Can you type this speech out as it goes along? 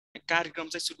कार्यक्रम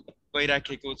चाहिँ सुरु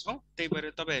गरिराखेको छौँ। त्यही भएर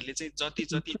तपाईँहरूले चाहिँ जति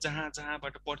जति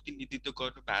जहाँबाट प्रतिनिधित्व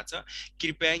गर्नु भएको छ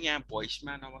कृपया यहाँ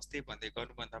भोइसमा नमस्ते भन्दै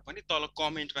गर्नुभन्दा पनि तल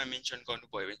कमेन्टमा मेन्सन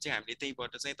गर्नुभयो भने चाहिँ हामीले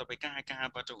त्यहीबाट चाहिँ तपाईँ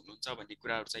कहाँबाट हुनुहुन्छ भन्ने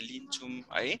कुराहरू चाहिँ लिन्छौँ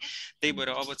है। त्यही भएर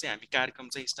अब चाहिँ हामी कार्यक्रम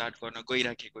चाहिँ स्टार्ट गर्न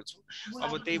गइराखेको छौँ।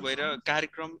 अब त्यही भएर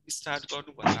कार्यक्रम स्टार्ट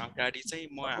गर्नुभन्दा अगाडि चाहिँ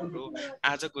म हाम्रो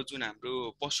आजको जुन हाम्रो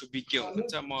पशु विज्ञ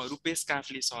हुनुहुन्छ म रूपेश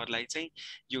काफ्ले सरलाई चाहिँ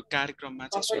यो कार्यक्रममा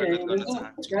चाहिँ स्वागत गर्न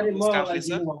चाहन्छु। काफ्ले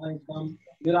सर,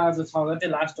 मेरो आज 6 गते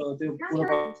लास्ट हो त्यो पूर्ण।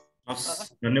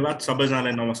 धन्यवाद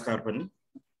सबैजनालाई नमस्कार पनि।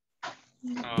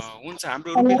 हुन्छ,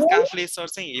 हाम्रो रूपेश काफ्ले सर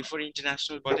चाहिँ हेफर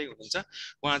इन्टरनेसनलबाटै हुनुहुन्छ।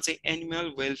 उहाँ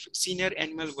चाहिँ सिनियर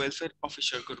एनिमल वेलफेयर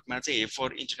अफिसरको रूपमा चाहिँ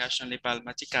हेफर इन्टरनेसनल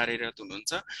नेपालमा चाहिँ कार्यरत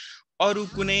हुनुहुन्छ। अरू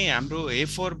कुनै हाम्रो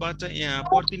हेफरबाट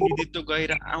प्रतिनिधित्व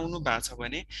गएर आउनु भएको छ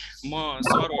भने म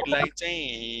सरहरूलाई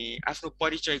चाहिँ आफ्नो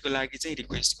परिचयको लागि चाहिँ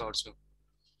रिक्वेस्ट गर्छु।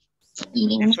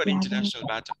 हेफर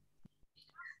इन्टरनेसनलबाट।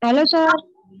 Hello sir.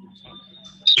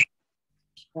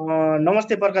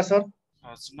 नमस्ते प्रकाश सर।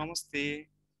 हजुर नमस्ते।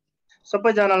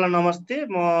 सबैजनालाई नमस्ते।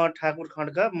 म ठाकुर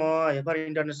खड्का, म हेफर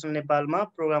इन्टरनेसनल नेपालमा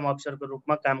प्रोग्राम अफिसरको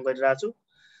रूपमा काम गरिरहेको छु।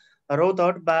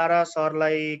 रौतहट 12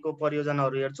 सरलाईको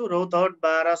परियोजनाहरू हेर्छु। रौतहट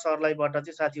 12 सरलाईबाट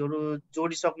चाहिँ साथीहरू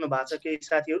जोडिसक्नु भएको छ, केही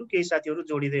साथीहरू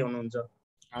जोडिँदै हुनुहुन्छ।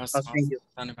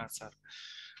 धन्यवाद सर।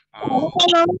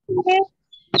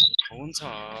 हुन्छ,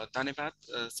 धन्यवाद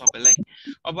सबैलाई।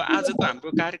 अब आजको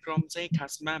हाम्रो कार्यक्रम चाहिँ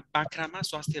खासमा बाख्रामा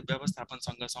स्वास्थ्य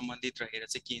व्यवस्थापनसँग सम्बन्धित रहेर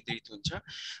चाहिँ केन्द्रित हुन्छ।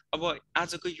 अब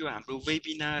आजको यो हाम्रो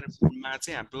वेबिनारमा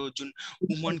चाहिँ हाम्रो जुन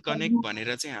वुमन कनेक्ट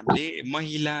भनेर चाहिँ हामीले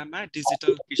महिलामा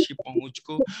डिजिटल कृषि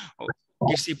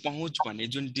पहुँच भन्ने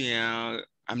जुन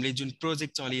हामीले जुन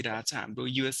प्रोजेक्ट चलिरहेछ हाम्रो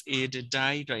युएसएड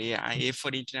डाई र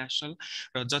हेफर इन्टरनेसनल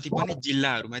र जति पनि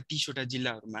जिल्लाहरूमा 30 वटा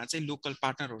जिल्लाहरूमा चाहिँ लोकल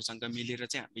पार्टनरहरूसँग मिलेर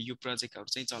चाहिँ हामीले यो प्रोजेक्टहरू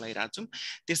चाहिँ चलाइरहेछौँ।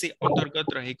 त्यसै अन्तर्गत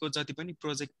रहेको जति पनि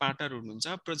प्रोजेक्ट पार्टनर हुनुहुन्छ,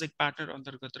 प्रोजेक्ट पार्टनर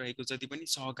अन्तर्गत रहेको जति पनि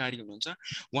सहकारी हुनुहुन्छ,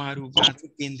 उहाँहरूमा चाहिँ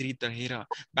केन्द्रित रहेर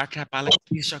बाख्रा पालक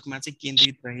कृषकमा चाहिँ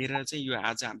केन्द्रित रहेर चाहिँ यो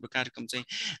आज हाम्रो कार्यक्रम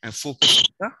चाहिँ फोकस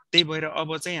हुन्छ। त्यही भएर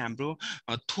अब चाहिँ हाम्रो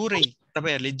थोरै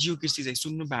तपाईहरुले जियो कृषि चाहिँ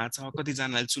सुन्नु भएको छ,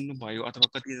 कतिजनाले सुन्नुभयो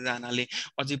अथवा कतिजनाले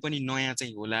अझै पनि नयाँ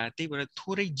चाहिँ होला। त्यही भएर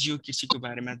थोरै जियो कृषिको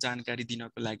बारेमा जानकारी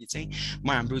दिनको लागि चाहिँ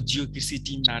म हाम्रो जियो कृषि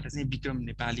टिमबाट चाहिँ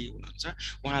विक्रम नेपाली हुनुहुन्छ,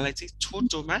 उहाँलाई चाहिँ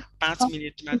छोटोमा 5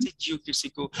 मिनेटमा चाहिँ जियो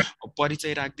कृषिको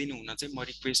परिचय राखिदिनु हुन चाहिँ म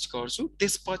रिक्वेस्ट गर्छु।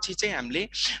 त्यसपछि चाहिँ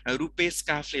हामीले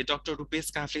डाक्टर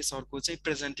रूपेश काफ्ले सरको चाहिँ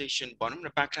प्रेजेन्टेसन भनौँ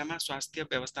न, बाख्रामा स्वास्थ्य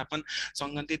व्यवस्थापन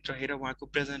संबन्धित रहेर उहाँको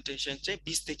प्रेजेन्टेसन चाहिँ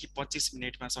 20 देखि 25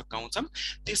 मिनेटमा सकाउँछौँ।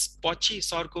 त्यसपछि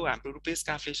सरको हाम्रो रूपेश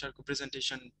काफ्ले सरको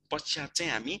प्रेजेन्टेसन पश्चात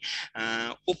चाहिँ हामी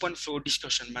ओपन फ्लोर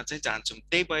डिस्कसनमा चाहिँ जान्छौँ।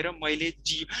 त्यही भएर मैले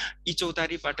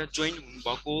ई-चौतारीबाट जोइन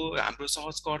हुनुभएको हाम्रो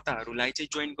सहजकर्ताहरूलाई चाहिँ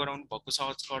जोइन गराउनु भएको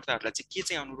सहजकर्ताहरूलाई चाहिँ के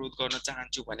चाहिँ अनुरोध गर्न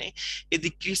चाहन्छु भने, यदि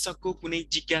कृषकको कुनै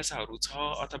जिज्ञासाहरू छ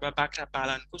अथवा बाख्रा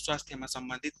पालनको स्वास्थ्यमा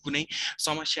सम्बन्धित कुनै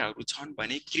समस्याहरू छन्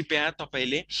भने कृपया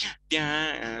तपाईँले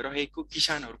त्यहाँ रहेको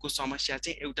किसानहरूको समस्या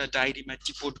चाहिँ एउटा डायरीमा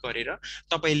टिपोट गरेर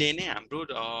तपाईँले नै हाम्रो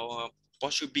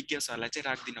पशु विज्ञ सरलाई चाहिँ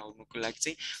राखिदिन आउनुको लागि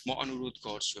चाहिँ म अनुरोध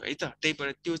गर्छु है त। त्यही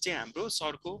भएर त्यो चाहिँ हाम्रो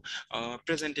सरको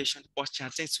प्रेजेन्टेसन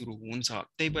पश्चात चाहिँ सुरु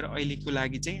हुन्छ। त्यही भएर अहिलेको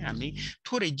लागि चाहिँ हामी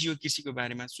थोरै जियो कृषिको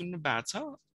बारेमा सुन्नु भएको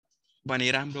छ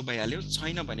भने राम्रो भइहाल्यो,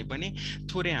 छैन भने पनि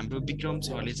थोरै हाम्रो विक्रम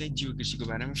सरले चाहिँ जियो कृषिको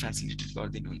बारेमा फेसिलिटेट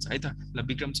गरिदिनुहुन्छ है त। ल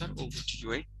Vikram sir, over to you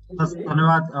है।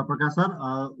 धन्यवाद प्रकाश सर।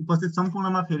 उपस्थित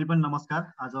सम्पूर्णमा फेरि पनि नमस्कार।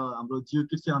 आज हाम्रो जियो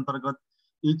कृषि अन्तर्गत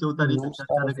ई-चौतारी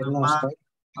कार्यक्रममा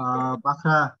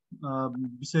बाख्रा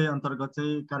विषय अन्तर्गत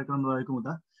चाहिँ कार्यक्रम रहेको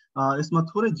हुँदा यसमा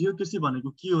थोरै जियो कृषि भनेको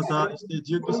के हो त, यसले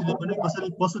जियो कृषिले पनि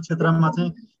कसरी पशु क्षेत्रमा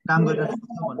चाहिँ काम गरिरहेको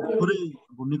छ भन्ने थोरै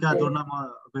भूमिका जोड्न म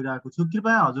गइरहेको छु।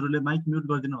 कृपया हजुरहरूले माइक म्युट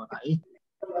गरिदिनु होला है।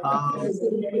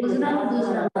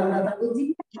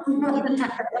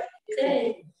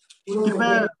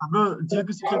 कृपया हाम्रो जियो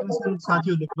कृषि टेक्निसियन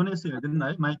साथीहरूले पनि यसो हेरिदिनु न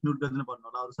है, माइक म्युट गरिदिनु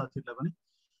भन्नु होला अरू साथीहरूलाई पनि।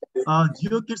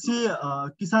 जियो कृषि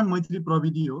किसान मैत्री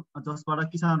प्रविधि हो, जसबाट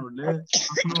किसानहरूले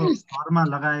आफ्नो घरमा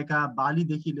लगाएका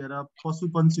बालीदेखि लिएर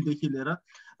पशुपन्छीदेखि लिएर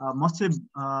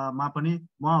मत्स्यमा पनि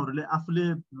उहाँहरूले आफूले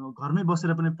घरमै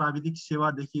बसेर पनि प्राविधिक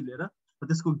सेवादेखि लिएर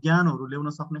त्यसको ज्ञानहरू ल्याउन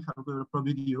सक्ने खालको एउटा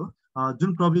प्रविधि हो, जुन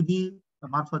प्रविधि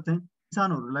मार्फत चाहिँ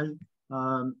किसानहरूलाई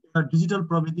एउटा डिजिटल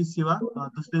प्रविधि सेवा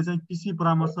जसले चाहिँ कृषि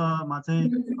परामर्शमा चाहिँ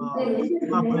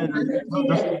सेवा पुर्याइरहेको छ,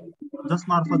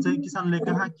 जसमार्फत चाहिँ किसानले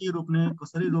कहाँ के रोप्ने,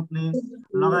 कसरी रोप्ने,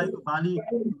 लगाएको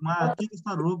बालीमा के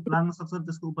कस्ता रोग लाग्न सक्छ,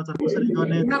 त्यसको उपचार कसरी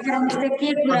गर्ने,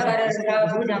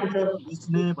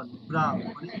 बेच्ने भन्ने कुराहरू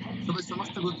पनि सबै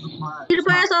समस्तको रूपमा।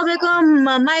 कृपया सबैको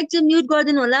माइक चाहिँ म्युट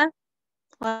गरिदिनु होला।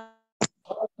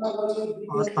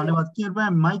 धन्यवाद। कृपया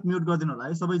माइक म्युट गरिदिनु होला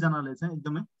है सबैजनाले चाहिँ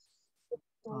एकदमै।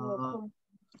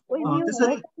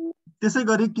 त्यसै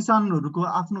गरी किसानहरूको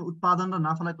आफ्नो उत्पादन र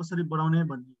नाफालाई कसरी बढाउने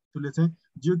भन्ने हेतुले चाहिँ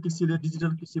जियो कृषिले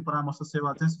डिजिटल कृषि परामर्श सेवा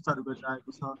चाहिँ सुचारू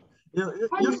गरिरहेको छ।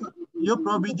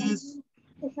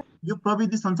 यो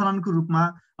प्रविधि सञ्चालनको रूपमा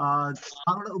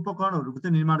 5वटा उपकरणहरूको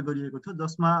चाहिँ निर्माण गरिएको छ,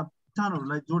 जसमा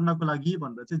किसानहरूलाई जोड्नको लागि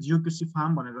भनेर चाहिँ जियो कृषि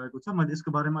फार्म भनेर रहेको छ। मैले यसको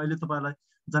बारेमा अहिले तपाईँलाई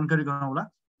जानकारी गराउँला।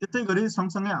 त्यसै गरी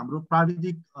सँगसँगै हाम्रो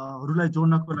प्राविधिकहरूलाई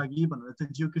जोड्नको लागि भनेर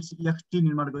चाहिँ जियो कृषि EXT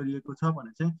निर्माण गरिएको छ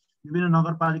भने चाहिँ विभिन्न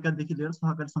नगरपालिकादेखि लिएर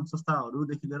सहकारी सङ्घ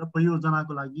संस्थाहरूदेखि लिएर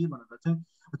परियोजनाको लागि भनेर चाहिँ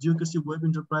जियो कृषि वेब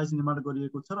इन्टरप्राइज निर्माण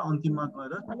गरिएको छ र अन्तिममा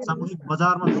गएर सामूहिक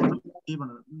बजारमा जोड्नको लागि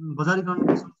भनेर बजारीकरण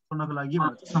गर्नको लागि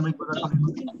भनेर चाहिँ सामूहिक बजारीकरण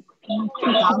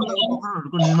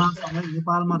उपकरणहरूको निर्माणसँगै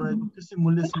नेपालमा रहेको कृषि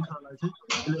मूल्य श्रृङ्खलालाई चाहिँ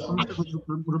यसले समष्टिगत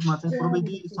रूपमा चाहिँ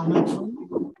प्रविधिसँगै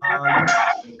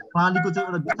प्रणालीको चाहिँ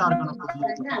एउटा विस्तार गर्न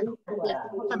खोजिएको छ।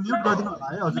 म्युट गरिदिनु होला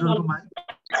है हजुरहरूको माइक।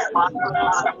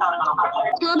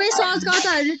 सबै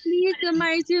सर्चकर्ताहरूले प्लिज त्यो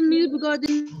माइक चाहिँ म्युट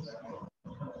गरिदिनु।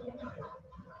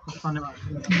 धन्यवाद।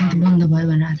 बन्द भयो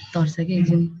भने तर्छ कि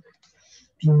एकछिन।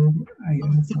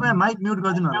 कृपया माइक म्युट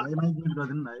गरिदिनु होला है, माइक म्युट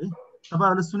गरिदिनु न है।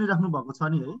 तपाईँहरूले सुनिराख्नु भएको छ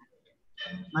नि है,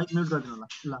 माइक म्युट गरिदिनु होला।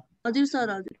 ल हजुर सर,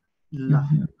 हजुर। ल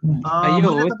यो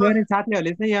होस्ट गर्ने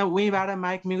साथीहरूले चाहिँ यहाँ उहीँबाट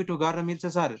माइक म्युट गर्न मिल्छ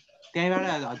सर, त्यहीँबाट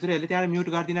हजुरहरूले त्यहाँ म्युट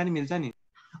गरिदिन नि मिल्छ नि।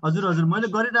 हजुर हजुर मैले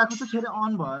गरिरहेको छु, फेरि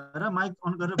अन भएर माइक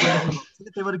अन गरेर बोलिराख्नु भएको छ,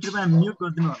 त्यही भएर कृपया म्युट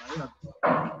गरिदिनु होला है।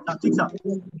 ठिक छ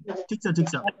ठिक छ ठिक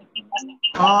छ।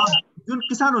 जुन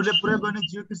किसानहरूले प्रयोग गर्ने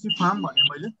जियो कृषि फार्म भने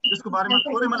मैले त्यसको बारेमा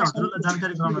थोरै मैले हजुरहरूलाई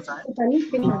जानकारी गराउन चाहेँ।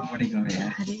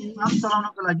 फार्म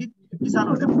चलाउनको लागि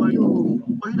किसानहरूले पहिलो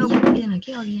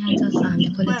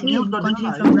म्युट गरिदिनु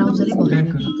होला है।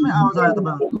 आवाज आयो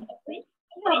तपाईँहरूको?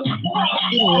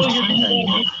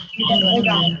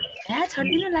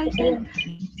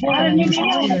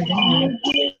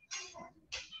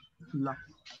 ल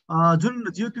जुन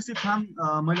जियो कृषि फार्म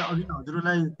मैले अघि नै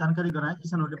हजुरहरूलाई जानकारी गराएँ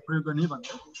किसानहरूले प्रयोग गर्ने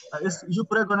भनेर। यो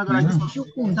प्रयोग गर्नको लागि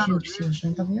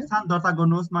किसान दर्ता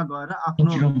गर्नुहोस्मा गएर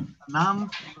आफ्नो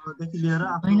नामदेखि लिएर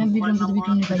आफ्नो मोबाइल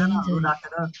नम्बर ठेगानाहरू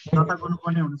राखेर दर्ता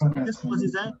गर्नुपर्ने हुनेछ। त्यसपछि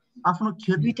चाहिँ आफ्नो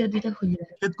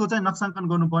खेतको चाहिँ नक्साङ्कन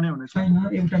गर्नुपर्ने हुनेछ।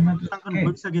 नक्साङ्कन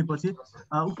गरिसकेपछि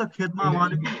उक्त खेतमा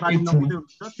उहाँले कुन बाली लगाउँदै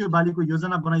हुनुहुन्छ त्यो बालीको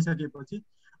योजना बनाइसकेपछि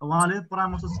उहाँले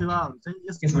परामर्श सेवाहरू चाहिँ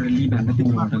यस प्रविधिबाट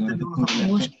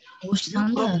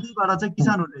चाहिँ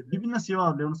किसानहरूले विभिन्न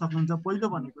सेवाहरू ल्याउन सक्नुहुन्छ। पहिलो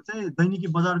भनेको चाहिँ दैनिकी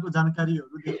बजारको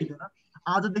जानकारीहरूदेखि लिएर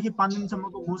आजदेखि 5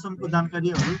 दिनसम्मको मौसमको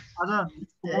जानकारीहरू, आज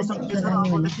मौसम के छ,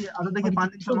 आजदेखि 5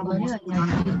 दिनसम्मको मौसमको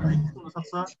जानकारीहरू हुन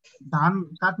सक्छ। धान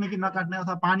काट्ने कि नकाट्ने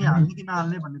अथवा पानी हाल्ने कि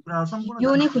नहाल्ने भन्ने कुराहरू सम्पूर्ण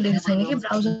यो नै खुलेको छैन कि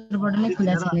ब्राउजरबाट नै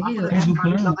खुलेको छैन कि यो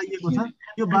लगाइएको छ।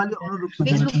 त्यो बाली अनुरूप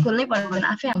फेसबुक खोल्नै पर्दैन,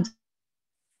 आफै आउँछ।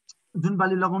 जुन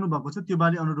बाली लगाउनु भएको छ त्यो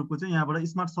बाली अनुरूपको चाहिँ यहाँबाट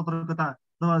स्मार्ट सतर्कता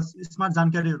अथवा स्मार्ट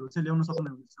जानकारीहरू चाहिँ ल्याउन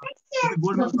सक्नुहुन्छ।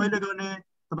 गोडमेल कहिले गर्ने,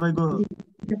 तपाईँको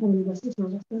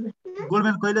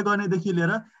गोडमेल कहिले गर्नेदेखि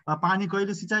लिएर पानी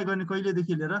कहिले सिँचाइ गर्ने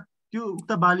कहिलेदेखि लिएर त्यो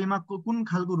उक्त बालीमा कुन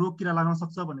खालको रोग किरा लाग्न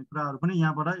सक्छ भन्ने कुराहरू पनि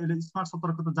यहाँबाट यसले स्मार्ट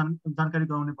सतर्कता जानकारी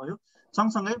गराउने भयो।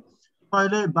 सँगसँगै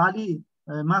अहिले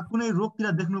बालीमा कुनै रोग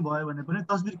किरा देख्नु भयो भने पनि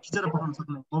तस्बिर खिचेर पठाउन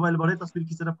सक्ने, मोबाइलबाटै तस्बिर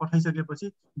खिचेर पठाइसकेपछि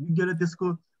विज्ञले त्यसको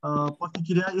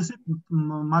प्रतिक्रिया यसै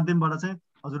माध्यमबाट चाहिँ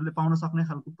हजुरले पाउन सक्ने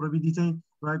खालको प्रविधि चाहिँ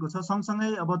रहेको छ। सँगसँगै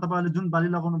अब तपाईँहरूले जुन बाली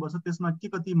लगाउनु पर्छ त्यसमा के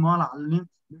कति मल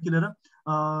हाल्नेदेखि लिएर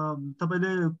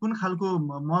तपाईँले कुन खालको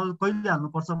मल कहिले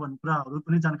हाल्नुपर्छ भन्ने कुराहरू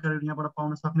पनि जानकारीहरू यहाँबाट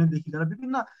पाउन सक्नेदेखि लिएर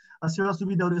विभिन्न सेवा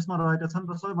सुविधाहरू यसमा रहेका छन्।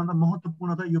 र सबैभन्दा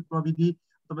महत्त्वपूर्ण त यो प्रविधि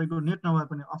तपाईँको नेट नभए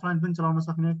पनि अफलाइन पनि चलाउन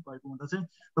सक्ने भएको हुँदा चाहिँ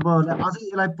तपाईँहरूले आजै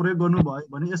यसलाई प्रयोग गर्नुभयो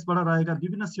भने यसबाट रहेका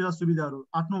विभिन्न सेवा सुविधाहरू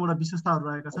 8-9वटा विशेषताहरू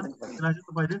रहेका छन्, यसलाई चाहिँ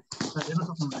तपाईँले हेर्न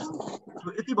सक्नुहुनेछ।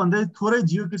 यति भन्दै थोरै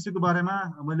जियो कृषिको बारेमा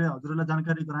मैले हजुरहरूलाई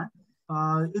जानकारी गराएँ।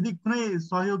 यदि कुनै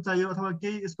सहयोग चाहियो अथवा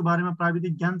केही यसको बारेमा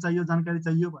प्राविधिक ज्ञान चाहियो, जानकारी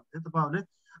चाहियो भने चाहिँ तपाईँहरूले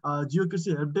जियो कृषि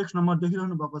हेल्प डेस्क नम्बर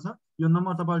देखिरहनु भएको छ, यो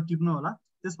नम्बर तपाईँले टिप्नु होला।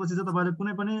 त्यसपछि चाहिँ तपाईँले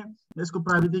कुनै पनि यसको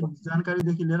प्राविधिक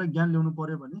जानकारीदेखि लिएर ज्ञान ल्याउनु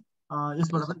पर्यो भने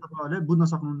यसबाट पनि तपाईँहरूले बुझ्न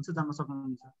सक्नुहुन्छ, जान्न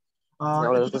सक्नुहुन्छ।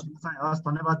 हस्,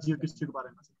 धन्यवाद जियो कृषिको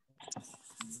बारेमा।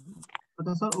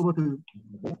 Sir over to you.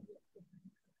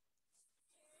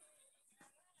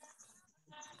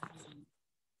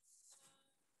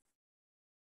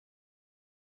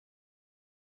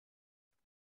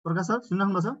 Prakash sir सुन्नु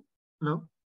भएको छ? हेलो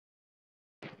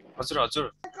हजुर हजुर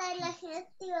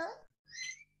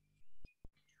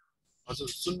हजुर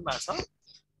सुन्नु भएको छ?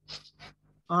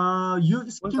 यो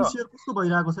स्क्रिन शेयर कस्तो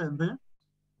भइरहेको छ हेर्नु त?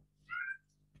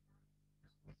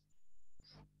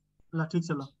 ल ठिक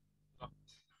छ। ल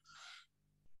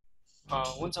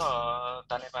हुन्छ,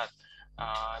 धन्यवाद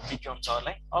विक्रम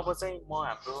सरलाई। अब चाहिँ म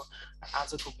हाम्रो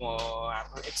आजको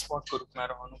हाम्रो एक्सपर्टको रूपमा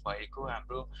रहनु भएको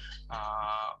हाम्रो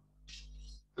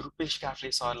रुपेश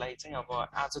काफ्ले सरलाई चाहिँ अब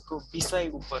आजको विषय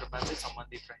उपरमा चाहिँ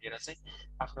सम्बन्धित रहेर चाहिँ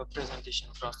आफ्नो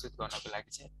प्रेजेन्टेसन प्रस्तुत गर्नको लागि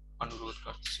चाहिँ अनुरोध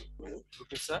गर्छु।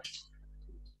 रुपेश सर।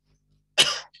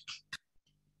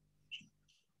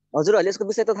 हजुरहरूले यसको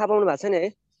विषय त थाहा पाउनु भएको छैन है?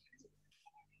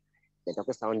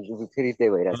 तपाईको साउन्ड फेरि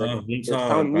त्यही भइरहेछ। हुन्छ,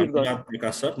 धन्यवाद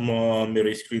विकास सर। म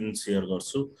मेरो स्क्रिन सेयर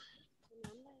गर्छु।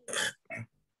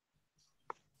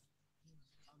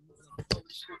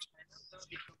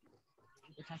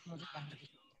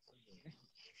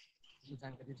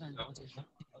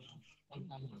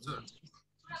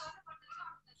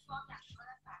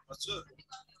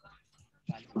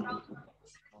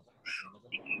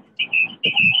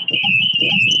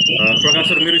 प्रकाश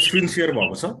सर मेरो स्क्रिन सेयर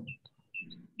भएको छ?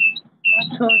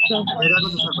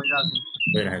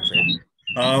 भइरहेको छ।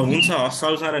 हुन्छ,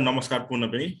 सबैजनालाई नमस्कार पुनः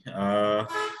पनि।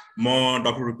 म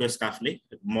डाक्टर रुपेश काफ्ले।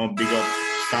 म विगत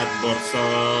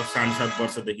 7.5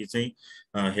 वर्षदेखि चाहिँ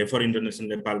हेफर इन्टरनेसनल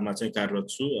नेपालमा चाहिँ कार्यरत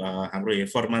छु। हाम्रो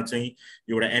हेफरमा चाहिँ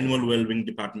एउटा एनुअल वेलबिङ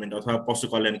डिपार्टमेन्ट अथवा पशु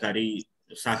कल्याणकारी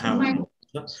शाखा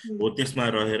हो, त्यसमा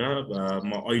रहेर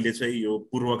म अहिले चाहिँ यो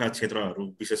पूर्वका क्षेत्रहरू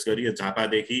विशेष गरी यो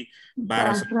झापादेखि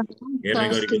बारासम्म हेर्ने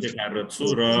गरी चाहिँ कार्यरत छु।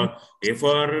 र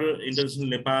हेफर इन्टरनेसनल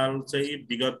नेपाल चाहिँ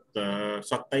विगत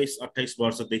 27-28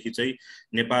 वर्षदेखि चाहिँ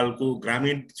नेपालको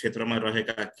ग्रामीण क्षेत्रमा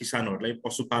रहेका किसानहरूलाई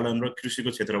पशुपालन र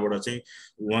कृषिको क्षेत्रबाट चाहिँ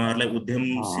उहाँहरूलाई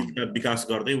उद्यमशीलता विकास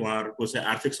गर्दै उहाँहरूको चाहिँ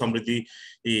आर्थिक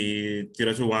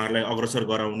समृद्धितिर चाहिँ उहाँहरूलाई अग्रसर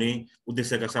गराउने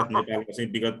उद्देश्यका साथ नेपालमा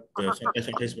चाहिँ विगत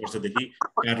 27-28 वर्षदेखि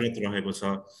कार्यरत रहेको छ।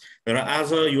 र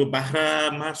आज यो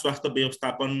बाख्रामा स्वास्थ्य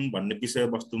व्यवस्थापन भन्ने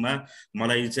विषयवस्तुमा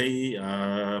मलाई चाहिँ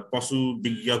पशु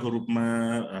विज्ञको रूपमा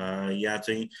या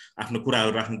चाहिँ आफ्नो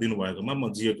कुराहरू राख्न दिनुभएकोमा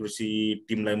म जियोकृषि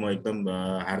टिमलाई म एकदम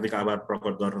हार्दिक आभार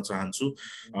प्रकट गर्न चाहन्छु।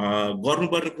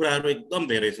 गर्नुपर्ने कुराहरू एकदम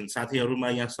धेरै छन्। साथीहरूमा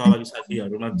यहाँ सहभागी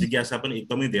साथीहरूमा जिज्ञासा पनि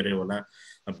एकदमै धेरै होला।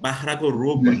 बाख्राको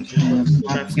रोग भन्छ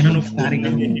सानो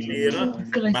लिएर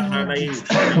बाख्रालाई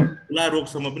ठुला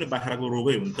रोगसम्म पनि बाख्राको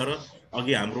रोगै हुन्छ। तर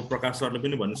अघि हाम्रो प्रकाश सरले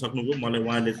पनि भनिसक्नुभयो, मलाई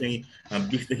उहाँले चाहिँ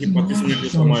 20 देखि 25 मिनटको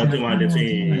समय चाहिँ उहाँले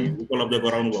चाहिँ उपलब्ध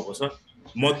गराउनु भएको छ।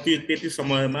 म त्यति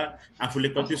समयमा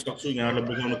आफूले कति सक्छु, यहाँहरूलाई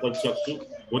बुझाउन कति सक्छु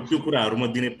हो त्यो कुराहरू म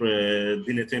दिने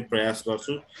चाहिँ प्रयास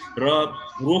गर्छु। र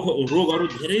रोगहरू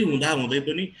धेरै हुँदै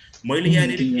पनि मैले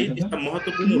यहाँनिर केही त्यस्ता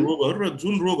महत्त्वपूर्ण रोगहरू र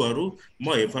जुन रोगहरू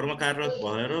म हेफरमा कार्यरत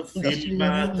भएर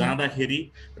फिल्डमा जाँदाखेरि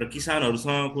र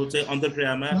किसानहरूसँगको चाहिँ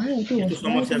अन्तर्क्रियामा यस्तो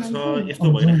समस्या छ, यस्तो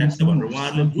भइरहेको छ भनेर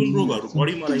उहाँहरूले जुन रोगहरू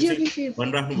बढी मलाई चाहिँ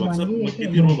भनिराख्नु भएको छ, म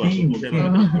त्यति रोगहरूको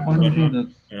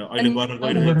अहिले गर्न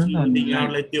गइरहेको छु।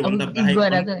 यहाँहरूलाई त्योभन्दा बाहेक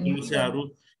समस्याहरू,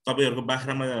 तपाईहरूको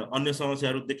बाख्रामा अन्य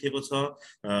समस्याहरू देखिएको छ,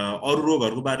 अरू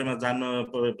रोगहरूको बारेमा जान्न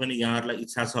पनि यहाँहरूलाई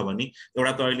इच्छा छ भने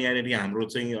एउटा त अहिले यहाँनिर हाम्रो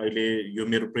चाहिँ अहिले यो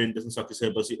मेरो प्रेजेन्टेसन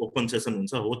सकिसकेपछि ओपन सेसन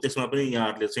हुन्छ हो, त्यसमा पनि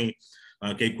यहाँहरूले चाहिँ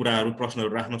केही कुराहरू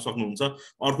प्रश्नहरू राख्न सक्नुहुन्छ।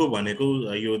 अर्को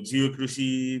भनेको यो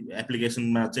जियोकृषि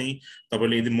एप्लिकेसनमा चाहिँ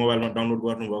तपाईँले यदि मोबाइलमा डाउनलोड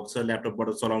गर्नुभएको छ,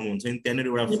 ल्यापटपबाट चलाउनुहुन्छ भने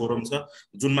त्यहाँनिर एउटा फोरम छ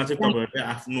जुनमा चाहिँ तपाईँहरूले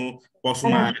आफ्नो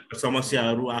पशुमा आएका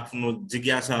समस्याहरू, आफ्नो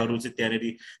जिज्ञासाहरू चाहिँ त्यहाँनिर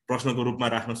प्रश्नको रूपमा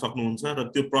राख्न सक्नुहुन्छ।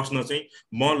 र त्यो प्रश्न चाहिँ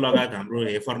म लगायत हाम्रो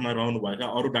हेफरमा रहनुभएका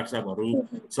अरू डाक्टर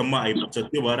साहबहरूसम्म आइपुग्छ।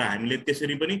 त्यो भएर हामीले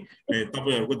त्यसरी पनि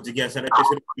तपाईँहरूको जिज्ञासालाई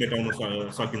त्यसरी मेटाउन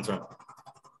सकिन्छ।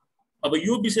 अब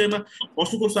यो विषयमा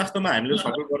पशुको स्वास्थ्यमा हामीले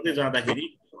छलफल गर्दै जाँदाखेरि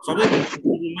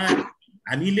सबैभन्दा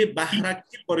हामीले बाख्रा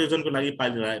के प्रयोजनको लागि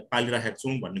पालिराखेका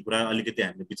छौँ भन्ने कुरा अलिकति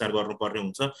हामीले विचार गर्नुपर्ने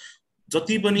हुन्छ।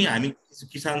 जति पनि हामी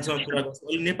किसानसँग कुरा गर्छौँ,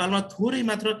 अहिले नेपालमा थोरै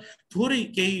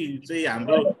केही चाहिँ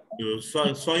हाम्रो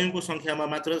सयौंको संख्यामा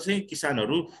मात्र चाहिँ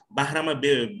किसानहरू बाख्रामा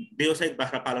व्यावसायिक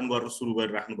बाख्रा पालन गर्न सुरु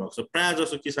गरिराख्नु भएको छ। प्रायः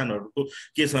जसो किसानहरूको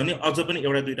के छ भने अझ पनि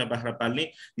एउटा दुईटा बाख्रा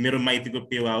पाल्ने मेरो माइतीको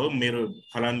पेवा हो, मेरो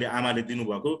फलानले आमाले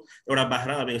दिनुभएको एउटा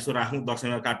बाख्रा अब यसो राख्नु,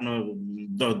 दसैँमा काट्न,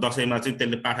 दसैँमा चाहिँ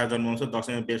त्यसले पाठा जन्माउँछ,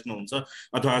 दसैँमा बेच्नुहुन्छ,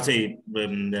 अथवा चाहिँ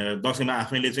दसैँमा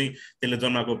आफैले चाहिँ त्यसले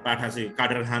जन्माएको पाठा चाहिँ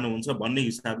काटेर खानुहुन्छ भन्ने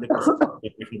हिसाबले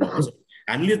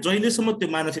हामीले जहिलेसम्म त्यो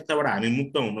मानसिकताबाट हामी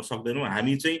मुक्त हुन सक्दैनौँ,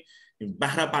 हामी चाहिँ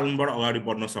बाख्रा पालनबाट अगाडि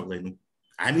बढ्न सक्दैनौँ।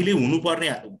 हामीले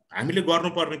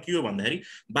गर्नुपर्ने के हो भन्दाखेरि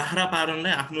बाख्रा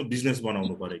पालनलाई आफ्नो बिजनेस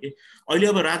बनाउनु पर्यो कि अहिले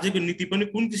अब राज्यको नीति पनि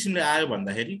कुन किसिमले आयो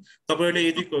भन्दाखेरि तपाईँहरूले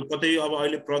यदि कतै अब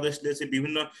अहिले प्रदेशले चाहिँ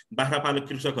विभिन्न बाख्रा पालक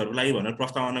कृषकहरूलाई भनेर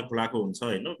प्रस्तावना खुलाएको हुन्छ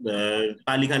होइन,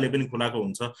 पालिकाले पनि खुलाएको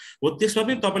हुन्छ हो, त्यसमा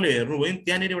पनि तपाईँले हेर्नुभयो भने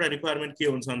त्यहाँनिर एउटा रिक्वायरमेन्ट के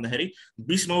हुन्छ भन्दाखेरि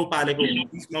 20 माउ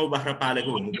बाख्रा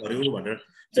पालेको हुनु पर्यो भनेर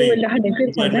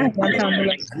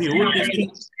हामी हो। त्यसरी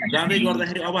जाँदै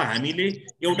गर्दाखेरि अब हामीले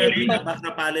एउटा दुईटा बाख्रा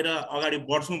पालेर अगाडि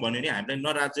बढ्छौँ भने नि हामीलाई न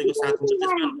राज्यको साथ हुन्छ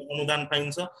त्यसमा अनुदान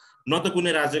पाइन्छ न त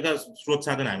कुनै राज्यका स्रोत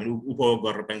साधन हामीले उपभोग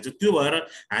गर्न पाइन्छ त्यो भएर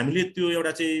हामीले त्यो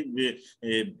एउटा चाहिँ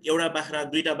एउटा बाख्रा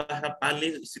दुईटा बाख्रा पाल्ने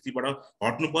स्थितिबाट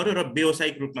हट्नु पर्यो र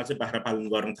व्यावसायिक रूपमा चाहिँ बाख्रा पालन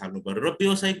गर्न थाल्नु पर्यो र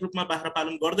व्यावसायिक रूपमा बाख्रा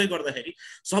पालन गर्दै गर्दाखेरि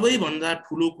सबैभन्दा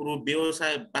ठुलो कुरो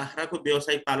बाख्राको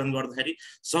व्यावसायिक पालन गर्दाखेरि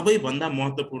सबैभन्दा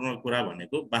महत्त्वपूर्ण कुरा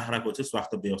भनेको बाख्राको चाहिँ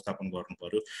स्वास्थ्य व्यवस्थापन गर्नु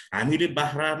पर्यो हामीले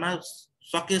बाख्रामा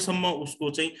सकेसम्म उसको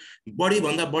चाहिँ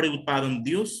बढीभन्दा बढी उत्पादन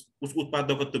दियोस् उसको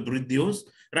उत्पादकत्व वृद्धि होस्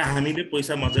र हामीले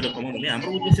पैसा मजाले कमाउँ भने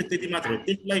हाम्रो उद्देश्य त्यति मात्र हो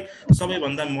त्यसलाई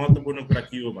सबैभन्दा महत्त्वपूर्ण कुरा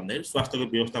के हो भन्दाखेरि स्वास्थ्यको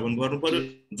व्यवस्थापन गर्नु पर्यो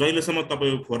जहिलेसम्म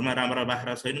तपाईँको खोरमा राम्रा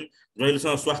बाख्रा छैनन्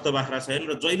जहिलेसम्म स्वास्थ्य बाख्रा छैन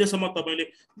र जहिलेसम्म तपाईँले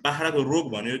बाख्राको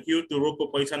रोग भनेको के हो त्यो रोगको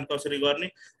पहिचान कसरी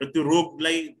गर्ने र त्यो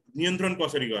रोगलाई नियन्त्रण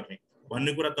कसरी गर्ने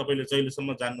भन्ने कुरा तपाईँले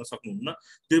जहिलेसम्म जान्न सक्नुहुन्न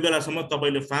त्यो बेलासम्म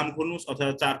तपाईँले फार्म खोल्नुहोस्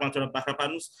अथवा 4-5 वटा बाख्रा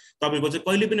पाल्नुहोस् तपाईँको चाहिँ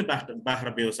कहिले पनि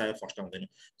बाख्रा व्यवसाय फस्टाउँदैन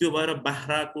त्यो भएर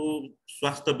बाख्राको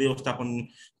स्वास्थ्य व्यवस्थापन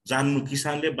जान्नु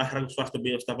किसानले बाख्राको स्वास्थ्य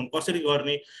व्यवस्थापन कसरी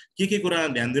गर्ने के कुरा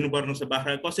ध्यान दिनुपर्ने छ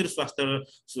बाख्रा कसरी स्वास्थ्य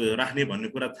राख्ने भन्ने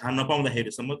कुरा थाहा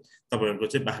नपाउँदाखेरिसम्म तपाईँहरूको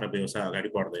चाहिँ बाख्रा व्यवसाय अगाडि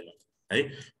बढ्दैन है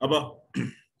अब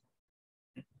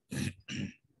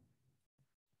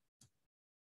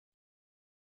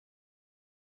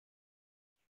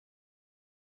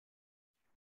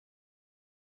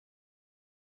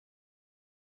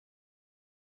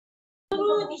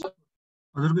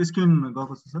हजुरको स्क्रिन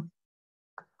गएको छ सर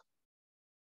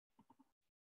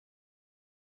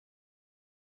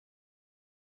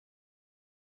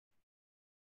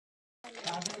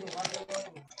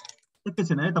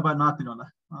एकैछिन है तपाईँ नआत्तिनु होला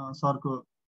सरको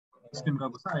स्क्रिन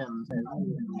गएको छ आइहाल्नुहुन्छ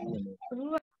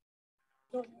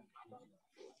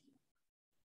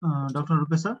डाक्टर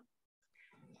रुपेश सर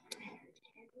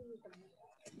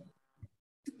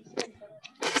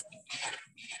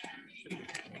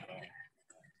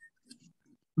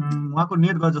उहाँको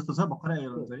नेट गयो जस्तो छ भर्खरै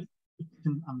आइहाल्नुहुन्छ है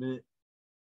एकछिन हामीले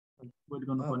वेट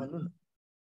गर्नुपर्ने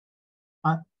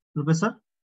रुपेश सर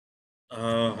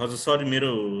हजुर सरी मेरो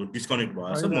डिस्कनेक्ट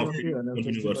भएछ म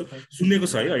कन्टिन्यू गर्छु सुनेको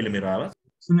छ है अहिले मेरो आवाज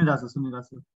सुनिरहेछ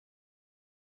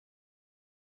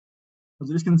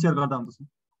हजुर स्क्रिन शेयर गर्दा हुन्छ सर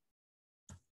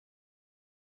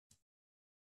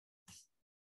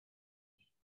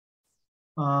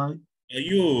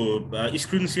यो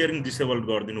स्क्रिन शेयरिङ डिसेबल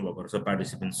गरिदिनु भएको रहेछ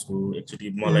पार्टिसिपेन्ट्सको एकचोटि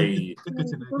मलाई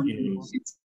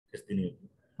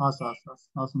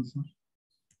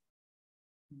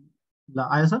ल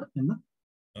आयो सर हैन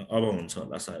अब हुन्छ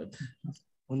होला सायद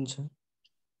हुन्छ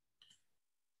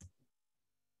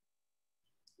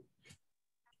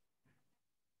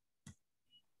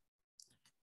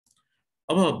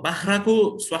अब बाख्राको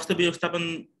स्वास्थ्य व्यवस्थापन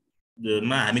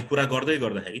मा हामी कुरा गर्दै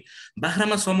गर्दाखेरि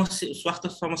बाख्रामा स्वास्थ्य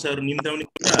समस्याहरू निम्त्याउने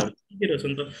कुराहरू के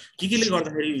रहेछन् त केले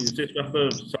गर्दाखेरि चाहिँ स्वास्थ्य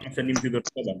समस्या निम्तिँदो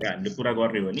रहेछ भनेर हामीले कुरा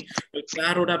गर्ने हो भने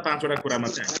 4-5 वटा कुरामा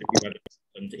चाहिँ हामीले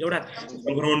एउटा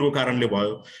संक्रमणको कारणले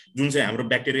भयो जुन चाहिँ हाम्रो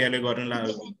ब्याक्टेरियाले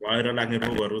भएर लाग्ने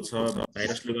रोगहरू छ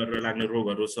भाइरसले गरेर लाग्ने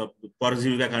रोगहरू छ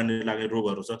परजीवीका कारणले लाग्ने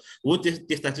रोगहरू छ हो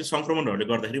त्यस्ता चाहिँ संक्रमणहरूले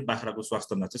गर्दाखेरि बाख्राको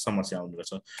स्वास्थ्यमा चाहिँ समस्या आउने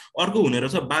रहेछ अर्को हुने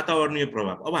रहेछ वातावरणीय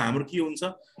प्रभाव अब हाम्रो के हुन्छ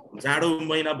जाडो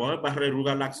महिना भयो बाख्राले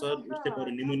रुगा लाग्छ उसले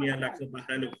परे निमोनिया लाग्छ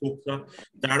बाख्राले खोक्छ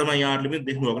जाडोमा यहाँहरूले पनि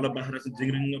देख्नुभएको होला बाख्रा चाहिँ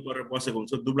जिङ्रिङ्ग परेर बसेको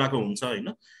हुन्छ दुब्लाको हुन्छ हैन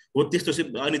हो त्यस्तो चाहिँ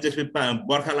अनि त्यसपछि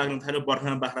बर्खा लाग्न थाल्यो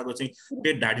बर्खामा बाख्राको चाहिँ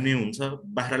पेट ढाडिने हुन्छ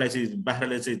बाख्राले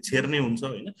चाहिँ छेर्ने हुन्छ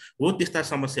हैन हो त्यस्ता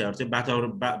समस्याहरू चाहिँ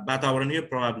वातावरणीय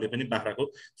प्रभावले पनि बाख्राको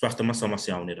स्वास्थ्यमा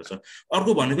समस्या आउने रहेछ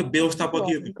अर्को भनेको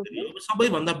व्यवस्थापकीय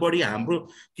सबैभन्दा बढी हाम्रो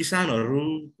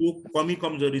किसानहरूको कमी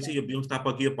कमजोरी चाहिँ यो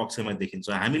व्यवस्थापकीय पक्षमा देखिन्छ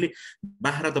हामीले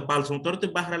बाख्रा त पाल्छौँ तर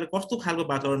त्यो बाख्राले कस्तो खालको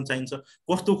वातावरण चाहिन्छ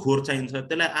कस्तो खोर चाहिन्छ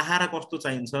त्यसलाई आहार कस्तो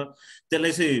चाहिन्छ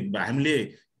त्यसलाई चाहिँ हामीले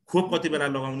खोप कति बेला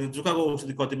लगाउने जुकाको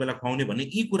औषधि कति बेला खुवाउने भन्ने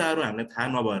यी कुराहरू हामीलाई थाहा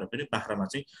नभएर पनि बाख्रामा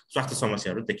चाहिँ स्वास्थ्य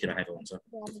समस्याहरू देखिरहेको हुन्छ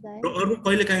र अरू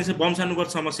कहिलेकाहीँ चाहिँ वंशानुगत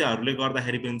समस्याहरूले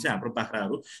गर्दाखेरि पनि चाहिँ हाम्रो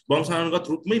बाख्राहरू वंशानुगत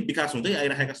रूपमै विकास हुँदै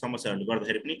आइरहेका समस्याहरूले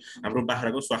गर्दाखेरि पनि हाम्रो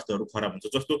बाख्राको स्वास्थ्यहरू खराब हुन्छ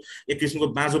जस्तो एक किसिमको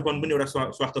बाँझोपन पनि एउटा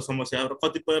स्वास्थ्य समस्या हो र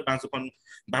कतिपय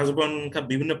बाँझोपनका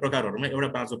विभिन्न प्रकारहरूमा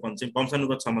एउटा बाँझोपन चाहिँ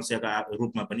वंशानुगत समस्याका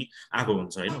रूपमा पनि आएको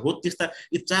हुन्छ हैन हो त्यस्ता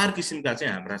यी 4 किसिमका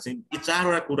चाहिँ हाम्रा चाहिँ यी 4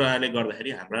 वटा कुराले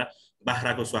गर्दाखेरि हाम्रा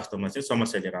बाख्राको स्वास्थ्यमा चाहिँ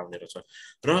समस्या लिएर आउने रहेछ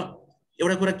र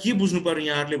एउटा कुरा के बुझ्नु पर्यो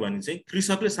यहाँहरूले भने चाहिँ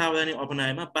कृषकले सावधानी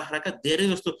अपनाएमा बाख्राका धेरै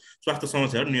जस्तो स्वास्थ्य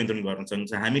समस्याहरू नियन्त्रण गर्न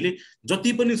सकिन्छ हामीले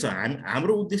जति पनि छ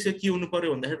हाम्रो उद्देश्य के हुनु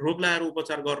पर्यो भन्दाखेरि रोग लगाएर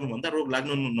उपचार गर्नुभन्दा रोग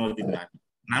लाग्नु नदिनु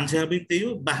मान्छेमा पनि त्यही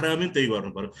हो बाख्रामा पनि त्यही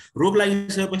गर्नु पर्यो रोग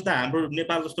लागिसकेपछि त हाम्रो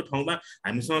नेपाल जस्तो ठाउँमा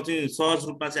हामीसँग चाहिँ सहज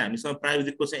रूपमा चाहिँ हामीसँग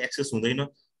प्राविधिकको चाहिँ एक्सेस हुँदैन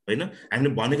होइन हामीले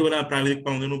भनेको बेलामा प्राविधिक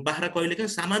पाउँदैनौँ बाख्रा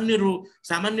कहिलेकाहीँ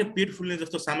सामान्य पेट फुल्ने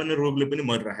जस्तो सामान्य रोगले पनि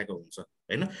मरिरहेको हुन्छ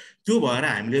होइन त्यो भएर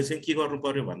हामीले चाहिँ के गर्नु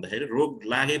पर्यो भन्दाखेरि रोग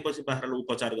लागेपछि बाख्रालाई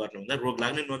उपचार गर्नु हुँदा रोग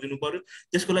लाग्नै नदिनु पर्यो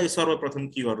त्यसको लागि सर्वप्रथम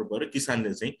के गर्नु पर्यो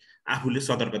किसानले चाहिँ आफूले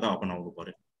सतर्कता अपनाउनु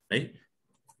पर्यो है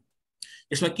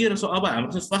यसमा के रहेछ अब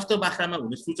हाम्रो चाहिँ स्वास्थ्य बाख्रामा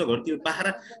हुने सूचकहरू त्यो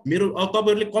बाख्रा मेरो अब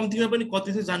तपाईँहरूले कम्तीमा पनि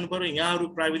कति चाहिँ जानु पर्यो यहाँहरू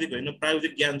प्राविधिक होइन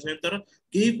प्राविधिक ज्ञान छैन तर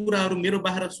केही कुराहरू मेरो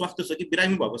बाख्रा स्वास्थ्य छ कि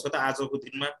बिरामी भएको छ त आजको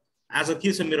दिनमा आज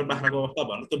के छ मेरो बाख्राको अवस्था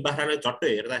भन्नु त्यो बाख्रालाई झट्ट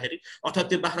हेर्दाखेरि अथवा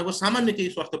त्यो बाख्राको सामान्य केही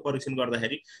स्वास्थ्य परीक्षण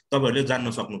गर्दाखेरि तपाईँहरूले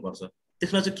जान्न सक्नुपर्छ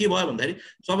त्यसमा चाहिँ के भयो भन्दाखेरि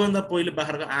सबैभन्दा पहिले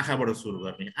बाख्राको आँखाबाट सुरु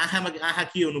गर्ने आँखा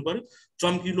के हुनु पर्यो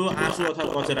चम्किलो आँसु अथवा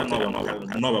कचेरा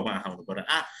नभएको आँखा हुनु पर्यो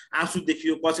आँसु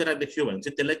देखियो कचेरा देखियो भने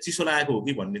चाहिँ त्यसलाई चिसो लागेको हो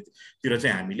कि भन्नेतिर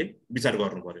चाहिँ हामीले विचार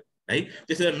गर्नु पर्यो है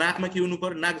त्यसैले नाकमा के हुनु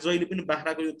पर्यो नाक जहिले पनि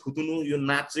बाख्राको यो थुतुनु यो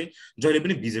नाक चाहिँ जहिले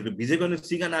पनि भिजेको नै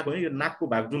सिगा नाक होइन यो नाकको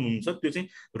भाग जुन हुन्छ त्यो चाहिँ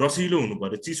रसिलो हुनु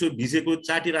पर्यो चिसो भिजेको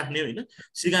चाटिराख्ने होइन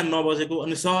सिगा नबजेको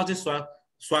अनि सहजै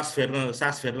सास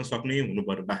फेर्न सक्ने हुनु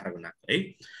पर्यो बाख्राको नाक है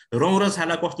रौँ र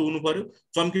छाला कस्तो हुनु पर्यो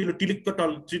चम्किलो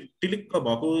टिलिक्क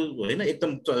भएको होइन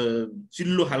एकदम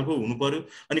चिल्लो खालको हुनु पर्यो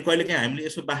अनि कहिलेकाहीँ हामीले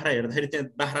यसो बाख्रा हेर्दाखेरि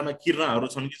त्यहाँ बाख्रामा किर्नाहरू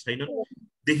छन् कि छैनन्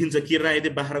देखिन्छ किर्ना यदि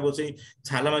बाख्राको चाहिँ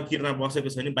छालामा किर्ना बसेको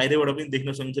छ भने बाहिरबाट पनि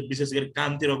देख्न सकिन्छ विशेष गरी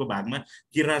कानतिरको भागमा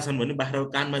किर्ना छन् भने बाख्राको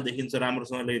कानमा देखिन्छ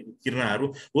राम्रोसँगले किर्नाहरू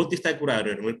हो त्यस्ता कुराहरू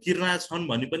हेर्नु किर्ना छन्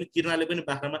भने पनि किर्नाले पनि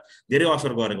बाख्रामा धेरै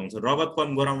असर गरेको हुन्छ रगत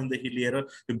कम गराउनेदेखि लिएर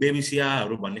त्यो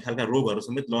बेबिसियाहरू भन्ने खालका रोगहरू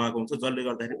समेत लगाएको हुन्छ जसले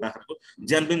गर्दाखेरि बाख्राको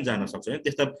ज्यान पनि जान सक्छ होइन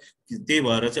त्यस्ता त्यही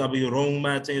भएर चाहिँ अब यो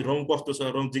रौँमा चाहिँ रौँ कस्तो छ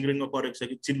रौँ जिङ्रिङ्ग परेको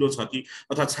छ कि चिल्लो छ कि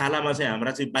अथवा छालामा चाहिँ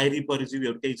हाम्रा चाहिँ बाहिरी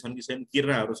परिजीवीहरू केही छन् कि छैन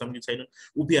किर्नाहरू छन् कि छैनन्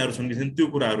उपियाहरू छन् कि छैन त्यो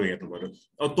कुराहरू हेर्नु पर्यो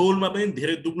अब तौलमा पनि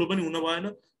धेरै दुब्लो पनि हुन भएन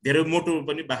धेरै मोटो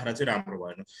पनि बाख्रा चाहिँ राम्रो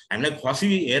भएन हामीलाई खसी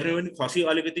हेर्ने पनि खसी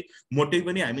अलिकति मोटै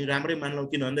पनि हामी राम्रै मान्लौँ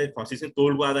किन भन्दा खसी चाहिँ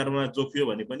तौलको आधारमा जोखियो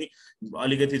भने पनि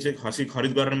अलिकति चाहिँ खसी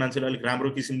खरिद गर्ने मान्छेले अलिक राम्रो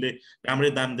किसिमले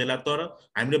राम्रै दाम देला तर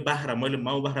हामीले बाख्रा मैले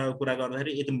माउ बाख्राको कुरा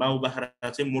गर्दाखेरि यदि माउ बाख्रा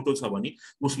चाहिँ मोटो छ भने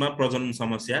उसमा प्रजनन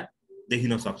समस्या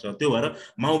देखिन सक्छ त्यो भएर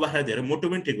माउ बाख्रा धेरै मोटो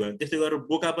पनि ठिक भएन त्यस्तै गरेर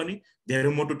बोका पनि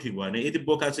धेरै मोटो ठिक भएन यदि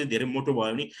बोका चाहिँ धेरै मोटो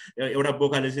भयो भने एउटा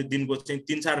बोकाले चाहिँ दिनको चाहिँ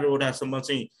 3-4 वटासम्म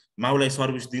चाहिँ माउलाई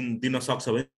सर्भिस दिन सक्छ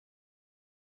भने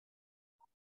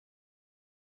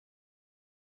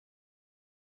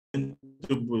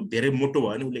धेरै मोटो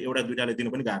भयो भने उसले एउटा दुईटाले दिन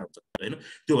पनि गाह्रो हुन्छ होइन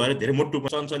त्यो भएर धेरै मोटो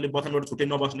चञ्चलले बथानबाट छुट्टै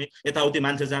नबस्ने यताउति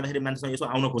मान्छे जाँदाखेरि मान्छेसँग यसो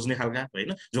आउन खोज्ने खालका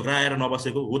होइन झोक्राएर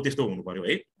नबसेको हो त्यस्तो हुनु पर्यो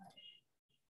है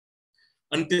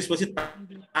अनि त्यसपछि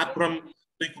तापक्रम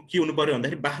के हुनु पर्यो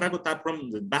भन्दाखेरि बाख्राको तापक्रम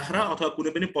बाख्रा अथवा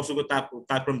कुनै पनि पशुको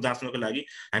तापक्रम जाँच्नको लागि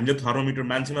हामीले थर्मोमिटर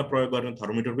मान्छेमा प्रयोग गर्ने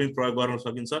थर्मोमिटर पनि प्रयोग गर्न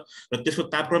सकिन्छ र त्यसको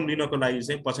तापक्रम लिनको लागि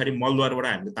चाहिँ पछाडि मलद्वारबाट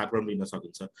हामीले तापक्रम लिन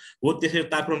सकिन्छ हो त्यसरी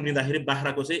तापक्रम लिँदाखेरि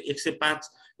बाख्राको चाहिँ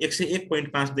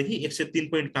 101.5 देखि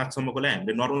 103.5 सम्मको लागि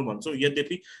हामीले नर्मल भन्छौँ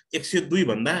यद्यपि 102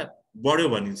 भन्दा बढ्यो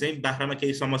भने चाहिँ बाख्रामा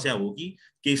केही समस्या हो कि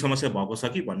केही समस्या भएको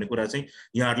छ कि भन्ने कुरा चाहिँ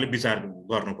यहाँहरूले विचार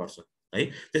गर्नुपर्छ है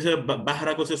त्यसैले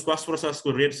बाख्राको चाहिँ श्वास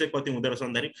प्रश्वासको रेट चाहिँ कति हुँदो रहेछ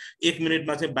भन्दाखेरि 1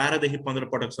 मिनेटमा चाहिँ 12 देखि 15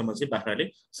 पटकसम्म चाहिँ बाख्राले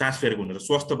सास फेरेको हुँदो रहेछ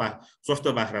स्वस्थ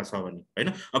बाख्रा छ भने होइन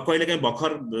अब कहिलेकाहीँ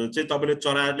भर्खर चाहिँ तपाईँले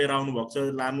चराएर लिएर आउनु भएको छ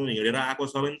लामो हिँडेर आएको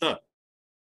छ भने त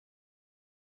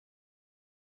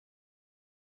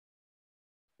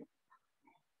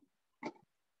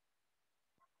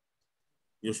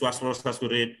यो श्वास प्रश्वासको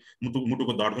रेट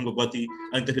मुटुको धड्कनको गति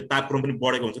अनि त्यसपछि तापक्रम पनि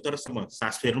बढेको हुन्छ तर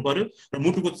सास फेर्नु पर्यो र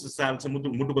मुटुको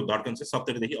धड्कन चाहिँ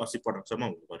 70 देखि 80 पटकसम्म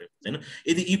हुनु पर्यो हैन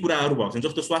यदि यी कुराहरू भएको छ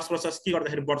जस्तो श्वास प्रश्वास के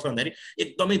गर्दाखेरि बढ्छ भन्दाखेरि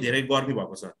एकदमै धेरै गर्मी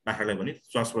भएको छ बाख्रालाई पनि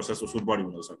श्वास प्रश्वासको सुर बढी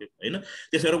हुन सक्यो हैन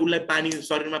त्यसैले उलाई पानी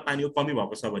शरीरमा पानीको कमी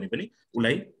भएको छ भने पनि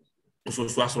उलाई उसको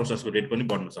श्वास प्रश्वासको रेट पनि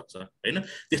बढ्न सक्छ हैन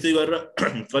त्यस्तै गरेर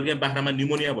कहिलेकाहीँ बाख्रामा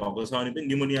निमोनिया भएको छ भने पनि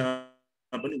निमोनिया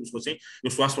पनि उसको चाहिँ यो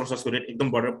श्वास प्रश्वासको रेट एकदम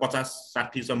बढेर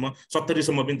 50-60 सम्म 70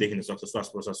 सम्म पनि देखिन सक्छ श्वास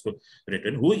प्रश्वासको रेट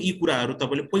हैन हो यी कुराहरू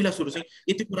तपाईले पहिला सुरु चाहिँ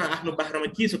यति कुरा आफ्नो बाख्रामा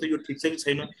के छ त यो ठीक छ कि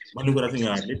छैन भन्ने कुरा चाहिँ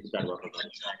यहाँहरुले विचार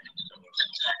गर्नुपर्छ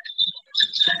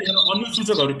अन्य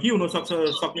सूचकहरू के हुन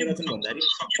सक्ने रहेछन् भन्दाखेरि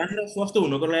बाख्रा स्वस्थ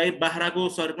हुनको लागि बाख्राको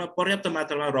शरीरमा पर्याप्त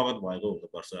मात्रामा रगत भएको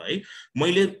हुनुपर्छ है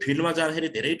मैले फिल्डमा जाँदाखेरि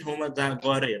धेरै ठाउँमा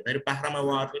गएर हेर्दाखेरि बाख्रामा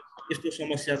उहाँहरुले यस्तो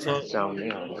समस्या छ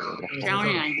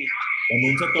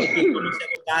भन्नुहुन्छ तर त्यो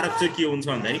समस्याको कारक चाहिँ के हुन्छ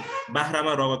भन्दाखेरि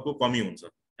बाख्रामा रगतको कमी हुन्छ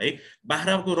है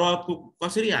बाख्राको रगतको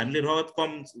कसरी हामीले रगत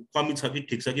कमी छ कि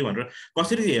ठीक छ कि भनेर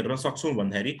कसरी हेर्न सक्छौं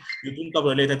भन्दाखेरि यो जुन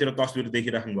तपाईहरुले यतातिर तस्बिर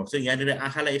देखिराख्नु भएको छ यहाँनिर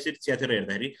आँखालाई यसरी च्यातेर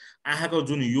हेर्दाखेरि आँखाको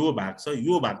जुन यो भाग छ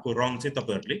यो भागको रङ चाहिँ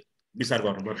तपाईहरुले विचार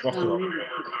गर्नुपर्छ कस्तो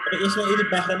र यसमा यदि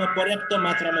बाख्रामा पर्याप्त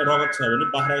मात्रामा रगत छ भने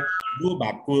बाख्रा यो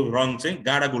भागको रङ चाहिँ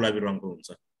गाढा गुलाबी रङको हुन्छ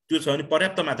त्यो छ भने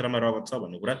पर्याप्त मात्रामा रगत छ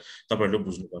भन्ने कुरा तपाईहरुले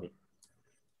बुझ्नु पर्यो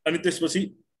अनि त्यसपछि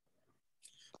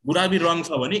गुलाबी रङ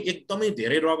छ भने एकदमै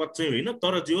धेरै रगत चाहिँ होइन,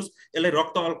 तर जे होस् यसलाई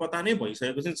रक्त अल्पता नै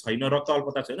भइसकेको चाहिँ छैन, रक्त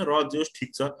अल्पता छैन, र जे होस्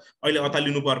ठिक छ, अहिले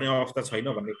अतालिनु पर्ने अवस्था छैन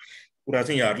भन्ने कुरा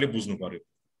चाहिँ यहाँहरूले बुझ्नु पर्यो।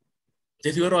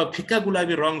 त्यति गरेर फिक्का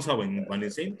गुलाबी रङ छ भने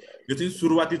चाहिँ यो चाहिँ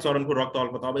सुरुवाती चरणको रक्त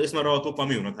अल्पता, अब यसमा रगतको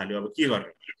कमी हुन थाल्यो, अब के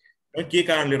गर्ने, के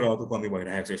कारणले रगतको कमी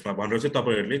भइरहेको छ यसमा भनेर चाहिँ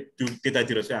तपाईँहरूले त्यो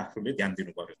त्यतातिर चाहिँ आफूले ध्यान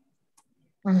दिनु पर्यो।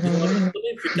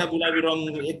 एकदमै फिक्का गुलाबी रङ,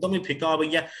 एकदमै फिक्का, अब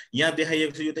यहाँ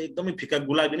देखाइएको छ यो त एकदमै फिक्का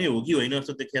गुलाबी नै हो कि होइन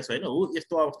जस्तो देखिएको छ होइन, हो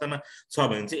यस्तो अवस्थामा छ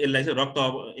भने चाहिँ यसलाई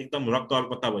चाहिँ एकदम रक्त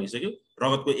अल्पता भइसक्यो,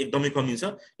 रगतको एकदमै कमी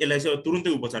छ, यसलाई चाहिँ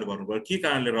तुरुन्तै उपचार गर्नु पर्यो। के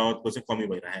कारणले रगतको चाहिँ कमी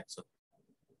भइरहेको छ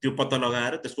त्यो पत्ता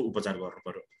लगाएर त्यसको उपचार गर्नु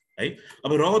पर्यो है।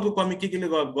 अब रगतको कमी के केले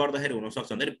गर्दाखेरि हुनसक्छ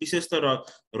भन्दाखेरि विशेष त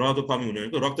रगतको कमी हुने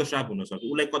भनेको रक्तस्राव हुनसक्यो,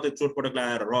 उसलाई कतै चोटपटक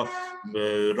लगाएर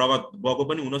रगत बगेको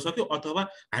पनि हुनसक्यो, अथवा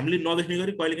हामीले नदेख्ने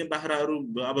गरी कहिलेकाहीँ बाख्राहरू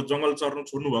अब जङ्गल चर्न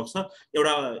छोड्नु भएको छ,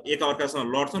 एउटा एकअर्कासँग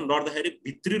लड्दाखेरि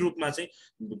भित्री रूपमा चाहिँ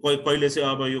कहिले चाहिँ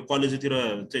अब यो कलेजोतिर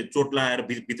चाहिँ चोट लगाएर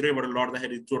भित्रैबाट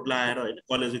लड्दाखेरि चोट लगाएर होइन,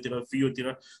 कलेजोतिर फियोतिर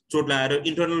चोट लगाएर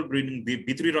इन्टरनल ब्लिडिङ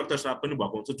भित्री रक्तस्राव पनि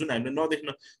भएको हुन्छ, जुन हामीले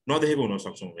नदेखेको हुन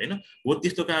सक्छौँ होइन। हो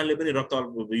त्यस्तो कारणले पनि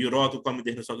यो रगतको कमी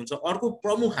देख्न सकिन्छ। अर्को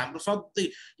प्रमुख हाम्रो सधैँ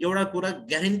एउटा कुरा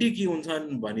ग्यारेन्टी के हुन्छ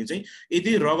भने चाहिँ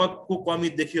यदि रगतको कमी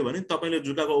देखियो भने तपाईँले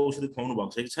जुकाको औषधि खुवाउनु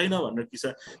भएको छ कि छैन भनेर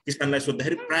किसानलाई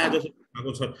सोद्धाखेरि प्रायः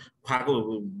जसो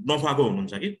नखुवाएको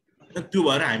हुनुहुन्छ कि, त्यो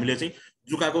भएर हामीले चाहिँ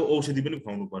जुकाको औषधि पनि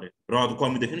खुवाउनु पर्यो रगतको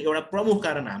कमी देखिने। एउटा प्रमुख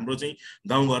कारण हाम्रो चाहिँ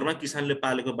गाउँघरमा किसानले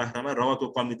पालेको बाख्रामा रगतको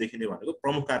कमी देखिने भनेको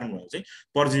प्रमुख कारण भनेको चाहिँ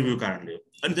परजीवीको कारणले हो।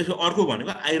 अनि त्यसको अर्को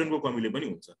भनेको आइरनको कमीले पनि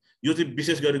हुन्छ। यो चाहिँ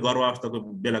विशेष गरी गर्भावस्थाको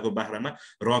बेलाको बाख्रामा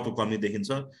रगतको कमी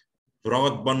देखिन्छ।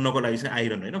 रगत बन्नको लागि चाहिँ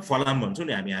आइरन होइन, फलाम भन्छौँ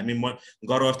नि हामी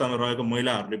गर्भावस्थामा रहेको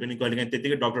महिलाहरूले पनि कहिलेकाहीँ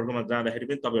त्यतिकै डक्टरकोमा जाँदाखेरि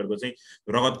पनि तपाईँहरूको चाहिँ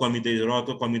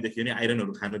रगतको कमी देखियो भने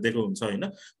आइरनहरू खान दिएको हुन्छ होइन।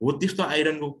 हो त्यस्तो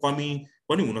आइरनको कमी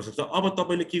पनि हुनसक्छ। अब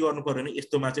तपाईँले के गर्नु पर्यो भने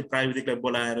यस्तोमा चाहिँ प्राविधिकलाई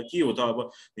बोलाएर के हो त,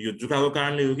 अब यो जुकाको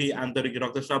कारणले हो कि आन्तरिक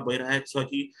रक्तस्राव भइरहेको छ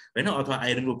कि होइन, अथवा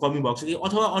आइरनको कमी भएको छ कि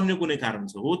अथवा अन्य कुनै कारण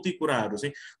छ, हो ती कुराहरू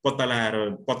चाहिँ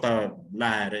पत्ता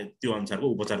लगाएर त्यो अनुसारको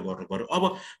उपचार गर्नु पर्यो। अब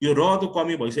यो रगतको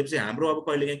कमी भइसकेपछि हाम्रो अब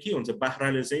कहिलेकाहीँ के हुन्छ,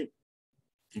 बाख्राले चाहिँ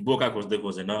बोका खोज्दै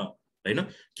खोजेन होइन,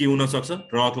 के हुनसक्छ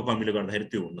रगतको कमीले गर्दाखेरि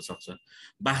त्यो हुनसक्छ।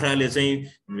 बाख्राले चाहिँ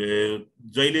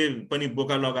जहिले पनि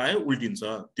बोका लगायो उल्टिन्छ,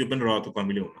 त्यो पनि रगतको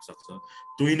कमीले हुनसक्छ।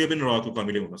 तुहिने पनि रगतको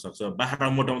कमीले हुनसक्छ। बाख्रा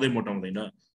मोटाउँदैन,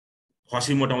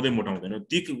 खसी मोटाउँदैन,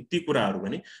 ती कुराहरू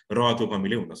पनि रगतको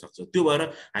कमीले हुनसक्छ। त्यो भएर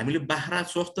हामीले बाख्रा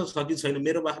स्वस्थ छ कि छैन,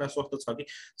 मेरो बाख्रा स्वस्थ छ कि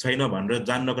छैन भनेर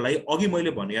जान्नको लागि अघि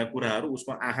मैले भनेका कुराहरू,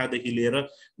 उसको आँखादेखि लिएर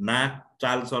नाक,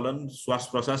 चालचलन, श्वास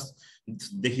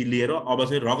प्रश्वासदेखि लिएर अब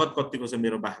चाहिँ रगत कतिको छ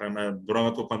मेरो बाख्रामा,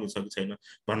 रगतको कमी छ कि छैन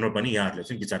भनेर पनि यहाँहरूले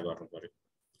चाहिँ विचार गर्नु पर्यो।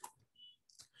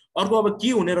 अर्को अब के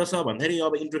हुने रहेछ भन्दाखेरि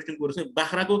अब इन्ट्रेस्टिङ कुरो चाहिँ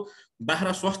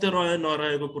बाख्रा स्वस्थ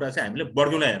नरहेको कुरा चाहिँ हामीले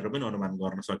बर्ग्युला हेरेर पनि अनुमान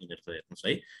गर्न सकिने रहेछ। हेर्नुहोस्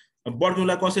है,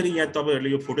 बर्ग्युला कसरी, यहाँ तपाईँहरूले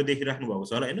यो फोटो देखिराख्नु भएको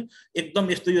छ होला होइन,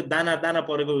 एकदम यस्तो यो दाना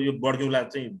परेको यो बर्ग्युला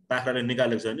चाहिँ बाख्राले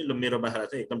निकालेको छ भने ल मेरो बाख्रा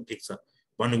चाहिँ एकदम ठिक छ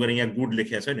भन्नु गएर यहाँ गुड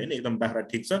लेखिएको छ नि होइन, एकदम बाख्रा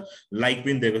ठिक छ, लाइक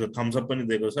पनि दिएको छ, थम्सअप पनि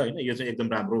दिएको छ होइन, यो चाहिँ एकदम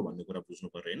राम्रो भन्ने कुरा बुझ्नु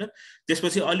पर्यो होइन।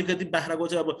 त्यसपछि अलिकति बाख्राको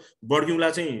चाहिँ अब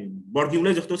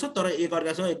बर्ग्युलै जस्तो छ तर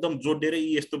एकअर्कासँग एकदम जोडिएर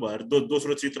यस्तो भएर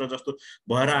दोस्रो चित्र जस्तो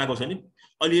भएर आएको छ नि,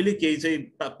 अलिअलि केही चाहिँ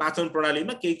पाचन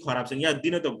प्रणालीमा केही खराब छ। यहाँ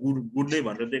दिन त गुड नै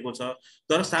भनेर दिएको छ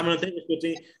तर सामान्यतः यसको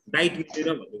चाहिँ डाइट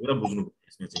मिलेर भन्ने कुरा बुझ्नु पर्यो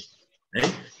यसमा चाहिँ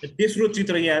है। तेस्रो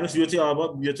चित्र यहाँ हेर्नुहोस्, यो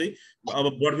चाहिँ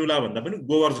अब बर्ग्युला भन्दा पनि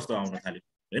गोबर जस्तो आउन थाल्यो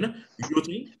होइन, यो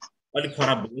चाहिँ अलिक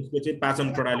खराब भयो, यसको चाहिँ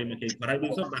पाचन प्रणालीमा केही खराबी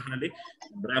छ, बाख्राले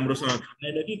राम्रोसँग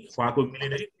खाएन कि खुवाएको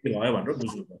मिलेन कि के भयो भनेर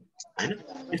बुझ्नु पर्यो होइन।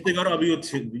 त्यस्तै गरेर अब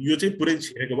यो चाहिँ पुरै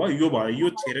छेरेको भयो, यो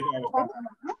छेरेको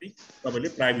अवस्थामा तपाईँले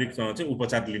प्राविधिकसँग चाहिँ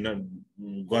उपचार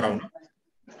गराउन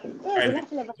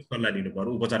सल्लाह लिनु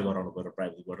पर्यो, उपचार गराउनु पर्यो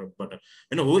प्राविधिकबाट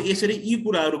होइन। हो यसरी यी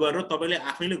कुराहरू गरेर तपाईँले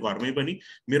आफैले घरमै पनि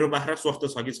मेरो बाख्रा स्वस्थ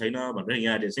छ कि छैन भनेर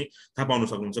यहाँले चाहिँ थाहा पाउन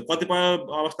सक्नुहुन्छ। कतिपय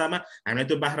अवस्थामा हामीलाई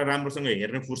त्यो बाख्रा राम्रोसँग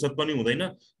हेर्ने फुर्सद पनि हुँदैन,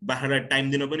 बाख्रालाई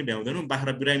टाइम दिन पनि भ्याउँदैनौँ,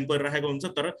 बाख्रा बिरामी परिरहेको हुन्छ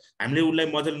तर हामीले उसलाई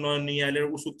मजाले ननिहालेर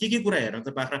उसको के कुरा हेर्न त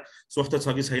बाख्रा स्वस्थ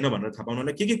छ कि छैन भनेर थाहा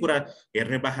पाउनलाई के कुरा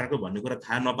हेर्ने बाख्राको भन्ने कुरा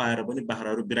थाहा नपाएर पनि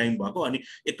बाख्राहरू बिरामी भएको, अनि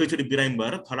एकैचोटि बिरामी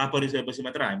भएर थला परिसकेपछि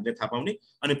मात्र हामीले थाहा पाउने,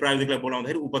 अनि प्राविधिकलाई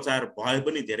बोलाउँदाखेरि उपचार भए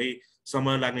पनि धेरै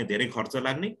समय लाग्ने, धेरै खर्च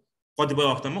लाग्ने, कतिपय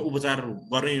अवस्थामा उपचार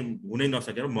गर्ने हुनै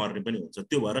नसकेर मर्ने पनि हुन्छ।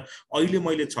 त्यो भएर अहिले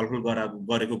मैले छलफल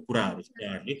गरेको कुराहरू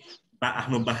चाहिँ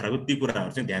आफ्नो बाख्राको ती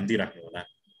कुराहरू चाहिँ ध्यान दिइराख्नु होला है।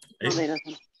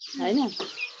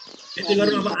 त्यसै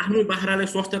गरेर अब आफ्नो बाख्रालाई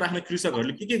स्वस्थ राख्ने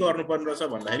कृषकहरूले के गर्नुपर्ने रहेछ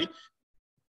भन्दाखेरि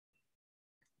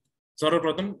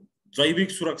सर्वप्रथम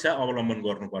जैविक सुरक्षा अवलम्बन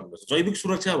गर्नुपर्ने रहेछ। जैविक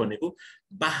सुरक्षा भनेको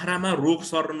बाख्रामा रोग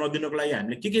सर्न नदिनको लागि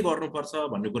हामीले के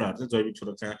गर्नुपर्छ भन्ने कुराहरू चाहिँ जैविक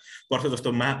सुरक्षा पर्छ।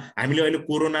 जस्तो हामीले अहिले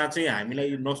कोरोना चाहिँ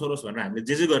हामीलाई नसरोस् भनेर हामीले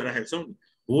जे गरिरहेका छौँ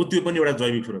हो त्यो पनि एउटा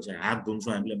जैविक सुरक्षा हात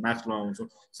धुन्छौँ हामीले मास्क लगाउँछौँ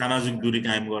सामाजिक दूरी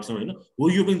कायम गर्छौँ होइन हो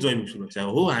यो पनि जैविक सुरक्षा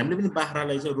हो हामीले पनि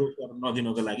बाख्रालाई चाहिँ रोग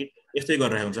नदिनको लागि यस्तै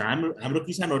गरिरहेको हुन्छ हाम्रो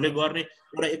किसानहरूले गर्ने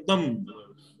एउटा एकदम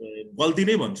गल्ती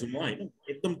नै भन्छु म होइन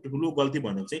एकदम ठुलो गल्ती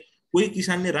भनेको चाहिँ कोही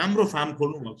किसानले राम्रो फार्म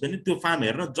खोल्नु भएको छ नि त्यो फार्म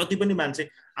हेर्न जति पनि मान्छे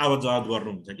आवत जावत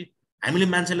गर्नुहुन्छ कि हामीले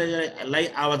मान्छेलाई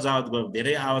आवत जावत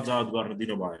धेरै आवत जावत गर्न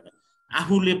दिनु भएन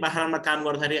आफूले बाख्रामा काम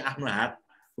गर्दाखेरि आफ्नो हात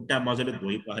खुट्टा मजाले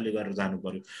धोइ पखाली गरेर जानु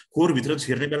पर्यो खोरभित्र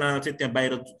छिर्ने बेलामा चाहिँ त्यहाँ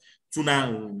बाहिर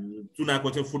चुनाको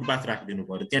चाहिँ फुटपाथ राखिदिनु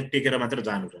पर्यो त्यहाँ टेकेर मात्र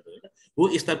जानु पर्यो होइन हो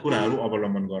यस्ता कुराहरू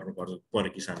अवलम्बन गर्नु पर्यो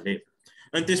किसानले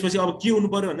अनि त्यसपछि अब के हुनु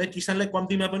पर्यो भन्दा किसानलाई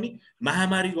कम्तीमा पनि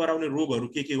महामारी गराउने रोगहरू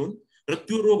के हुन् र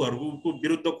त्यो रोगहरूको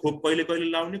विरुद्ध खोप कहिले कहिले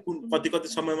लाउने कति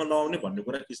समयमा लगाउने भन्ने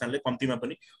कुरा किसानले कम्तीमा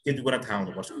पनि त्यति कुरा थाहा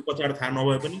हुनुपर्छ उपचार थाहा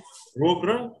नभए पनि रोग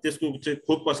र त्यसको चाहिँ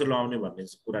खोप कसरी लगाउने भन्ने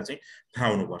कुरा चाहिँ थाहा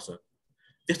हुनुपर्छ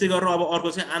त्यस्तै गरेर अब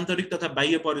अर्को चाहिँ आन्तरिक तथा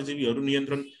बाह्य परजीवीहरू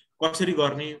नियन्त्रण कसरी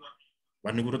गर्ने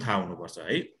भन्ने कुरो थाहा हुनुपर्छ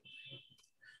है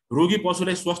रोगी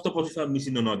पशुलाई स्वस्थ पशुसँग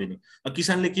मिसिन नदिने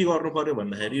किसानले के गर्नु पर्यो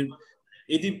भन्दाखेरि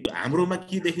यदि हाम्रोमा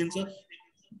के देखिन्छ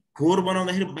खोर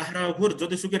बनाउँदाखेरि बाख्राको खोर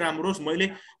जतिसुकै राम्रो होस्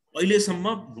मैले अहिलेसम्म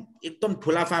एकदम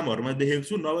ठुला फार्महरूमा देखेको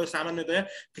छु नभए सामान्यतया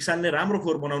किसानले राम्रो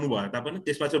खोर बनाउनु भए तापनि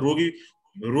त्यसमा चाहिँ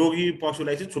रोगी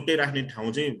पशुलाई चाहिँ छुट्टै राख्ने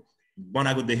ठाउँ चाहिँ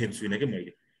बनाएको देखेको छुइनँ कि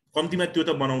मैले कम्तीमा त्यो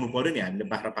त बनाउनु पर्यो नि हामीले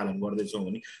बाख्रा पालन गर्दैछौँ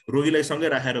भने रोगीलाई सँगै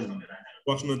राखेर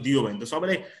बस्नु दियो भने त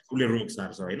सबैलाई उसले रोग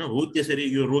सार्छ होइन हो त्यसरी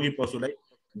यो रोगी पशुलाई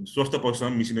स्वस्थ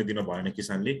पशुसँग मिसिन दिन भएन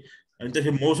किसानले अनि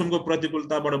त्यसरी मौसमको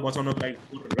प्रतिकूलताबाट बचाउनको लागि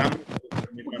राम्रो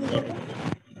निर्माण गर्नु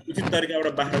उचित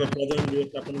तरिकाबाट बाख्राको प्रजनन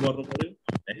व्यवस्थापन गर्नु पर्यो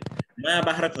है नयाँ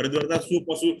बाख्रा खरिद गर्दा सो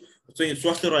पशु चाहिँ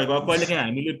स्वस्थ रहेको अब कहिलेकाहीँ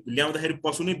हामीले ल्याउँदाखेरि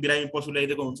पशु नै बिरामी पशु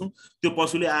ल्याइदिएको हुन्छौँ त्यो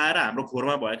पशुले आएर हाम्रो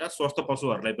खोरमा भएका स्वस्थ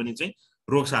पशुहरूलाई पनि चाहिँ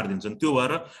रोग सारिदिन्छन् त्यो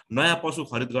भएर नयाँ पशु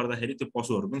खरिद गर्दाखेरि त्यो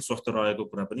पशुहरू पनि स्वस्थ रहेको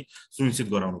कुरा पनि सुनिश्चित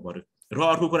गराउनु पर्यो र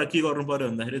अर्को कुरा के गर्नु पर्यो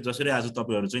भन्दाखेरि जसरी आज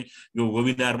तपाईँहरू चाहिँ यो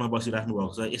वेबिनारमा बसिराख्नु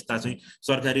भएको छ यस्ता चाहिँ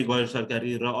सरकारी गैर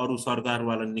सरकारी र अरू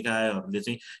सरकारवाला निकायहरूले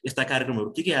चाहिँ यस्ता कार्यक्रमहरू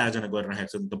के आयोजना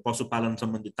गरिरहेको छन् त पशुपालन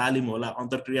सम्बन्धी तालिम होला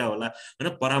अन्तर्क्रिया होला होइन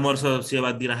परामर्श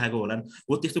सेवा दिइरहेको होलान्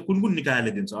हो त्यस्तो कुन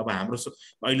निकायले दिन्छ अब हाम्रो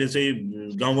अहिले चाहिँ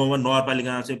गाउँ गाउँमा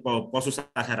नगरपालिकामा चाहिँ पशु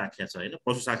शाखा राखिएको छ होइन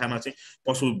पशु शाखामा चाहिँ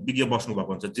पशु विज्ञ बस्नु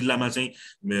भएको हुन्छ जिल्लामा चाहिँ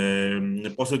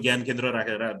पशु ज्ञान केन्द्र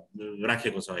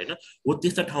राखेको छ होइन हो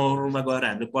त्यस्ता ठाउँहरूमा गएर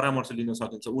हामीले परामर्श लिन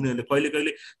सकिन्छ उनीहरूले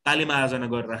कहिले तालिम आयोजना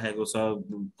गरिराखेको छ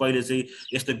कहिले चाहिँ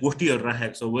यस्तै गोष्ठीहरू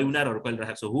राखेको छ वेबिनारहरू कहिले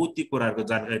राखेको छ हो ती कुराहरूको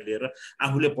जानकारी लिएर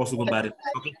आफूले पशुको बारेमा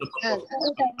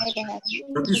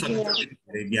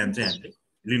ज्ञान चाहिँ हामीले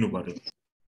लिनु पर्यो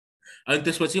अनि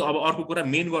त्यसपछि अब अर्को कुरा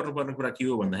मेन गर्नुपर्ने कुरा के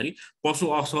हो भन्दाखेरि पशु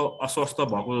अस्वस्थ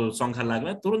भएको शङ्का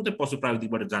लाग्दा तुरन्तै पशु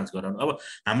प्राविधिकबाट जाँच गराउनु अब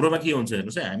हाम्रोमा के हुन्छ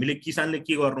हेर्नुहोस् है हामीले किसानले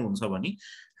के गर्नुहुन्छ भने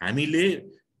हामीले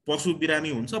पशु बिरामी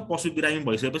हुन्छ पशु बिरामी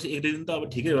भइसकेपछि एक दुई दिन त अब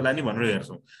ठिकै होला नि भनेर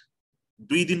हेर्छौँ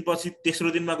 2 दिनपछि तेस्रो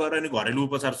दिनमा गएर अनि घरेलु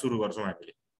उपचार सुरु गर्छौँ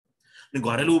हामीले अनि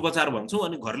घरेलु उपचार भन्छौँ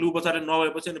अनि घरेलु उपचार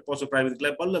नभएपछि अनि पशु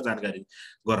प्राविधिकलाई बल्ल जानकारी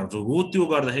गराउँछौँ हो त्यो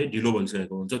गर्दाखेरि ढिलो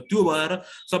भइसकेको हुन्छ त्यो भएर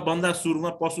सबभन्दा सुरुमा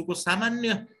पशुको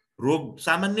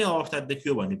सामान्य अवस्था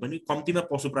देखियो भने पनि कम्तीमा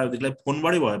पशु प्राविधिकलाई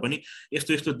फोनबाटै भए पनि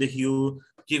यस्तो देखियो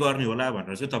के गर्ने होला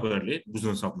भनेर चाहिँ तपाईँहरूले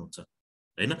बुझ्न सक्नुहुन्छ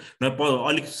हैन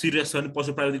अलिक सिरियस छ भने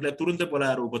पशु प्राविधिकलाई तुरुन्तै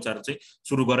बोलाएर उपचार चाहिँ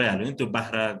सुरु गराइहाल्यो भने त्यो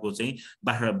बाख्राको चाहिँ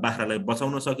बाख्रालाई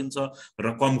बचाउन सकिन्छ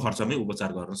र कम खर्चमै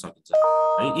उपचार गर्न सकिन्छ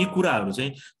है यी कुराहरू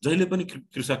चाहिँ जहिले पनि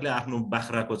कृषकले आफ्नो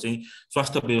बाख्राको चाहिँ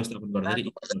स्वास्थ्य व्यवस्थापन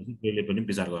गर्दाखेरि जहिले पनि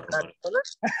विचार गर्नु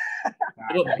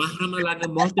पर्यो अब बाख्रामा लाग्ने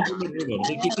महत्त्वपूर्ण रोगहरू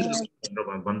चाहिँ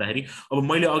के भन्दाखेरि अब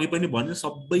मैले अघि पनि भने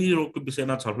सबै रोगको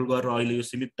विषयमा छलफल गरेर अहिले यो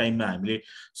सीमित टाइममा हामीले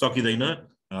सकिँदैन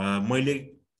मैले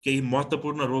केही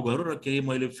महत्त्वपूर्ण रोगहरू र केही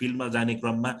मैले फिल्डमा जाने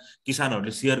क्रममा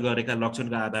किसानहरूले शेयर गरेका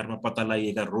लक्षणका आधारमा पत्ता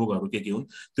लगाइएका रोगहरू के हुन्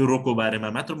त्यो रोगको बारेमा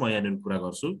मात्र म यहाँनिर कुरा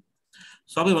गर्छु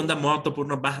सबैभन्दा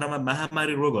महत्त्वपूर्ण बाख्रामा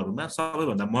महामारी रोगहरूमा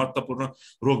सबैभन्दा महत्त्वपूर्ण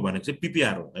रोग भनेको चाहिँ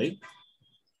पिपिआर हो है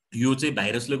यो चाहिँ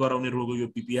भाइरसले गराउने रोग हो यो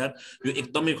पिपिआर यो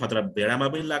एकदमै खतरा भेडामा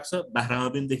पनि लाग्छ बाख्रामा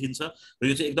पनि देखिन्छ र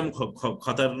यो चाहिँ एकदम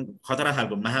खतरा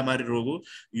खालको महामारी रोग हो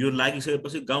यो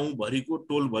लागिसकेपछि गाउँभरिको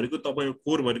टोलभरिको तपाईँको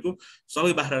खोरभरिको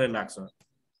सबै बाख्रालाई लाग्छ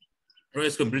र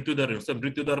यसको मृत्युदर हेर्छ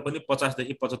मृत्युदर पनि 50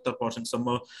 देखि 75%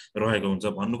 सम्म रहेको हुन्छ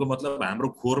भन्नुको मतलब हाम्रो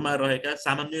खोरमा रहेका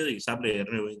सामान्य हिसाबले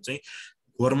हेर्ने हो भने चाहिँ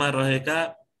खोरमा रहेका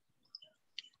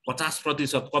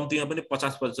 50% कम्तीमा पनि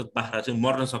 50% बाख्रा चाहिँ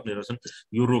मर्न सक्ने रहेछन्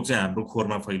यो रोग चाहिँ हाम्रो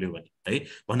खोरमा फैल्यो भने है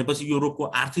भनेपछि यो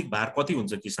रोगको आर्थिक भार कति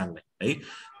हुन्छ किसानलाई है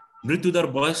मृत्युदर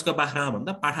वयस्क बाख्रामा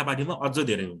भन्दा पाठापाठीमा अझ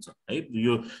धेरै हुन्छ है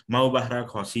यो माउ बाख्रा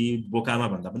खसी बोकामा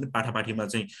भन्दा पनि पाठापाठीमा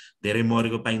चाहिँ धेरै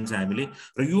मरेको पाइन्छ हामीले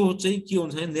र यो चाहिँ के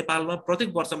हुन्छ भने नेपालमा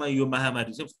प्रत्येक वर्षमा यो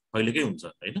महामारी चाहिँ फैलेकै हुन्छ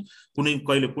हैन कुनै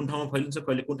कहिले कुन ठाउँमा फैलिन्छ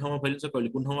कहिले कुन ठाउँमा फैलिन्छ कहिले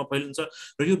कुन ठाउँमा फैलिन्छ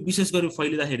र यो विशेष गरी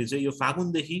फैलिँदाखेरि चाहिँ यो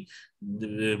फागुनदेखि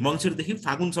मङ्सिरदेखि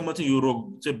फागुनसम्म चाहिँ यो रोग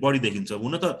चाहिँ बढी देखिन्छ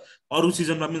हुन त अरू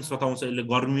सिजनमा पनि सताउँछ यसले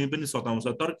गर्मी पनि सताउँछ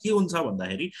तर के हुन्छ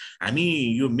भन्दाखेरि हामी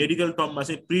यो मेडिकल टर्ममा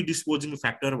चाहिँ प्रिडिस्पोजिङ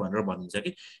फ्याक्टर भनेर भनिन्छ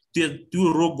कि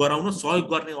त्यो रोग गराउन सहयोग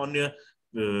गर्ने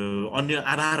अन्य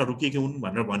आधारहरू के हुन्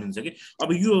भनेर भनिन्छ कि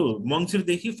अब यो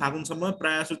मङ्सिरदेखि फागुनसम्म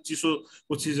प्रायः जसो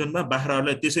चिसोको सिजनमा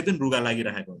बाख्राहरूलाई त्यसै पनि रुगा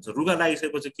लागिरहेको हुन्छ रुगा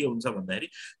लागिसकेपछि के हुन्छ भन्दाखेरि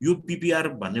यो पिपिआर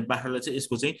भन्ने बाख्रालाई चाहिँ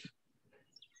यसको चाहिँ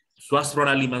श्वास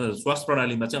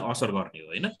प्रणालीमा चाहिँ असर गर्ने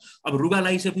हो हैन अब रुगा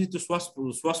लागिसकेपछि त्यो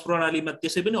श्वास प्रणालीमा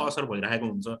त्यसै पनि असर भइरहेको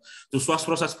हुन्छ त्यो श्वास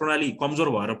प्रश्वास प्रणाली कमजोर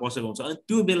भएर बसेको हुन्छ अनि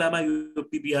त्यो बेलामा यो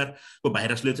पिपिआर को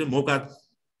भाइरसले चाहिँ मौका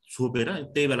छोपेर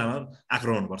त्यही बेलामा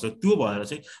आक्रमण गर्छ त्यो भएर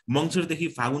चाहिँ मङ्सिरदेखि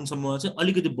फागुनसम्म चाहिँ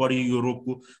अलिकति बढी यो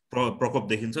रोगको प्रकोप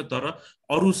देखिन्छ तर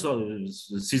अरू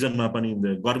सिजनमा पनि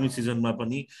गर्मी सिजनमा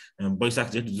पनि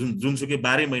वैशाख जेठ जुनसुकै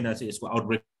 12 महिना चाहिँ यसको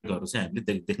आउटब्रेकहरू चाहिँ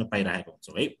हामीले देख्न पाइरहेको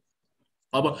हुन्छौँ है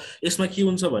अब यसमा के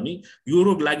हुन्छ भने यो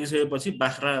रोग लागिसकेपछि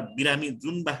बाख्रा बिरामी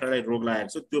जुन बाख्रालाई रोग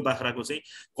लागेको छ त्यो बाख्राको चाहिँ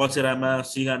कचेरामा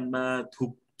सिगानमा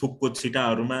थुकको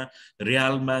छिटाहरूमा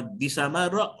रियालमा दिशामा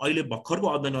र अहिले भर्खरको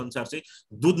अध्ययन अनुसार चाहिँ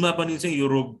दुधमा पनि चाहिँ यो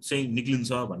रोग चाहिँ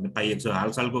निक्लिन्छ भन्ने पाइएको छ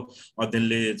हालसालको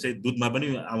अध्ययनले चाहिँ दुधमा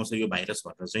पनि आउँछ यो भाइरस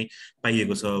भनेर चाहिँ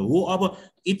पाइएको छ हो अब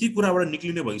यति कुराबाट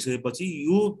निक्लिने भइसकेपछि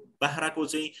यो बाख्राको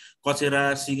चाहिँ कचेरा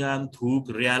सिगान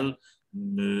थुक रियाल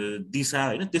दिशा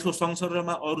हैन त्यसको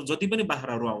सँगसँगैमा अरू जति पनि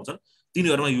बाख्राहरू आउँछन्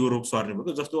तिनीहरुमा यो रोग सर्ने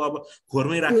भएको जस्तो अब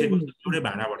खोरमै राखेको एउटै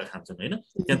भाँडाबाट खान्छन् हैन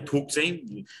त्यहाँ थुक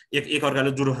चाहिँ एक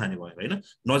अर्काले जुरो खाने भयो हैन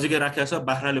नजिकै राखेको छ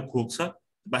बाख्राले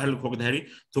खोक्दाखेरि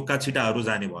थुक्का छिटाहरू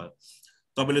जाने भयो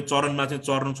तपाईले चरणमा चाहिँ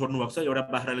चर्न छोड्नु भएको छ एउटा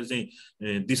बाख्राले चाहिँ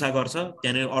दिशा गर्छ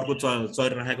त्यहाँले अर्को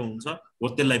चरिरहेको हुन्छ हो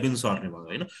त्यसलाई पनि सर्ने भयो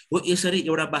हैन हो यसरी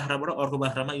एउटा बाख्राबाट अर्को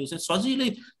बाख्रामा यो चाहिँ सजिलै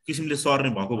किसिमले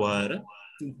सर्ने भएको भएर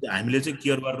हामीले चाहिँ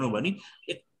केयर गर्नु भने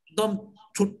एकदम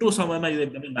छोटो समयमा यो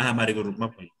एकदमै महामारीको रूपमा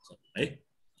फैलिन्छ है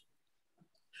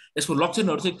यसको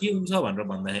लक्षणहरु चाहिँ के हुन्छ भनेर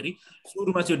भन्दाखेरि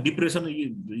सुरुमा चाहिँ डिप्रेसन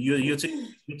यो चाहिँ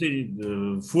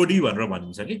 4D भनेर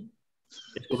भनिन्छ कि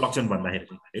यसको लक्षण भन्दाखेरि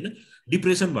हैन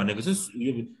डिप्रेसन भनेको चाहिँ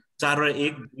यो 4 वटा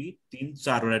 1 2 3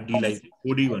 4 वटा डी लाई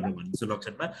 4D भनेर भनिन्छ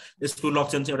लक्षणमा यसको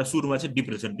लक्षण चाहिँ एउटा सुरुमा चाहिँ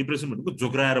डिप्रेसन भनेको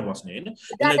जोग्राएर बस्ने हैन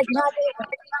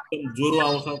ज्वरो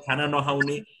आउँछ खाना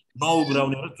नखाउने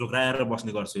नउग्राउने र जोग्राएर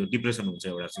बस्ने गर्छ यो डिप्रेसन हुन्छ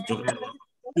एउटा चाहिँ जोग्राएर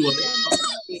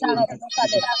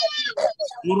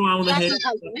ज्वरो आउँदाखेरि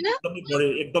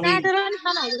एकदमै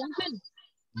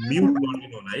म्युट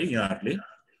गरिदिनु होला है यहाँहरुले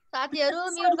साथीहरु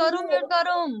म्युट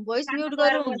गरौँ भोइस म्युट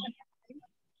गरौँ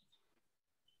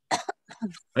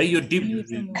है यो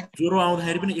ज्वरो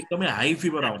आउँदाखेरि पनि एकदमै हाई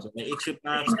फिभर आउँछ 105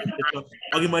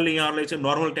 अघि मैले यहाँहरुलाई चाहिँ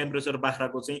नर्मल टेम्परेचर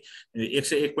बाख्राको चाहिँ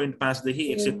 101.5 देखि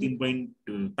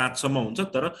 103.5 सम्म हुन्छ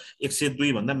तर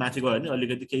 102 भन्दा माथि गयो भने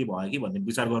अलिकति केही भयो कि भन्ने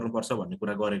विचार गर्नुपर्छ भन्ने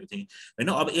कुरा गरेको थिएँ हैन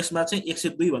अब यसमा चाहिँ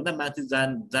 102 भन्दा माथि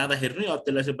जाँदाखेरि नै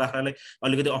त्यसलाई चाहिँ बाख्रालाई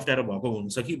अलिकति अप्ठ्यारो भएको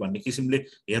हुन्छ कि भन्ने किसिमले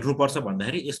हेर्नुपर्छ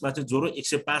भन्दाखेरि यसमा चाहिँ ज्वरो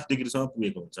 105 डिग्रीसम्म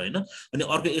पुगेको हुन्छ हैन अनि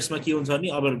अर्को यसमा के हुन्छ भने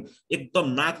अब एकदम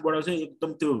नाकबाट चाहिँ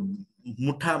एकदम त्यो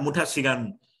मुठा सिगान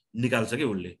निकाल्छ के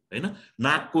उसले हैन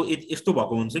नाकको यस्तो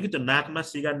भएको हुन्छ कि त्यो नाकमा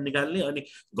सिगान निकाल्ने अनि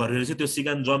घरले चाहिँ त्यो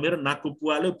सिगान जमेर नाकको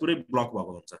पुवाले पुरै ब्लक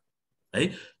भएको हुन्छ है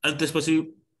अनि त्यसपछि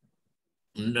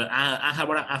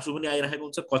आँखाबाट आँसु पनि आइरहेको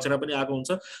हुन्छ कचरा पनि आएको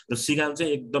हुन्छ र सिगान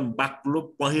चाहिँ एकदम बाक्लो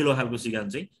पहेँलो खालको सिगान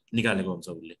चाहिँ निकालेको हुन्छ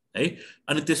उसले है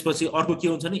अनि त्यसपछि अर्को के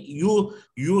हुन्छ नि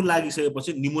यो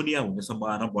लागिसकेपछि निमोनिया हुने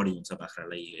सम्भावना बढी हुन्छ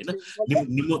बाख्रालाई हैन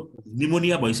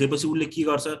निमोनिया भइसकेपछि उसले के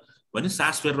गर्छ भने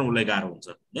सास फेर्न उसलाई गाह्रो हुन्छ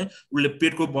हैन उसले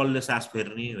पेटको बलले सास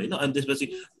फेर्ने हैन अनि त्यसपछि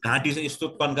घाँटी चाहिँ यस्तो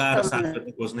तन्काएर सास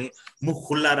फेर्न खोज्ने मुख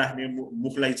खुल्ला राख्ने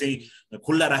मुखलाई चाहिँ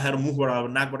खुल्ला राखेर मुखबाट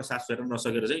नाकबाट सास फेर्न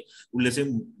नसकेर चाहिँ उसले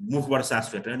चाहिँ मुखबाट सास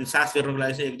फेर्ने अनि सास फेर्नको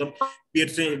लागि चाहिँ एकदम पेट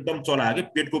चाहिँ एकदम चलायो के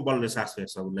पेटको बलले सास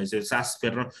फेर्छ उसलाई चाहिँ सास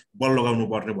फेर्न बल लगाउनु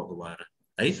पर्ने भएको भएर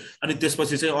है अनि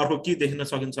त्यसपछि चाहिँ अर्को के देख्न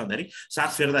सकिन्छ भन्दाखेरि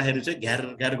सास फेर्दाखेरि चाहिँ घ्यार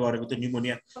घ्यार गरेको त्यो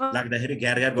निमोनिया लाग्दाखेरि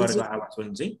घ्यार घ्यार गरेको आवाज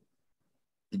पनि चाहिँ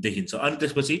देखिन्छ अनि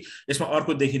त्यसपछि यसमा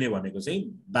अर्को देखिने भनेको चाहिँ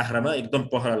बाख्रामा एकदम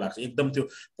पहला लाग्छ एकदम त्यो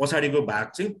पछाडीको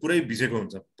भाग चाहिँ पुरै भिजेको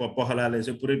हुन्छ पहलाले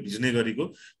चाहिँ पुरै भिज्ने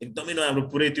गरेको एकदमै नराम्रो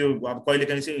पुरै त्यो अब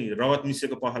कहिलेकाहीँ चाहिँ रगत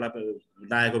मिसिएको पहला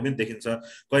लागेको पनि देखिन्छ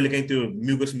कहिलेकाहीँ त्यो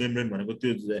म्युकस मेम्ब्रेन भनेको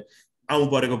त्यो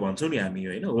आउँ परेको भन्छौँ नि हामी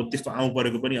हैन हो त्यस्तो आउँ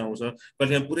परेको पनि आउँछ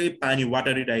कहिलेकाहीँ पुरै पानी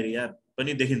वाटरी डायरिया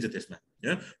पनि देखिन्छ त्यसमा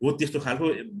हैन हो त्यस्तो खालको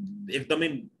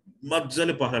एकदमै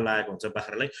मज्जाले पहरा लागेको हुन्छ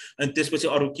बाख्रालाई अनि त्यसपछि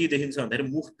अरु के देखिन्छ भन्दाखेरि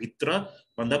मुखभित्र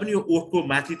भन्दा पनि यो ओठको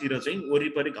माथितिर चाहिँ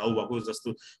वरिपरि घाउ भएको जस्तो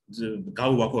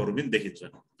घाउ भएकोहरु पनि देखिन्छ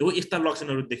हो यस्ता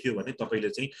लक्षणहरु देखियो भने तपाईले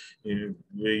चाहिँ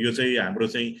यो चाहिँ हाम्रो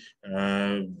चाहिँ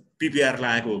पीपीआर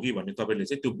लागेको हो कि भन्ने तपाईले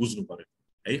चाहिँ त्यो बुझ्नु पर्यो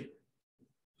है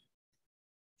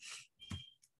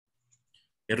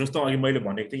हेर्नुहोस् त अघि मैले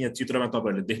भनेको थिएँ यहाँ चित्रमा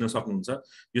तपाईँहरूले देख्न सक्नुहुन्छ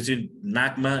यो चाहिँ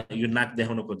नाकमा यो नाक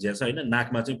देखाउन खोजिएको छ होइन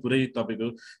नाकमा चाहिँ पुरै तपाईँको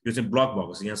यो चाहिँ ब्लक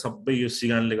भएको छ यहाँ सबै यो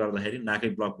सिगानले गर्दाखेरि नाकै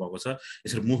ब्लक भएको छ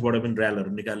यसरी मुखबाट पनि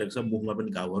र्यालहरू निकालेको छ मुखमा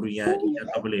पनि घाउहरू यहाँ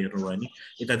तपाईँले हेर्नुभयो नि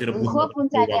यतातिर मुखमा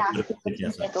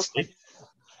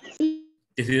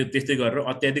त्यस्तै गरेर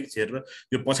अत्याधिक छेरेर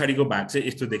यो पछाडिको भाग चाहिँ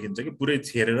यस्तो देखिन्छ कि पुरै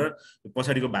छेरेर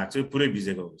पछाडिको भाग चाहिँ पुरै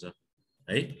भिजेको हुन्छ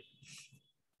है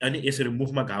अनि यसरी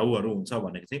मुखमा घाउहरू हुन्छ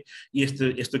भनेको चाहिँ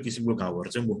यस्तो किसिमको घाउहरू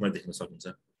चाहिँ मुखमा देख्न सकिन्छ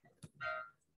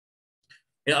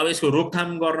अब यसको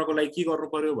रोकथाम गर्नको लागि के गर्नु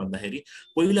पर्यो भन्दाखेरि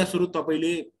पहिला सुरु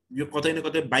तपाईले यो कतै न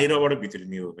कतै बाहिरबाट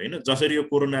भित्रिने हो हैन जसरी यो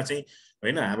कोरोना चाहिँ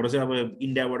हैन हाम्रो चाहिँ अब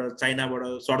इन्डियाबाट चाइनाबाट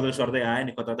सर्दै आयो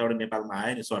नि कताबाट नेपालमा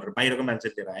आयो नि सर बाहिरको मान्छे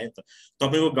लिएर आयो नि त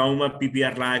तपाईको गाउँमा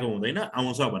पीपीआर लागेको हुँदैन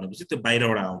आउँछ भनेपछि त्यो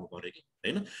बाहिरबाट आउनु पर्यो कि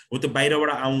हैन हो त्यो बाहिरबाट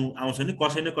आउँछ नि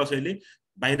कसैले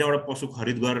बाहिरबाट पशु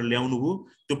खरिद गरेर ल्याउनु भो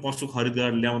त्यो पशु खरिद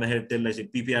गरेर ल्याउँदाखेरि त्यसलाई चाहिँ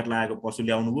पीपीआर लागेको पशु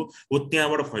ल्याउनु भो हो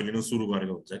त्यहाँबाट फैलिनु सुरु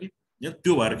गरेको हुन्छ कि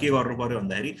त्यो भएर के गर्नु पर्यो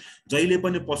भन्दाखेरि जहिले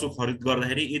पनि पशु खरिद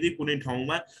गर्दाखेरि यदि कुनै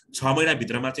ठाउँमा 6 महिना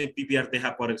भित्रमा चाहिँ पीपीआर देखा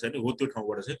परेको छ भने हो त्यो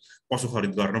ठाउँबाट चाहिँ पशु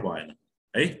खरिद गर्न भएन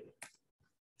है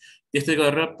त्यस्तै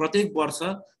गरेर प्रत्येक वर्ष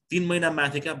 3 महिना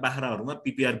माथिका बाख्राहरूमा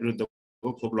पीपीआर विरुद्धको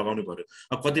खोप लगाउनु पर्यो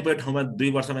अब कतिपय ठाउँमा 2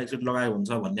 वर्षमा एकचोटि लगाएको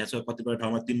हुन्छ भन्ने छ कतिपय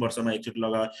ठाउँमा 3 वर्षमा एकचोटि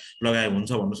लगाएको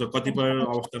हुन्छ भन्नु छ कतिपय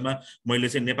अवस्थामा मैले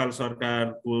चाहिँ नेपाल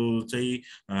सरकारको चाहिँ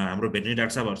हाम्रो भेटनेरी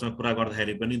डाक्टर साहबहरुसँग कुरा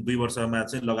गर्दाखेरि पनि 2 वर्षमा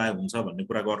चाहिँ लगाएको हुन्छ भन्ने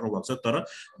कुरा गर्नुभएको छ तर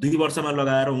 2 वर्षमा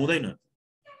लगाएर हुँदैन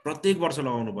प्रत्येक वर्ष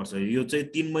लगाउनु पर्छ यो चाहिँ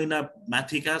 3 महिना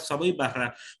माथिका सबै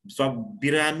बाख्रा सब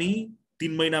बिरामी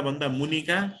 3 महिना भन्दा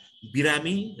मुनिका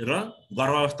बिरामी र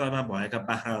गर्भावस्थामा भएका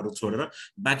बाख्राहरू छोडेर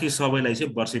बाँकी सबैलाई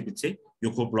चाहिँ वर्षैपिच्छे यो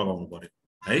खोप लगाउनु पर्यो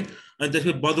है अनि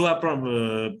त्यसपछि बधुवा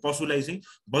पशुलाई चाहिँ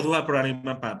बधुवा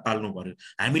प्रणालीमा पाल्नु पर्यो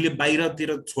हामीले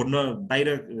बाहिरतिर बाहिर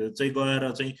चाहिँ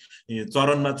गएर चाहिँ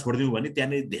चरणमा छोड्दियौ भने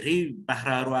त्यहाँ धेरै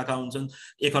बाख्राहरू आएका हुन्छन्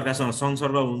एकअर्कासँग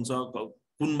संसर्ग हुन्छ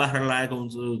कुन बाख्रा लागेको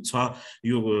छ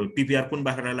यो पीपीआर कुन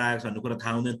बाख्रा लागेको छ भन्ने कुरा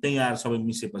थाहा हुँदैन त्यही आएर सबै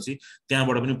मिसेपछि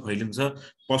त्यहाँबाट पनि फैलिन्छ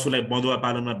पशुलाई बधुवा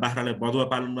पालनमा बाख्रालाई बधुवा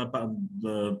पालनमा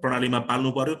प्रणालीमा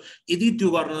पाल्नु पर्यो यदि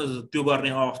त्यो गर्ने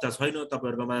अवस्था छैन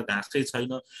तपाईहरुकोमा घाँसै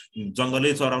छैन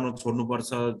जंगलै चराउन छोड्नुपर्छ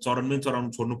चरणमै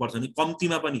चराउन छोड्नुपर्छ नि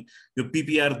कम्तीमा पनि यो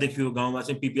पीपीआर देखियो गाउँमा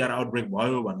चाहिँ पीपीआर आउटब्रेक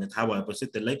भयो भन्ने थाहा भएपछि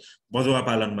त्यसलाई बधुवा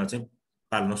पालनमा चाहिँ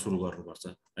पाल्न सुरु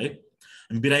गर्नुपर्छ है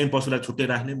बिरामी पशुलाई छुट्टै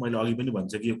राख्ने मैले अघि पनि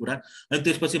भनिसके यो कुरा अनि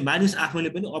त्यसपछि मानिस आफैले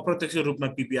पनि अप्रत्यक्ष रूपमा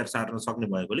पीपीआर सार्न सक्ने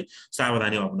भएकोले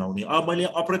सावधानी अपनाउने अब मैले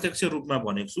अप्रत्यक्ष रूपमा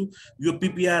भनेको छु यो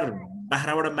पीपीआर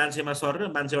बाख्राबाट मान्छेमा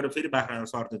सरेर मान्छेबाट फेरि बाख्रामा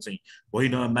सर्ने चाहिँ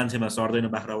होइन मान्छेमा सर्दैन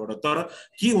बाख्राबाट तर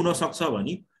के हुन सक्छ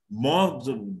भने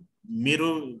मेरो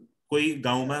कोही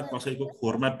गाउँमा कसैको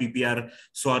खोरमा पीपीआर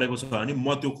सरेको छ भने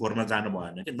म त्यो खोरमा जानु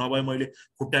भएन के नभए मैले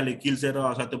खुट्टाले किल्चेर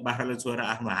अथवा त्यो बाख्राले छोएर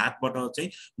आफ्नो हातबाट चाहिँ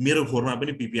मेरो खोरमा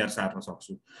पनि पीपीआर सार्न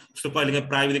सक्छु जस्तो कहिलेकाहीँ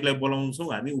प्राविधिकलाई बोलाउँछौँ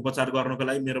हामी उपचार गर्नको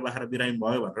लागि मेरो बाख्रा बिरामी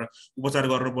भयो भनेर उपचार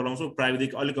गर्न बोलाउँछौँ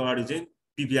प्राविधिक अलिक अगाडि चाहिँ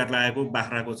पीपीआर लागेको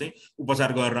बाख्राको चाहिँ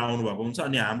उपचार गरेर आउनु भएको हुन्छ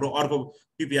अनि हाम्रो अर्को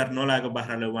पीपीआर नलागेको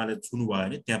बाख्रालाई उहाँले छुनु भयो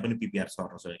भने त्यहाँ पनि पीपीआर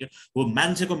सर्न सक्यो हो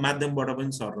मान्छेको माध्यमबाट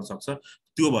पनि सर्न सक्छ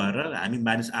त्यो भएर हामी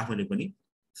मानिस आफैले पनि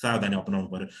सावधानी अपनाउनु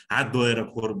पर्यो हात धोएर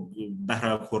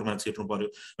बाख्रा खोरमा छिर्नु पर्यो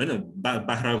हैन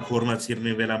बाख्रा खोरमा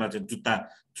छिर्ने बेलामा चाहिँ जुत्ता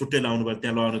छुट्टै लाउनु पर्यो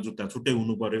त्यहाँ लगाउने जुत्ता छुट्टै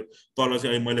हुनु पर्यो तल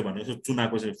चाहिँ मैले भनेको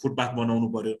चुनाको चाहिँ फुटपाथ बनाउनु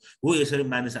पर्यो हो यसरी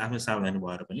मानिस आफै सावधानी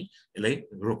भएर पनि यसलाई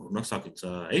रोक्न सकिन्छ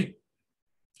है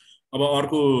अब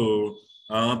अर्को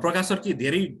प्रकाश सर के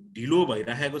धेरै ढिलो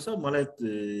भइराखेको छ मलाई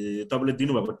तपाईले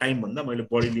दिनुभएको टाइम भन्दा मैले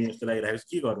बढी लिएँ जस्तो लागिरहेको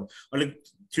छ के गरौँ अलिक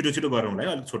छिटो गरौँ है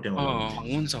अलिक छोट्याउँ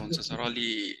हुन्छ सर अलि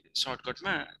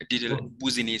सर्टकटमा डिटेल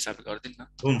बुझिने हिसाबले गर्दिन न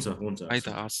हुन्छ है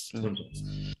त हस्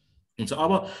हुन्छ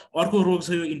अब अर्को रोग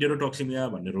छ यो इन्टेरोटोक्सिमिया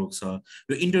भन्ने रोग छ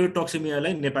यो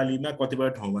इन्टेरोटोक्सिमियालाई नेपालीमा कतिपय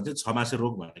ठाउँमा चाहिँ 6 मासे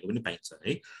रोग भनेको पनि पाइन्छ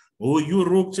है हो यो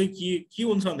रोग चाहिँ के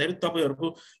हुन्छ भन्दाखेरि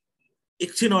तपाईहरुको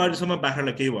एकछिन अगाडिसम्म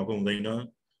बाख्रालाई केही भएको हुँदैन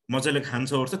मजाले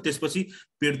खान्छ ओर्छ त्यसपछि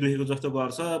पेट दुखेको जस्तो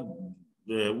गर्छ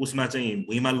उसमा चाहिँ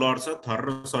भुइँमा लड्छ थर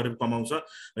शरीर कमाउँछ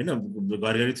हैन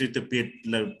घरिघरि चाहिँ त्यो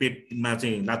पेटमा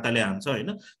चाहिँ लात्ताले हान्छ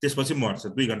हैन त्यसपछि मर्छ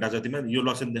 2 घण्टा जतिमा यो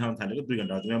लक्षण देखाउन थालेको 2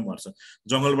 घण्टा जतिमा मर्छ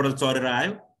जंगलबाट चरेर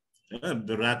आयो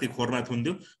राति खोरमा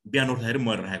थुन्दियो बिहान उठ्दाखेरि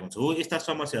मरिरहेको छ हो यस्ता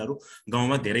समस्याहरू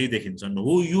गाउँमा धेरै देखिन्छन्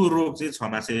हो यो रोग चाहिँ 6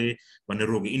 मासे भन्ने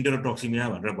रोग इन्टेरोटोक्सिमिया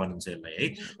भनेर भनिन्छ यसलाई है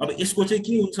अब यसको चाहिँ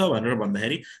के हुन्छ भनेर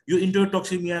भन्दाखेरि यो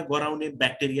इन्टेरोटोक्सिमिया गराउने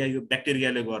ब्याक्टेरिया यो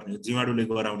ब्याक्टेरियाले गर्ने जीवाणुले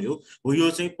गराउने हो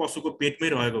यो चाहिँ पशुको पेटमै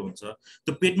रहेको हुन्छ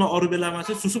त्यो पेटमा अरु बेलामा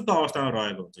चाहिँ सुसुप्त अवस्थामा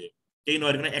रहेको हुन्छ केही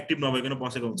नगरिकन एक्टिभ नभइकन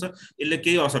बसेको हुन्छ यसले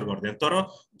केही असर गर्दैन तर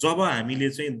जब हामीले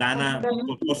चाहिँ दाना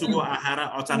पशुको आहार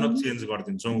अचानक चेन्ज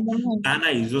गर्दिन्छौं दाना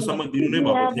हिजोसम्म दिनु नै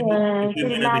भएको थियो 2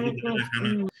 महिनादेखि खाना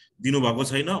दिनुभएको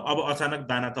छैन। अब अचानक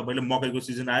दाना तपाईँले मकैको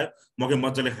सिजन आयो, मकै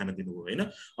मजाले खान दिनुभयो होइन।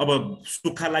 अब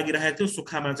सुक्खा लागिरहेको थियो,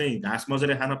 सुक्खामा चाहिँ घाँस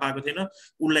मजाले खान पाएको थिएन,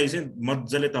 उसलाई चाहिँ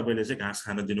मजाले तपाईँले चाहिँ घाँस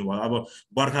खान दिनुभयो। अब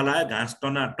बर्खा लाग्यो, घाँस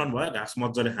टनाटन भयो, घाँस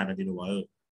मजाले खान दिनुभयो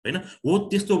होइन। हो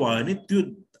त्यस्तो भयो भने त्यो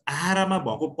आहारमा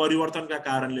भएको परिवर्तनका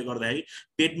कारणले गर्दाखेरि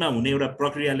पेटमा हुने एउटा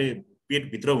प्रक्रियाले,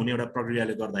 पेटभित्र हुने एउटा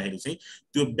प्रक्रियाले गर्दाखेरि चाहिँ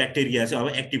त्यो ब्याक्टेरिया चाहिँ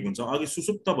अब एक्टिभ हुन्छ। अघि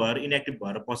सुसुप्त भएर इनएक्टिभ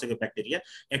भएर बसेको ब्याक्टेरिया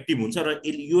एक्टिभ हुन्छ र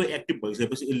यो एक्टिभ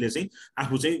भइसकेपछि यसले चाहिँ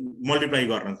आफू चाहिँ मल्टिप्लाई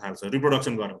गर्न थाल्छ,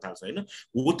 रिप्रोडक्सन गर्न थाल्छ होइन।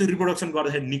 हो त्यो रिप्रोडक्सन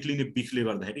गर्दाखेरि निक्लिने बिखले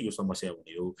गर्दाखेरि यो समस्या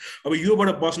हुने हो। अब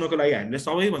योबाट बस्नको लागि हामीले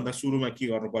सबैभन्दा सुरुमा के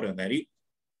गर्नु पर्यो भन्दाखेरि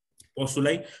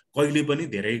पशुलाई कहिले पनि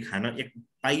धेरै खान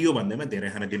पाइयो भन्दैमा धेरै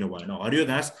खान दिनु भएन। हरियो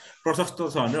घाँस प्रशस्त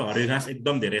छ भने हरियो घाँस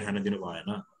एकदम धेरै खान दिनु भएन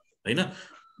होइन।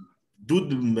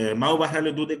 दुध माउ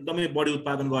बाख्राले दुध एकदमै बढी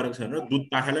उत्पादन गरेको छ भने दुध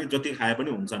पाखाले जति खाए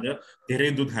पनि हुन्छ भने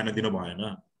धेरै दुध खान दिनु भएन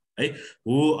है।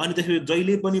 हो अनि त्यसपछि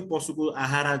जहिले पनि पशुको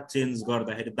आहार चेन्ज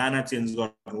गर्दाखेरि दाना चेन्ज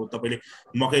गर्नु, तपाईँले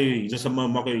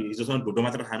हिजोसम्म ढुटो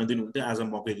मात्र खान दिनुहुन्थ्यो, आज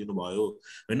मकै दिनुभयो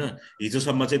होइन।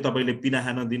 हिजोसम्म चाहिँ तपाईँले पिना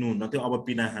खान दिनुहुन्थ्यो, अब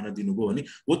पिना खान दिनुभयो भने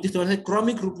हो। त्यस्तो गर्दाखेरि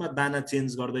क्रमिक रूपमा दाना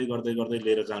चेन्ज गर्दै गर्दै गर्दै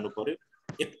लिएर जानु पर्यो।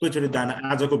 एकैचोटि दाना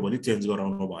आजको भोलि चेन्ज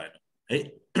गराउनु भएन है।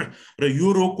 र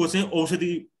यो रोगको चाहिँ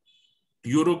औषधि,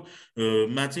 यो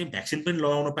रोगमा चाहिँ भ्याक्सिन पनि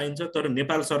लगाउन पाइन्छ। तर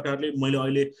नेपाल सरकारले मैले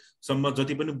अहिलेसम्म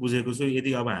जति पनि बुझेको छु,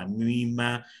 यदि अब हामीमा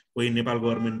कोही नेपाल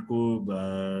गभर्मेन्टको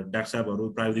डाक्टर साहबहरू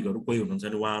प्राविधिकहरू कोही हुनुहुन्छ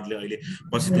भने उहाँहरूले अहिले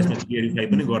पछि त्यसमा क्लियरिफाई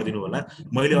पनि गरिदिनु होला।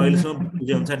 मैले अहिलेसम्म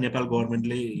बुझेअनुसार नेपाल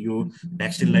गभर्मेन्टले यो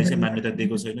भ्याक्सिनलाई चाहिँ मान्यता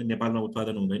दिएको छैन। नेपालमा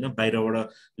उत्पादन हुँदैन, बाहिरबाट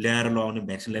ल्याएर लगाउने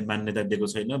भ्याक्सिनलाई मान्यता दिएको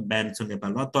छैन, ब्यान छ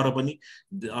नेपालमा। तर पनि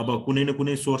अब कुनै न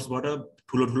कुनै सोर्सबाट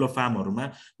ठुलो ठुलो फार्महरूमा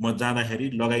म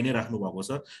जाँदाखेरि लगाइ नै राख्नु भएको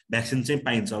छ। भ्याक्सिन चाहिँ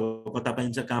पाइन्छ, अब कता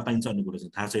पाइन्छ कहाँ पाइन्छ भन्ने कुरो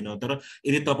चाहिँ थाहा छैन। तर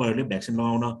यदि तपाईँहरूले भ्याक्सिन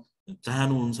लगाउन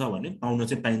चाहनुहुन्छ भने पाउन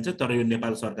चाहिँ पाइन्छ। तर यो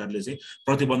नेपाल सरकारले चाहिँ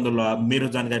प्रतिबन्ध मेरो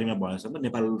जानकारीमा भएसम्म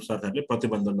नेपाल सरकारले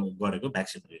प्रतिबन्ध गरेको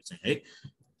भ्याक्सिनहरू चाहिँ है।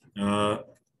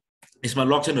 यसमा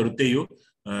लक्षणहरू त्यही हो,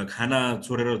 खाना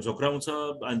छोडेर झोक्राउँछ,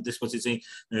 अनि त्यसपछि चाहिँ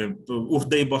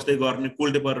उठ्दै बस्दै गर्ने,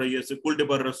 कोल्टे परेर यो चाहिँ कोल्टे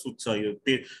परेर सुत्छ, यो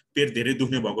पेट धेरै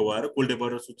दुख्ने भएको भएर कोल्टे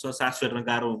परेर सुत्छ, सास फेर्न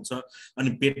गाह्रो हुन्छ, अनि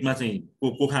पेटमा चाहिँ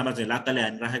कोखामा चाहिँ लात्ताले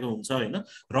हानिराखेको हुन्छ होइन।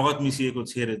 रगत मिसिएको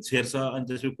छेर्छ, अनि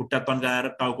त्यसपछि खुट्टा तन्काएर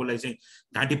टाउकोलाई चाहिँ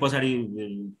घाँटी पछाडि,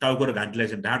 टाउको र घाँटीलाई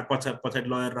चाहिँ ढाड पछाडि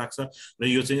लगाएर राख्छ र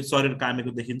यो चाहिँ शरीर कामेको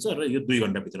देखिन्छ र यो 2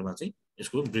 घण्टाभित्रमा चाहिँ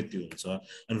यसको मृत्यु हुन्छ।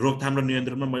 अनि रोकथाम र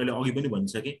नियन्त्रणमा मैले अघि पनि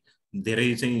भनिसकेँ,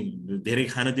 धेरै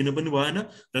खान दिनु पनि भएन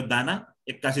र दाना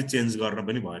एक्कासी चेन्ज गर्न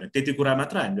पनि भएन। त्यति कुरा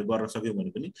मात्र हामीले गर्न सक्यौँ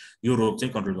भने पनि यो रोग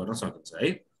चाहिँ कन्ट्रोल गर्न सकिन्छ है।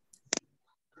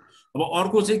 अब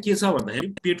अर्को चाहिँ के छ भन्दाखेरि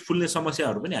पेट फुल्ने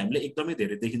समस्याहरू पनि हामीले एकदमै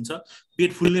धेरै देखिन्छ।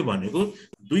 पेट फुल्ने भनेको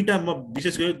दुईटा, म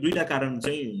विशेष गरी दुईटा कारण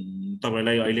चाहिँ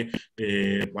तपाईँलाई अहिले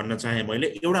भन्न चाहे मैले।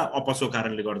 एउटा अपचको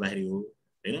कारणले गर्दाखेरि हो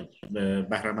होइन,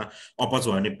 बाख्रामा अपच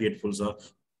भयो भने पेट फुल्छ।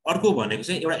 अर्को भनेको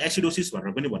चाहिँ एउटा एसिडोसिस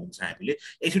भनेर पनि भनिन्छ हामीले।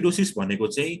 एसिडोसिस भनेको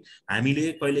चाहिँ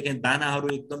हामीले कहिलेकाहीँ दानाहरू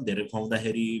एकदम धेरै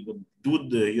खुवाउँदाखेरि,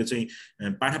 दुध यो चाहिँ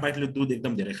पाठापाठीले दुध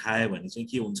एकदम धेरै खायो भने चाहिँ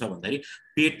के हुन्छ भन्दाखेरि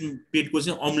पेटको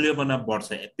चाहिँ अम्लीयपना बढ्छ,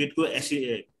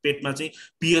 पेटमा चाहिँ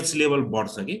पिएच लेभल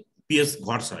बढ्छ कि पिएच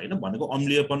घट्छ होइन, भनेको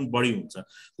अम्लीयपन बढी हुन्छ।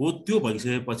 हो त्यो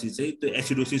भइसकेपछि चाहिँ त्यो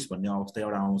एसिडोसिस भन्ने अवस्था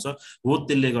एउटा आउँछ। हो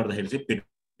त्यसले गर्दाखेरि चाहिँ पेट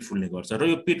फुल्ने गर्छ। र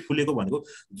यो पेट फुलेको भनेको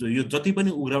यो जति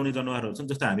पनि उघ्राउने जनावरहरू छन्,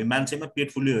 जस्तो हामी मान्छेमा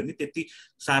पेट फुल्यो भने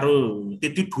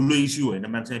त्यति ठुलो इस्यु होइन।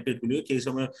 मान्छेमा पेट फुल्यो केही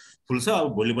समय फुल्छ, अब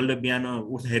भोलिपल्ट बिहान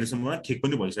उठ्दाखेरिसम्ममा ठिक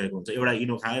पनि भइसकेको हुन्छ, एउटा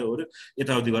इनो खायो अरे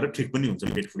यताउति गरेर ठिक पनि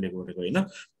हुन्छ पेट फुलेको भनेको होइन।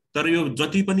 तर यो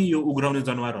जति पनि यो उघ्राउने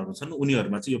जनावरहरू छन्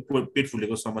उनीहरूमा चाहिँ यो पेट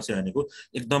फुलेको समस्या भनेको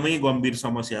एकदमै गम्भीर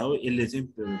समस्या हो। यसले चाहिँ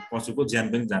पशुको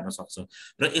ज्यान पनि जान सक्छ।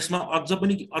 र यसमा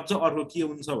अझ अर्को के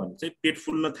हुन्छ भने चाहिँ पेट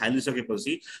फुल्न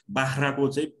थालिसकेपछि बाख्राको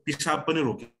चाहिँ पिसाब पनि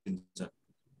रोकिन्छ।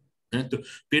 त्यो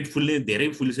पेट फुल्ने धेरै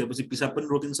फुलिसकेपछि पिसाब पनि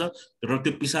रोकिन्छ र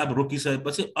त्यो पिसाब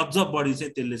रोकिसकेपछि अझ बढी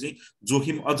चाहिँ त्यसले चाहिँ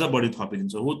जोखिम अझ बढी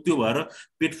थपिदिन्छ। हो त्यो भएर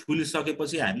पेट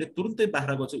फुलिसकेपछि हामीले तुरुन्तै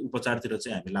बाख्राको चाहिँ उपचारतिर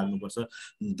चाहिँ हामी लाग्नुपर्छ।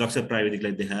 दक्ष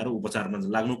प्राविधिकलाई देखाएर उपचारमा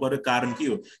लाग्नु पर्यो। कारण के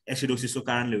हो, एसिडोसिसको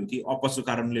कारणले हो कि अपचको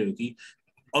कारणले हो कि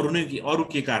अरू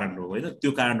के कारण हो होइन,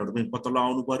 त्यो कारणहरू पनि पत्ता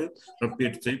लगाउनु पर्यो र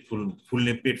पेट चाहिँ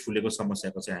पेट फुलेको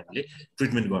समस्याको चाहिँ हामीले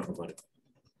ट्रिटमेन्ट गर्नु पर्यो।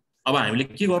 अब हामीले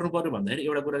के गर्नु पर्यो भन्दाखेरि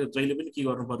एउटा कुरा जहिले पनि के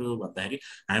गर्नु पर्यो भन्दाखेरि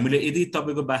हामीले यदि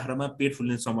तपाईँको बाख्रामा पेट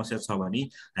फुल्ने समस्या छ भने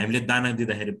हामीले दाना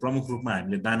दिँदाखेरि प्रमुख रूपमा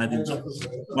हामीले दाना दिन्छौँ।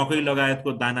 मकै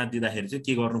लगायतको दाना दिँदाखेरि चाहिँ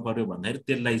के गर्नु पर्यो भन्दाखेरि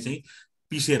त्यसलाई चाहिँ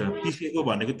पिसेको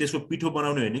भनेको त्यसको पिठो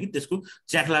बनाउने होइन कि त्यसको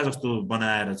च्याख्ला जस्तो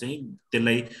बनाएर चाहिँ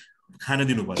त्यसलाई खान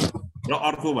दिनु पर्यो। र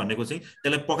अर्को भनेको चाहिँ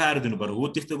त्यसलाई पकाएर दिनु पर्यो। हो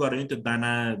त्यस्तो गऱ्यो भने त्यो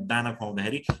दाना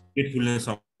खुवाउँदाखेरि पेट फुल्ने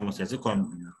समस्या चाहिँ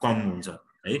कम हुन्छ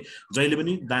है। जहिले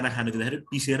पनि दाना खान दिँदाखेरि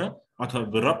पिसेर अथवा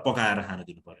र पकाएर खान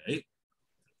दिनु पर्यो है।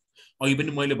 अघि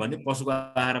पनि मैले भने पशुको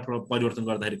आहार परिवर्तन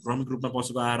गर्दाखेरि क्रमिक रूपमा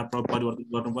पशुको आहार परिवर्तन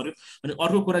गर्नु पर्यो। अनि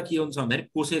अर्को कुरा के हुन्छ भन्दाखेरि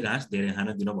कोसे घाँस धेरै खान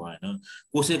दिन भएन।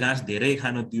 कोसे घाँस धेरै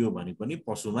खान दियो भने पनि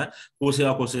पशुमा कोसे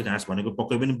अकोसे घाँस भनेको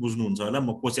पक्कै पनि बुझ्नुहुन्छ होला।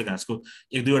 म कोसे घाँसको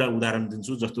एक दुईवटा उदाहरण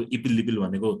दिन्छु। जस्तो इपिल लिपिल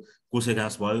भनेको कोसे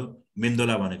घाँस भयो,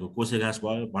 मेन्दोला भनेको कोसे घाँस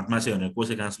भयो, भटमासे भनेको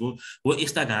कोसे घाँस भयो। हो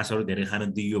यस्ता घाँसहरू धेरै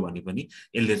खान दियो भने पनि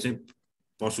यसले चाहिँ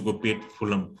पशुको पेट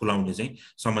फुलाउने चाहिँ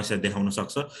समस्या देखाउन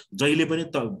सक्छ। जहिले पनि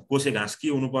कोसे घाँस के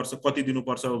हुनुपर्छ, कति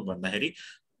दिनुपर्छ भन्दाखेरि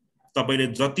तपाईले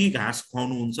जति घाँस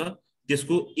खुवाउनुहुन्छ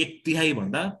त्यसको 1/3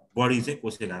 भन्दा बढी चाहिँ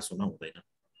कोसे घाँस हुन हुँदैन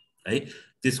है।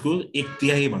 त्यसको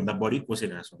 1/3 भन्दा बढी कोसे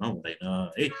घाँस हुन हुँदैन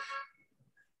है।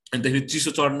 अनि त्यसपछि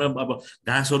चिसो चढ्न अब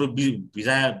घाँसहरू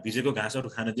भिजेको घाँसहरू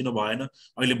खान दिनु भएन।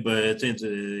 अहिले चाहिँ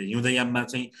हिउँदयाममा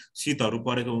चाहिँ शीतहरू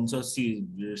परेको हुन्छ,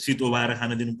 शीत ओभाएर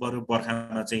खान दिनु पर्यो।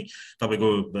 बर्खामा चाहिँ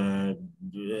तपाईँको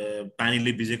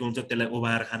पानीले भिजेको हुन्छ, त्यसलाई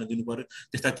ओभाएर खान दिनु पर्यो।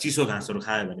 त्यस्ता चिसो घाँसहरू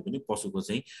खायो भने पनि पशुको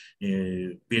चाहिँ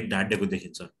पेट ढाडेको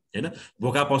देखिन्छ हैन।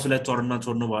 भोका पशुलाई चरनमा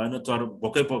छोड्नु भएन।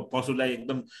 भोकै पशुलाई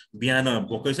एकदम बिहान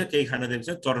भोकै छ, केही खान दिएको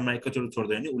छ, चरनमा एकैचोटि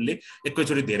छोड्दैन नि उसले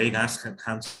एकैचोटि धेरै घाँस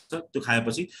खान्छ। त्यो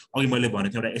खाएपछि अघि मैले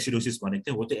भनेको थिएँ एउटा एसिडोसिस भनेको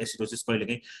थिएँ, हो त्यो एसिडोसिस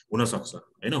कहिलेकाहीँ हुन सक्छ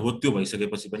हैन। हो त्यो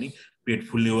भइसकेपछि पनि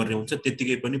पेट फुल्ने ओर्ने हुन्छ।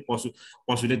 त्यतिकै पनि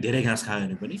पशुले धेरै घाँस खायो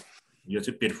भने पनि यो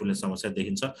चाहिँ पेट फुल्ने समस्या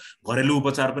देखिन्छ। घरेलु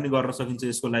उपचार पनि गर्न सकिन्छ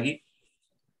यसको लागि।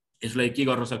 यसलाई के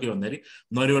गर्न सक्यो भन्दाखेरि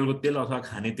नरिवलको तेल अथवा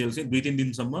खाने तेल चाहिँ 2-3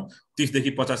 दिनसम्म 30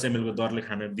 देखि 50 ml को दरले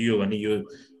खान दियो भने यो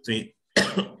चाहिँ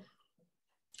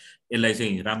यसलाई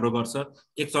चाहिँ राम्रो गर्छ।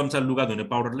 1 चम्चा लुगा धुने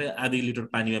पाउडरलाई आधी लिटर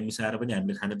पानीमा मिसाएर पनि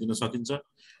हामीले खान दिन सकिन्छ।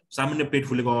 सामान्य पेट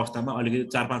फुलेको अवस्थामा अलिकति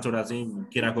 4-5 वटा चाहिँ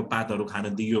केराको पातहरू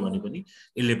खान दियो भने पनि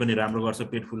यसले पनि राम्रो गर्छ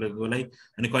पेट फुलेकोलाई।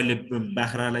 अनि कहिले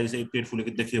बाख्रालाई चाहिँ पेट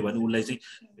फुलेको देखियो भने उसलाई चाहिँ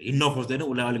हिँड्न खोज्दैन,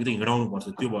 उसलाई अलिकति हिँडाउनु पर्छ।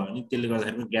 त्यो भयो भने त्यसले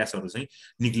गर्दाखेरि पनि ग्यासहरू चाहिँ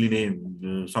निक्लिने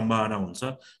सम्भावना हुन्छ।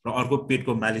 र अर्को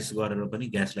पेटको मालिस गरेर पनि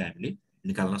ग्यासलाई हामीले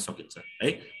निकाल्न सकिन्छ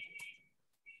है।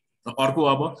 अर्को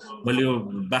अब मैले यो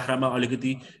बाख्रामा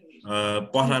अलिकति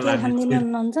पहला लाग्ने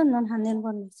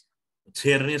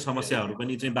छेर्ने समस्याहरू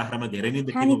पनि चाहिँ बाख्रामा धेरै नै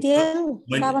देखिएको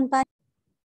हुन्छ।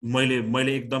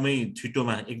 मैले एकदमै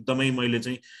छिटोमा एकदमै मैले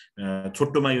चाहिँ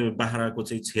छोटोमा यो बाख्राको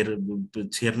चाहिँ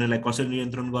छेर्नेलाई कसरी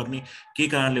नियन्त्रण गर्ने, के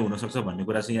कारणले हुन सक्छ भन्ने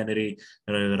कुरा चाहिँ यहाँनेरि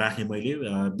राखेँ मैले।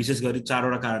 विशेष गरी 4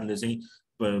 वटा कारणले चाहिँ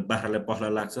बाख्रालाई पहला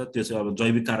लाग्छ। त्यो चाहिँ अब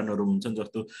जैविक कारणहरू हुन्छन्,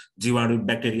 जस्तो जीवाणु,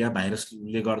 ब्याक्टेरिया,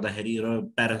 भाइरसले गर्दाखेरि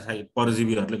र प्यारासाइट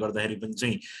परजीवीहरूले गर्दाखेरि पनि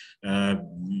चाहिँ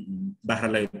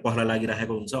बाख्रालाई पहला लागिरहेको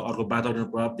हुन्छ। अर्को वातावरण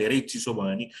प्रभाव, धेरै चिसो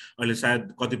भयो भने अहिले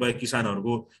सायद कतिपय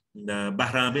किसानहरूको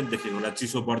बाख्रामा पनि देखेको होला,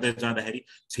 चिसो बढ्दै जाँदाखेरि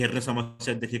छेर्ने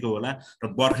समस्या देखेको होला।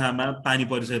 र बर्खामा पानी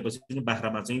परिसकेपछि पनि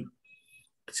बाख्रामा चाहिँ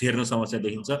छेर्ने समस्या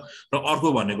देखिन्छ। र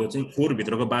अर्को भनेको चाहिँ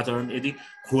खोरभित्रको वातावरण, यदि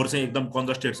खोर चाहिँ एकदम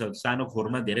कन्जस्टेड छ, सानो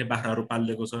खोरमा धेरै बाख्राहरू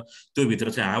पालिएको छ, त्यो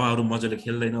भित्र चाहिँ हावाहरू मजाले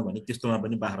खेल्दैन भने त्यस्तोमा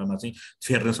पनि बाख्रामा चाहिँ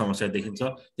छेर्ने समस्या देखिन्छ।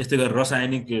 त्यस्तै गरेर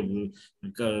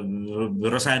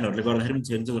रसायनहरूले गर्दाखेरि पनि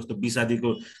छेर्न्छ, जस्तो विषादीको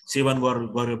सेवन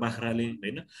गर्यो बाख्राले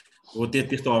हैन। हो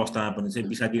त्यस्तो अवस्थामा पनि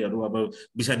चाहिँ विषादी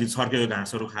छर्केको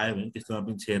घाँसहरू खायो भने त्यस्तोमा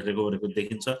पनि छेरेको ओरेको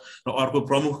देखिन्छ। र अर्को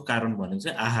प्रमुख कारण भनेको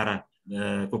चाहिँ आहार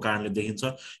को कारणले देखिन्छ।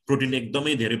 प्रोटिन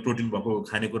एकदमै धेरै प्रोटिन भएको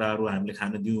खानेकुराहरू हामीले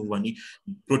खान दियौँ भने,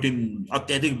 प्रोटिन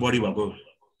अत्याधिक बढी भएको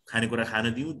खानेकुरा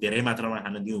खान दियौँ, धेरै मात्रामा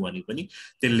खान दियौँ भने पनि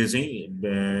त्यसले चाहिँ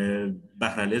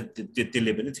बाख्राले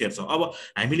त्यसले पनि छेर्छ। अब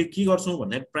हामीले के गर्छौँ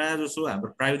भन्दाखेरि प्रायः जसो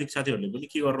हाम्रो प्राविधिक साथीहरूले पनि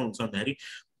के गर्नुहुन्छ भन्दाखेरि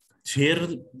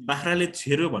बाख्राले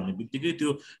छेर्यो भन्ने बित्तिकै त्यो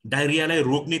डायरियालाई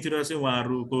रोक्नेतिर चाहिँ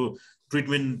उहाँहरूको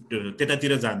ट्रिटमेन्ट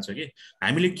त्यतातिर जान्छ कि।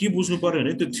 हामीले के बुझ्नु पर्यो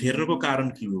भने त्यो छेर्नको कारण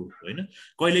के हो हैन।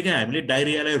 कहिलेकाहीँ हामीले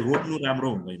डायरियालाई रोक्नु राम्रो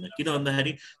हुँदैन, किन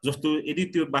भन्दाखेरि जस्तो यदि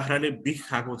त्यो बाख्राले बिख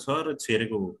खाएको छ र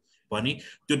छेरेको हो भने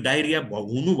त्यो डायरिया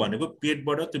हुनु भनेको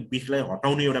पेटबाट त्यो बिखलाई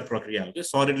हटाउने एउटा प्रक्रिया हो कि।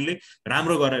 शरीरले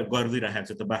राम्रो गरिदिइरहेको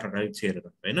छ त्यो बाख्रालाई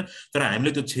छेरेर हैन। तर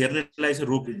हामीले त्यो छेर्नेलाई चाहिँ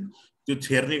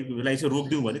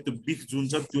रोकिदिउँ भने त्यो बिख जुन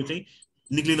छ त्यो चाहिँ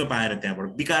निक्लिन पाएन,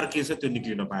 त्यहाँबाट विकार के छ त्यो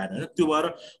निक्लिन पाएन हैन। त्यो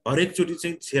भएर हरेकचोटि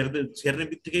चाहिँ छेर्ने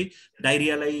बित्तिकै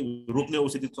डायरियालाई रोक्ने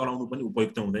औषधि चलाउनु पनि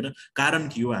उपयुक्त हुँदैन। कारण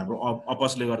के हो, हाम्रो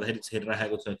अपचले गर्दाखेरि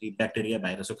छेरिरहेको छ कि ब्याक्टेरिया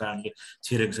भाइरसको कारणले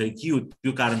छेरेको छ कि के हो,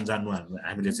 त्यो कारण जान्नु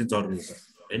हामीले चाहिँ जरुरी छ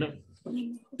हैन।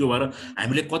 त्यो भएर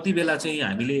हामीले कति बेला चाहिँ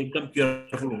हामीले एकदम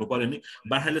केयरफुल हुनु पर्यो नि।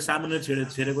 बाख्राले सामान्य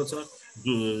छेरेको छ,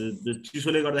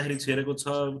 चिसोले गर्दाखेरि छेरेको छ,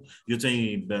 यो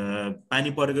चाहिँ पानी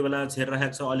परेको बेला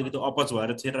छेरिरहेको छ, अलिकति अपच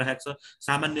भएर छेरिरहेको छ,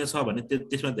 सामान्य छ भने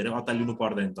त्यसमा धेरै अत्तालिनु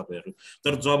पर्दैन तपाईहरू।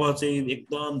 तर जब चाहिँ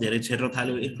एकदम धेरै छेर्न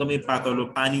थाल्यो, एकदमै पातलो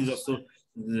पानी जस्तो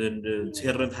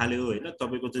छेर्न थाल्यो होइन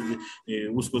तपाईँको चाहिँ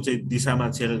उसको चाहिँ दिशामा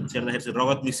छेर्दाखेरि चाहिँ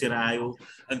रगत मिसिएर आयो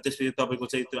अनि त्यसपछि तपाईँको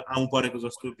चाहिँ त्यो आउँ परेको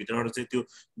जस्तो भित्रबाट चाहिँ त्यो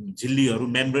झिल्लीहरू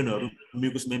मेम्ब्रेनहरू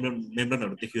म्युकस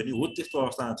मेम्ब्रेनहरू देखियो नि हो त्यस्तो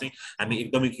अवस्थामा चाहिँ हामी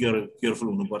एकदमै केयरफुल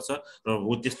हुनुपर्छ र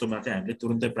हो त्यस्तोमा चाहिँ हामीले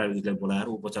तुरुन्तै प्राविधिकलाई बोलाएर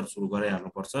उपचार सुरु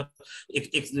गराइहाल्नुपर्छ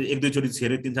एक दुईचोटि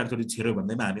छेर्यो 3-4 चोटि छेर्यो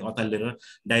भन्दैमा हामी अतालिएर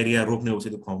डायरिया रोक्ने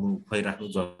औषधि खुवाइराख्नु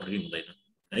जरुरी हुँदैन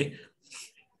है।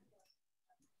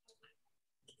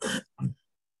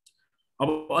 अब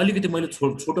अलिकति मैले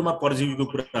छोटोमा परजीवीको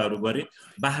कुराहरू गरेँ।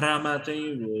 बाख्रामा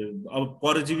चाहिँ अब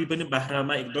परजीवी पनि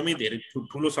बाख्रामा एकदमै धेरै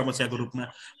ठुलो समस्याको रूपमा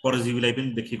परजीवीलाई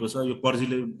पनि देखिएको छ। यो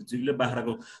परजीवीले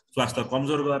बाख्राको स्वास्थ्य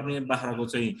कमजोर गर्ने, बाख्राको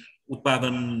चाहिँ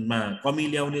उत्पादनमा कमी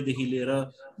ल्याउनेदेखि लिएर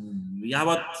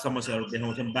यावत समस्याहरू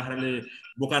देखाउँछन्। बाख्राले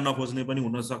बोका नखोज्ने पनि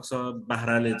हुनसक्छ,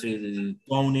 बाख्राले चाहिँ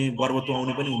तुहाउने गर्भ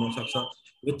तुहाउने पनि हुनसक्छ।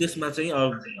 र त्यसमा चाहिँ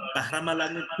बाख्रामा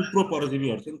लाग्ने थुप्रो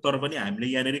परजीवीहरू छन्, तर पनि हामीले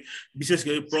यहाँनिर विशेष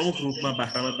गरी प्रमुख रूपमा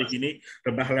बाख्रामा देखिने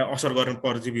र बाख्रालाई असर गर्ने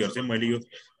परजीवीहरू चाहिँ मैले यो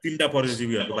 3टा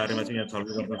परजीवीहरूको बारेमा चाहिँ यहाँ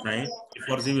छलफल गर्न चाहेँ।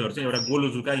 परजीवीहरू चाहिँ एउटा गोलो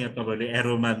जुका, यहाँ तपाईँहरूले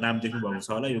एरोमा नाम देख्नुभएको छ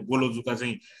होला। यो गोलो जुका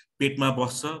चाहिँ पेटमा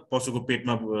बस्छ, पशुको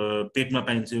पेटमा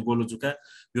पाइन्छ यो गोलो जुका।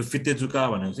 यो फिते जुका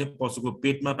भनेको चाहिँ पशुको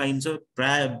पेटमा पाइन्छ,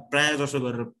 प्राय जसो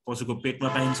गरेर पशुको पेटमा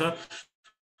पाइन्छ।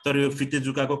 तर यो फिते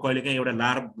जुकाको कहिलेकाहीँ एउटा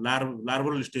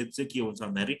लार्भल स्टेज चाहिँ के हुन्छ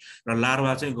भन्दाखेरि र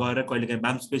लार्भा चाहिँ गएर कहिलेकाहीँ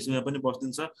मांसपेशीमा पनि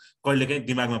बस्दिन्छ, कहिलेकाहीँ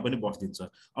दिमागमा पनि बस्दिन्छ।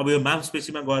 अब यो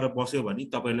मांसपेशीमा गएर बस्यो भने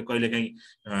तपाईँहरूले कहिलेकाहीँ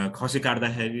खसी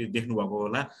काट्दाखेरि देख्नुभएको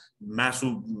होला, मासु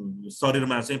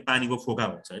शरीरमा चाहिँ पानीको फोका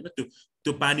हुन्छ होइन।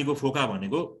 त्यो पानीको फोका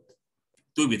भनेको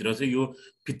त्यो भित्र चाहिँ यो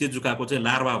फिते जुकाको चाहिँ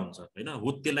लार्भा हुन्छ होइन।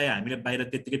 हो त्यसलाई हामीले बाहिर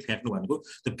त्यतिकै फ्याँक्नु भनेको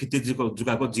त्यो फिते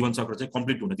जुकाको जीवन चक्र चाहिँ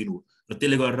कम्प्लिट हुन दिनु हो र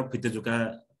त्यसले गरेर फिते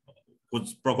जुका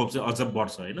प्रकोप चाहिँ अझ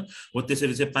बढ्छ होइन। हो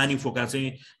त्यसरी चाहिँ पानी फोका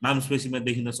चाहिँ मांसपेशीमा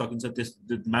देखिन सकिन्छ, त्यस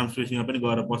मांसपेशीमा पनि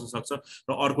गएर बस्न सक्छ।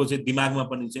 र अर्को चाहिँ दिमागमा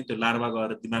पनि चाहिँ त्यो लार्भा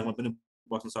गएर दिमागमा पनि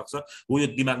बस्न सक्छ। हो यो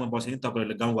दिमागमा बस्यो भने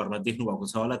तपाईँहरूले गाउँघरमा देख्नु भएको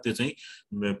छ होला, त्यो चाहिँ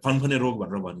फनफने रोग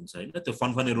भनेर भनिन्छ होइन। त्यो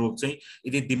फनफने रोग चाहिँ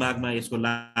यदि दिमागमा यसको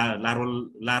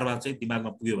लार्भा चाहिँ दिमागमा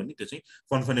पुग्यो भने त्यो चाहिँ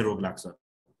फनफने रोग लाग्छ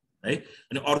है।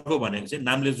 अनि अर्को भनेको चाहिँ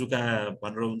नाम्ले जुका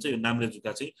भनेर हुन्छ। यो नाम्ले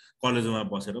जुका चाहिँ कलेजोमा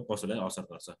बसेर पशुलाई असर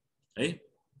गर्छ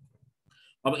है।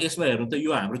 अब यसमा हेर्नु त यो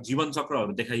हाम्रो जीवन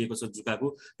चक्रहरू देखाइएको छ जुकाको।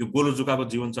 यो गोलो जुकाको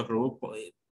जीवन चक्र हो।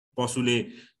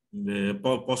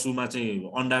 पशुमा चाहिँ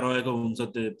अन्डा रहेको हुन्छ,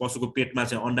 त्यो पशुको पेटमा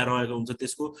चाहिँ अन्डा रहेको हुन्छ।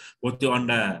 त्यसको हो त्यो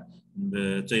अन्डा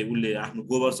चाहिँ उसले आफ्नो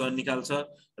गोबरसँग निकाल्छ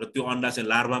र त्यो अन्डा चाहिँ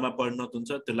लार्भामा परिणत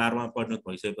हुन्छ। त्यो लार्भामा परिणत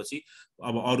भइसकेपछि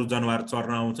अब अरू जनावर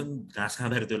चर्न आउँछन्, घाँस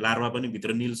खाँदाखेरि त्यो लार्भा पनि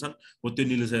भित्र निल्छन्। हो त्यो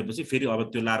निलिसकेपछि फेरि अब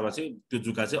त्यो लार्भा चाहिँ त्यो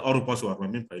जुका चाहिँ अरू पशुहरूमा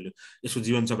पनि फैल्यो। यसको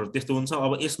जीवन चक्र त्यस्तो हुन्छ।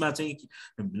 अब यसमा चाहिँ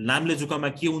नाम्ले जुकामा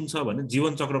के हुन्छ भने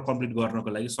जीवन चक्र कम्प्लिट गर्नको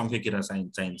लागि शङ्खेकिरा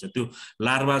चाहिन्छ। त्यो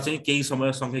लार्भा चाहिँ केही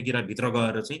समय शङ्खेकिरा भित्र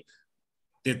गएर चाहिँ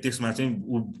त्यसमा चाहिँ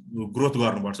ग्रोथ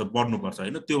गर्नुपर्छ, बढ्नुपर्छ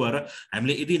होइन। त्यो भएर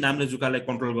हामीले यदि नाम्ले जुकालाई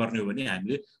कन्ट्रोल गर्ने हो भने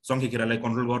हामीले शङ्खेकिरालाई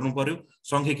कन्ट्रोल गर्नु पर्यो।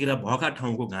 शङ्खेकिरा भएका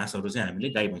ठाउँको घाँसहरू चाहिँ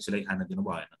हामीले गाई भैँसीलाई खान दिनु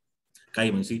भएन,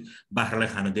 गाई भैँसी बाख्रालाई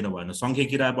खान दिनु भएन।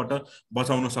 शङ्खेकिराबाट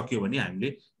बचाउन सक्यो भने हामीले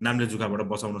नाम्ले जुकाबाट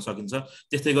बचाउन सकिन्छ।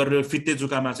 त्यस्तै गरेर फिते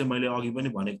जुकामा चाहिँ मैले अघि पनि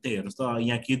भनेको थिएँ, हेर्नुहोस् त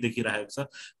यहाँ के देखिरहेको छ,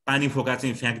 पानी फोका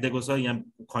चाहिँ फ्याँकिदिएको छ यहाँ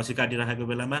खसी काटिराखेको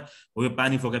बेलामा। हो यो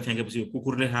पानी फोका फ्याँकेपछि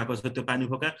कुकुरले खाएको छ त्यो पानी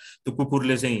फोका। त्यो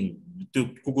कुकुरले चाहिँ त्यो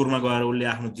कुकुरमा गएर उसले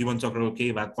आफ्नो जीवन चक्रको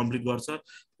केही भाग कम्प्लिट गर्छ,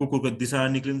 कुकुरको दिशामा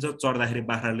निक्लिन्छ, चढ्दाखेरि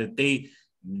बाख्राले त्यही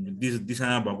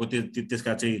दिशामा भएको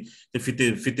त्यसका चाहिँ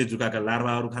त्यो फिते जुकाका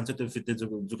लार्भाहरू खान्छ, त्यो फिते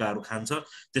जुकाहरू खान्छ।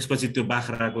 त्यसपछि त्यो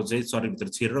बाख्राको चाहिँ शरीरभित्र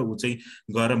छिरेर ऊ चाहिँ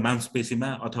गएर मांसपेशीमा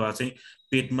अथवा चाहिँ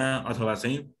पेटमा अथवा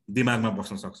चाहिँ दिमागमा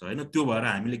बस्न सक्छ होइन। त्यो भएर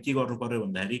हामीले के गर्नु पर्यो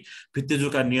भन्दाखेरि फिते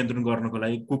जुका नियन्त्रण गर्नको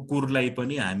लागि कुकुरलाई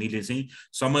पनि हामीले चाहिँ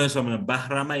समय समयमा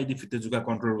बाख्रामा यदि फिते जुका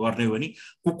कन्ट्रोल गर्ने हो भने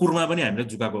कुकुरमा पनि हामीले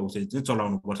जुकाको औषधि चाहिँ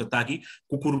चलाउनु पर्छ, ताकि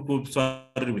कुकुरको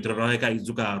शरीरभित्र रहेका यी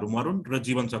जुकाहरू मरुन् र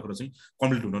जीवन चक्र चाहिँ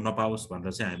कम्प्लिट हुन नपाओस्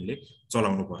भनेर चाहिँ हामीले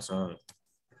चलाउनु पर्छ।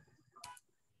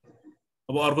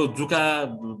 अब अर्को जुका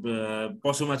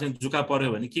पशुमा चाहिँ जुका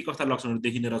पर्यो भने के कस्ता लक्षणहरू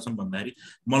देखिने रहेछन् भन्दाखेरि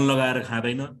मन लगाएर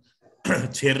खाँदैन,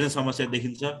 छेर्ने समस्या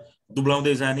देखिन्छ,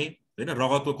 दुब्लाउँदै जाने होइन,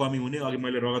 रगतको कमी हुने। अघि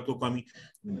मैले रगतको कमी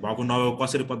भएको नभएको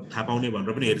कसरी थाहा पाउने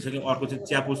भनेर पनि हेरिसकेँ। अर्को चाहिँ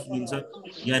च्यापो सुनिन्छ।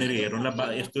 यहाँनिर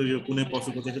हेर्नुलाई यस्तो यो कुनै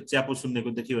पशुको चाहिँ च्यापो सुन्नेको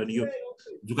देखियो भने यो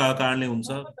जुकाको कारणले हुन्छ।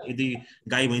 यदि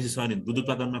गाई भैँसी छ भने दुध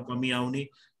उत्पादनमा कमी आउने,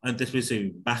 अनि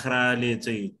त्यसपछि बाख्राले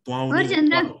चाहिँ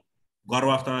तुहाउने,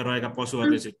 गर्भावस्थामा रहेका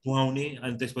पशुहरूले चाहिँ तुहाउने,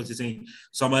 अनि त्यसपछि चाहिँ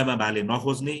समयमा भाले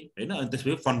नखोज्ने होइन, अनि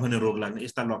त्यसपछि फनफने रोग लाग्ने,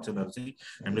 यस्ता लक्षणहरू चाहिँ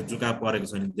हामीले जुका परेको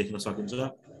छ भने देख्न सकिन्छ।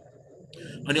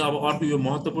 अनि अब अर्को यो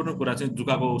महत्त्वपूर्ण कुरा चाहिँ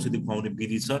जुकाको औषधि खुवाउने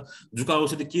विधि छ। जुका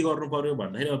औषधि के गर्नु पर्यो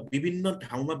भन्दाखेरि अब विभिन्न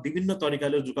ठाउँमा विभिन्न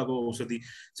तरिकाले जुकाको औषधि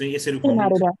चाहिँ यसरी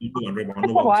खुवाउनु भनेर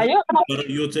भन्नुभएको छ। तर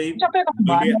यो चाहिँ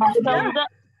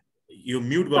यो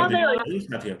म्युट गरिदिनु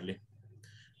साथीहरूले।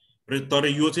 तर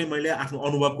यो चाहिँ मैले आफ्नो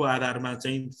अनुभवको आधारमा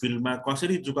चाहिँ फिल्डमा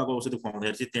कसरी जुकाको औषधि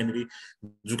खुवाउँदाखेरि चाहिँ त्यहाँनिर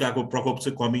जुकाको प्रकोप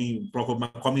चाहिँ प्रकोपमा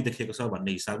कमी देखिएको छ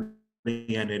भन्ने हिसाबले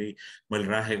यहाँनिर मैले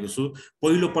राखेको छु।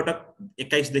 पहिलो पटक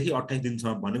 21 देखि 28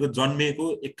 दिनसम्म भनेको जन्मेको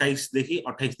 21 देखि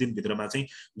 28 दिनभित्रमा चाहिँ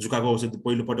जुकाको औषधि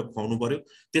पहिलो पटक खुवाउनु पर्यो।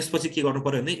 त्यसपछि के गर्नु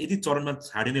पर्यो भने यदि चरणमा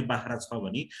छाडिने बाख्रा छ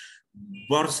भने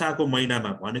वर्षाको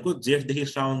महिनामा भनेको जेठदेखि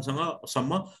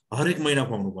श्रावणसम्म हरेक महिना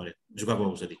खुवाउनु पर्यो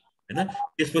जुकाको औषधि हैन।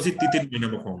 त्यसपछि 3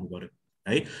 महिनामा खुवाउनु पर्यो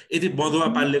है। यदि बँधुवा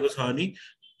पालिएको छ भने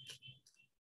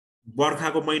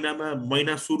बर्खाको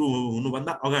महिना सुरु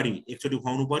हुनुभन्दा अगाडि एकचोटि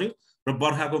खुवाउनु पर्यो र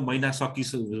बर्खाको महिना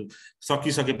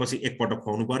सकिसकेपछि एकपटक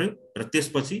खुवाउनु पर्यो र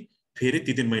त्यसपछि फेरि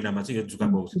 3 महिनामा चाहिँ यो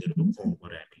जुकाको औषधिहरू खुवाउनु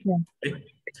पर्यो हामी है।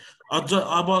 अझ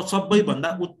अब सबैभन्दा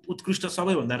उत्कृष्ट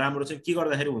सबैभन्दा राम्रो चाहिँ के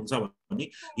गर्दाखेरि हुन्छ भने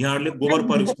यहाँहरूले गोबर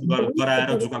परीक्षण गराएर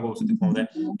जुकाको औषधि खुवाउँदा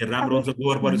राम्रो हुन्छ।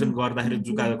 गोबर परीक्षण गर्दाखेरि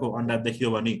जुकाको अन्डा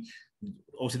देखियो भने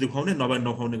औषधि खुवाउने नभए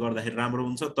नखुवाउने गर्दाखेरि राम्रो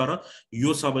हुन्छ। तर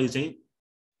यो सबै चाहिँ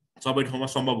सबै ठाउँमा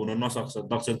सम्भव हुन नसक्छ,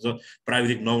 दक्ष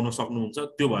प्राविधिक नहुन सक्नुहुन्छ।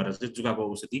 त्यो भएर चाहिँ जुकाको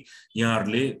औषधि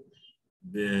यहाँहरूले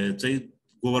चाहिँ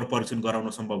गोबर परीक्षण गराउन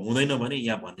सम्भव हुँदैन भने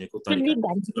यहाँ भनेको तरिका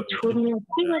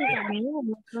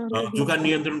जुका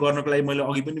नियन्त्रण गर्नको लागि मैले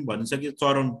अघि पनि भनिसकेँ,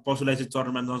 चरण पशुलाई चाहिँ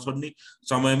चरणमा नछोड्ने,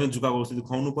 समयमै जुकाको औषधि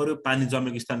खुवाउनु पर्यो, पानी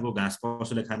जमेको स्थानको घाँस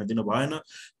पशुले खान दिनु भएन,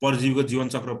 परजीवीको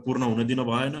जीवनचक्र पूर्ण हुन दिनु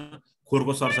भएन,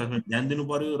 खोरको सरसफाइमा ध्यान दिनु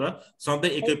पर्यो र सधैँ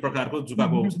एकै प्रकारको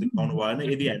जुकाको औषधि खुवाउनु भएन।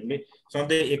 यदि हामीले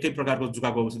सधैँ एकै प्रकारको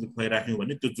जुकाको औषधि खुवाइराख्यौँ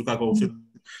भने त्यो जुकाको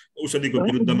औषधिको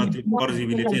विरुद्धमा त्यो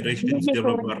परजीवीले चाहिँ रेजिस्टेन्स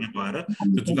डेभलप गर्न भएर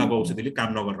त्यो जुकाको औषधिले काम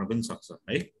नगर्न पनि सक्छ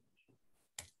है।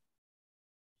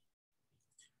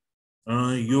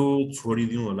 यो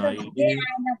छोडिदिउँ होला।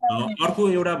 अर्को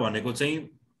एउटा भनेको चाहिँ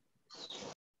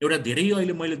एउटा धेरै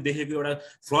अहिले मैले देखेको एउटा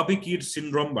फ्लपी किड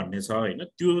सिन्ड्रोम भन्ने छ हैन।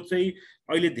 त्यो चाहिँ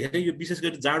अहिले धेरै यो विशेष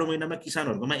गरी जाडो महिनामा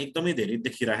किसानहरुकोमा एकदमै धेरै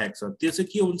देखिरहेको छ। त्यो चाहिँ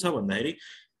के हुन्छ भन्दाखेरि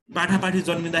पाठापाठी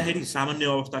जन्मिँदाखेरि सामान्य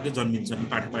अवस्थाकै जन्मिन्छन्,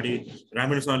 पाठापाठी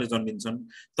राम्रोसँगले जन्मिन्छन्।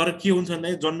 तर के हुन्छ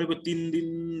भन्दाखेरि जन्मेको 3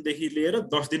 दिनदेखि लिएर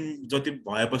 10 दिन जति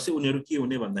भएपछि उनीहरू के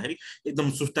हुने भन्दाखेरि एकदम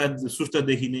सुस्त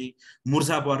देखिने,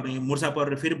 मुर्छा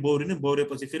पर्ने फेरि बौरिने,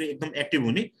 बौरेपछि फेरि एकदम एक्टिभ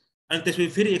हुने, अनि त्यसपछि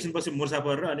फेरि एकछिनपछि मुर्छा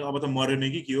परेर अनि अब त मर्यो नै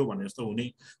कि के हो भने जस्तो हुने,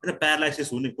 अनि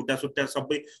प्यारालाइसिस हुने, खुट्टा सुट्टा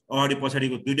सबै अगाडि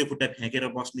पछाडिको दुईटै खुट्टा फ्याँकेर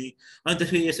बस्ने, अनि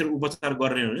त्यसपछि यसरी उपचार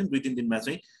गर्ने हो भने 2-3 दिनमा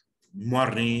चाहिँ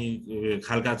मर्ने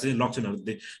खालका चाहिँ लक्षणहरू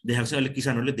देखाएको छ। अहिले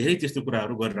किसानहरूले धेरै त्यस्तो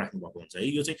कुराहरू गरिराख्नु भएको हुन्छ है।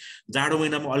 यो चाहिँ जाडो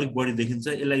महिनामा अलिक बढी देखिन्छ।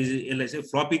 यसलाई चाहिँ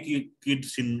फ्लपी किड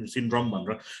सिन्ड्रोम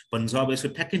भनेर भन्छ। अब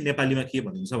यसको ठ्याक्कै नेपालीमा के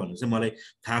भनिन्छ भने चाहिँ मलाई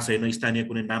थाहा छैन, स्थानीय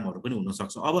कुनै नामहरू पनि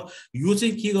हुनसक्छ। अब यो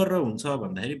चाहिँ के गरेर हुन्छ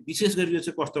भन्दाखेरि विशेष गरी यो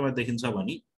चाहिँ कस्तोमा देखिन्छ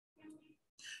भने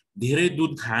धेरै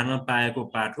दुध खान पाएको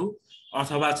पाठो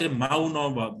अथवा चाहिँ माउ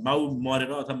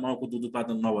मरेर अथवा माउको दुध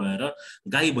उत्पादन नभएर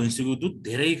गाई भैँसीको दुध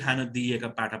धेरै खान दिएका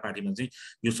पाठापाठीमा चाहिँ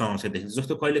यो समस्या देखिन्छ।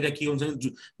 जस्तो कहिलेकाहीँ के हुन्छ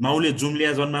भने माउले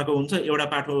जुम्लिया जन्माएको हुन्छ,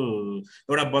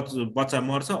 एउटा बच्चा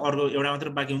मर्छ, अर्को एउटा मात्र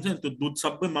बाँकी हुन्छ, त्यो दुध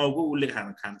सबै माउको उसले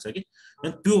खान्छ कि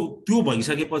त्यो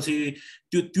भइसकेपछि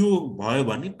त्यो भयो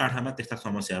भने पाठामा त्यस्ता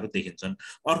समस्याहरू देखिन्छन्।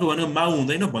 अर्को भनेको माउ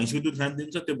हुँदैन, भैँसीको दुध खान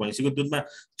दिन्छ, त्यो भैँसीको दुधमा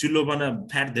चिल्लोपना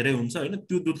फ्याट धेरै हुन्छ होइन,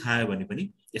 त्यो दुध खायो भने पनि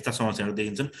यस्ता समस्याहरू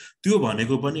देखिन्छन्। त्यो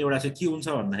भनेको पनि एउटा चाहिँ के हुन्छ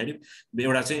भन्दाखेरि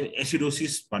एउटा चाहिँ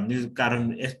एसिडोसिस भन्ने कारण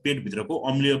पेटभित्रको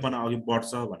अम्लीयपना अघि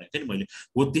बढ्छ भनेको थिएँ नि मैले,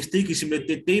 हो त्यस्तै किसिमले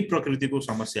त्यही प्रकृतिको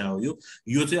समस्या हो यो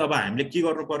चाहिँ। अब हामीले के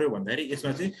गर्नु पर्यो भन्दाखेरि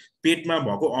यसमा चाहिँ पेटमा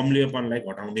भएको अम्लीयपनलाई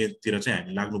घटाउनेतिर चाहिँ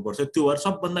हामी लाग्नुपर्छ। त्यो भएर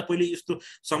सबभन्दा पहिले यस्तो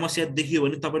समस्या देखियो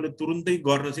भने तपाईँले तुरुन्तै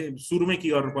गर्न चाहिँ सुरुमै के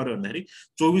गर्नु पर्यो भन्दाखेरि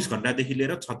 24 घण्टादेखि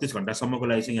लिएर 36 घण्टासम्मको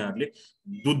लागि चाहिँ यहाँहरूले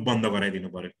दुध बन्द गराइदिनु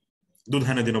पर्यो, दुध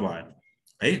खान दिनु भएन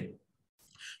है।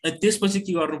 त्यसपछि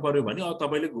के गर्नु पर्यो भने अब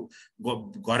तपाईँले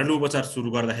घरेलु उपचार सुरु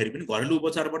गर्दाखेरि पनि घरेलु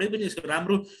उपचारबाटै पनि यसको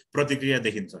राम्रो प्रतिक्रिया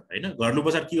देखिन्छ होइन। घरेलु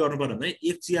उपचार के गर्नु पर्यो भने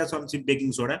 1 चिया चम्ची बेकिङ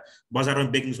सोडा,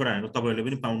 बजारमा बेकिङ सोडा हाल्नु तपाईँहरूले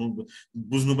पनि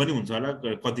बुझ्नु पनि हुन्छ होला,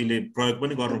 कतिले प्रयोग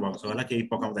पनि गर्नुभएको छ होला केही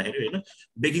पकाउँदाखेरि होइन।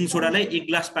 बेकिङ सोडालाई 1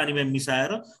 ग्लास पानीमा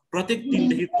मिसाएर प्रत्येक 3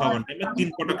 देखि 6 घण्टामा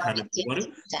 3 पटक खान दिनु पर्यो,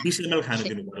 20 ml खान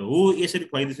दिनु पर्यो। हो यसरी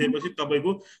खुवाइदिसकेपछि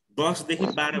तपाईँको 10 देखि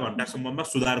 12 घण्टासम्ममा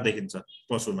सुधार देखिन्छ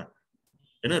पशुमा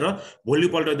होइन। र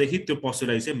भोलिपल्टदेखि त्यो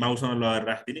पशुलाई चाहिँ माउसँग लगाएर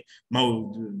राखिदिने,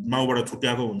 माउबाट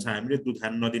छुट्याएको हुन्छ, हामीले दुध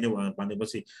खान नदिने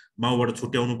भनेपछि माउबाट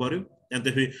छुट्याउनु पर्यो। अनि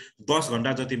त्यसपछि 10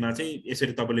 घण्टा जतिमा चाहिँ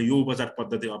यसरी तपाईँले यो उपचार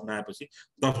पद्धति अप्नाएपछि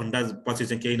 10 घण्टा पछि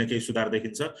चाहिँ केही न केही सुधार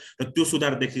देखिन्छ। र त्यो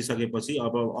सुधार देखिसकेपछि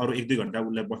अब अरू 1-2 घण्टा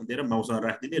उसलाई बसिदिएर माउसँग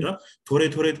राखिदिने र थोरै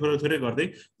थोरै गर्दै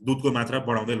दुधको मात्रा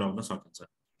बढाउँदै लग्न सकिन्छ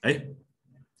है।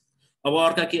 अब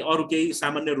अरू केही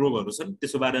सामान्य रोगहरू छन्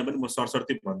त्यसको बारेमा पनि म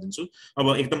सरसर्ती भनिदिन्छु।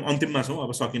 अब एकदम अन्तिममा छौँ,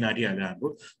 अब सकिन आँटिहाल्यो हाम्रो।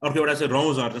 अर्को एउटा चाहिँ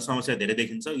रौँ झर्ने समस्या धेरै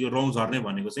देखिन्छ। यो रौँ झर्ने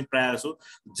भनेको चाहिँ प्रायः जसो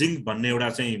जिङ्क भन्ने एउटा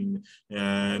चाहिँ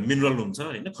मिनरल हुन्छ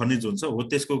होइन, खनिज हुन्छ हो,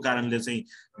 त्यसको कारणले चाहिँ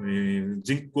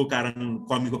जिङ्कको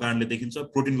कमीको कारणले देखिन्छ।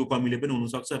 प्रोटिनको कमीले पनि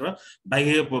हुनसक्छ र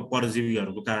बाह्य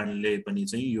परजीवीहरूको कारणले पनि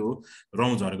चाहिँ यो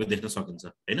रौँ झरेको देख्न सकिन्छ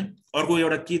होइन। अर्को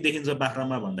एउटा के देखिन्छ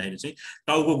बाख्रामा भन्दाखेरि चाहिँ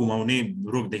टाउको घुमाउने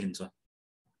रोग देखिन्छ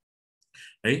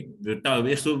है।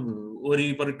 यस्तो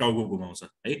वरिपरि टाउको घुमाउँछ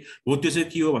है। हो त्यो चाहिँ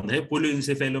के हो भन्दाखेरि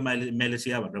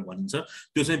पोलियोइन्सेफेलोमालेसिया भनेर भनिन्छ।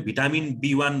 त्यो चाहिँ भिटामिन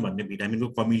B1 भन्ने भिटामिनको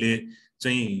कमीले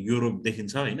चाहिँ यो रोग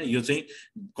देखिन्छ होइन। यो चाहिँ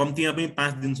कम्तीमा पनि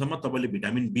 5 दिनसम्म तपाईँले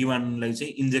भिटामिन B1 लाई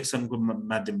चाहिँ इन्जेक्सनको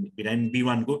माध्यम भिटामिन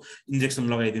B1 को इन्जेक्सन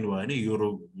लगाइदिनु भयो भने यो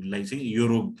रोगलाई चाहिँ यो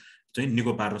रोग चाहिँ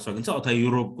निको पार्न सकिन्छ अथवा यो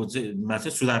रोगको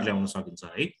चाहिँ सुधार ल्याउन सकिन्छ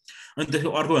है। अनि त्यसको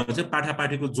अर्को भनेको चाहिँ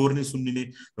पाठापाठीको जोर्नी सुन्निने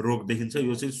रोग देखिन्छ।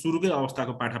 यो चाहिँ सुरुकै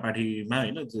अवस्थाको पाठापाठीमा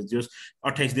होइन, जो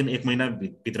 28 दिन 1 महिना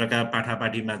भित्रका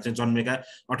पाठापाठीमा चाहिँ जन्मेका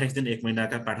 28 दिन 1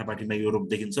 महिनाका पाठापाठीमा यो रोग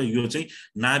देखिन्छ। यो चाहिँ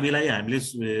नाभिलाई हामीले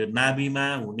नाभिमा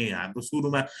हुने हाम्रो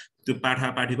सुरुमा त्यो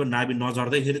पाठापाठीको नाभि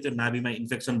नझर्दैखेरि त्यो नाभिमा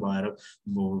इन्फेक्सन भएर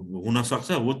हुन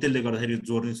सक्छ हो, त्यसले गर्दाखेरि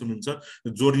जोर्नी सुनिन्छ।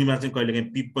 जोर्नीमा चाहिँ कहिलेकाहीँ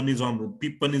पिप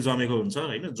पनि जमेको हुन्छ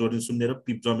होइन। जोर्नी सुन्नेर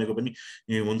पिप जमेको पनि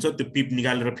हुन्छ। त्यो पिप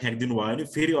निकालेर फ्याँकिदिनु भयो भने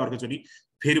फेरि अर्कोचोटि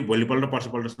फेरि भोलिपल्ट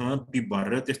पर्सिपल्टसम्म पिप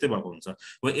भरेर त्यस्तै भएको हुन्छ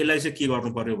हो। यसलाई चाहिँ के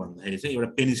गर्नु पर्यो भन्दाखेरि चाहिँ एउटा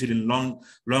पेनिसिलिन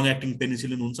लङ एक्टिङ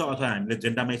पेनिसिलिन हुन्छ अथवा हामीले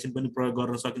जेन्टामाइसिन पनि प्रयोग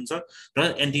गर्न सकिन्छ र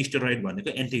एन्टिस्टेरोइड भनेको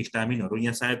एन्टिहिस्टामिनहरू।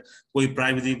 यहाँ सायद कोही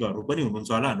प्राविधिकहरू पनि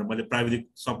हुनुहुन्छ होला भनेर मैले प्राविधिक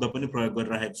शब्द पनि प्रयोग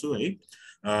गरिरहेको छु है।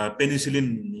 पेनिसिलिन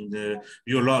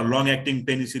यो लङ एक्टिङ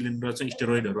पेनिसिलिन र चाहिँ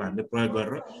स्टेरोइडहरू हामीले प्रयोग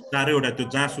गरेर चारैवटा त्यो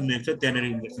जहाँ सुन्ने छ त्यहाँनिर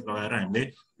इन्जेक्सन लगाएर हामीले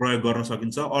प्रयोग गर्न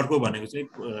सकिन्छ। अर्को भनेको चाहिँ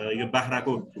यो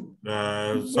बाख्राको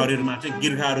शरीरमा चाहिँ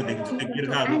गिर्खाहरू देखिन्छ। त्यो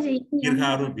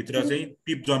गिर्खाहरूभित्र चाहिँ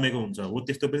पिप जमेको हुन्छ हो,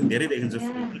 त्यस्तो पनि धेरै देखिन्छ।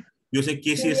 यो चाहिँ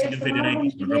केसियस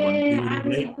लिम्फेडेनाइटिस भनेर भनिन्छ यो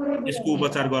रोगलाई। यसको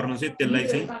उपचार गर्न चाहिँ त्यसलाई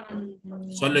चाहिँ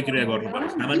शल्यक्रिया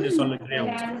गर्नुपर्छ। सामान्य शल्यक्रिया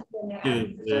हुन्छ, त्यो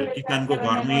किसानको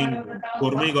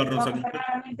खोरमै गर्न सकिन्छ,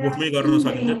 गोठमै गर्न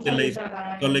सकिन्छ। त्यसलाई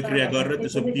शल्यक्रिया गरेर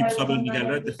त्यसको पिप सबै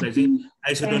निकालेर त्यसलाई चाहिँ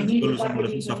आइसोटोनिक सोल्युसनबाट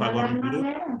चाहिँ सफा गर्नु पर्यो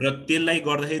र त्यसलाई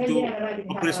गर्दाखेरि त्यो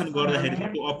अपरेसन गर्दाखेरि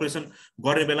चाहिँ त्यो अपरेसन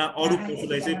गर्ने बेला अरू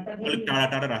पशुलाई चाहिँ अलिक टाढा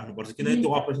टाढा राख्नुपर्छ, किनकि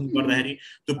त्यो अपरेसन गर्दाखेरि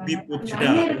त्यो पिपको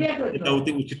छिटाहरू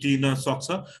यताउति उछिटिन सक्छ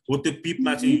हो। त्यो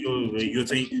पिपमा चाहिँ यो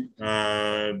चाहिँ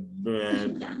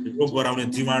रोग गराउने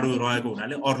जीवाणु रहेको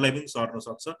हुनाले अरूलाई पनि सर्न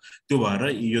सक्छ। त्यो भएर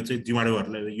यो चाहिँ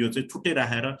जीवाणुहरूलाई यो चाहिँ छुट्टै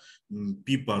राखेर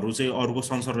पिपहरू चाहिँ अरूको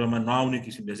संसर्गमा नआउने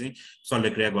किसिमले चाहिँ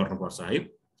शल्यक्रिया गर्नुपर्छ है।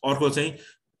 अर्को चाहिँ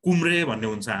कुम्रे भन्ने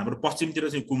हुन्छ, हाम्रो पश्चिमतिर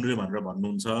चाहिँ कुम्रे भनेर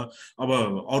भन्नुहुन्छ। अब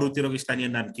अरूतिरको स्थानीय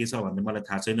नाम के छ भन्ने मलाई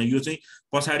थाहा छैन। यो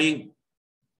चाहिँ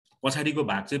पछाडिको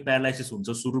भाग चाहिँ प्यारालाइसिस हुन्छ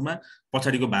सुरुमा,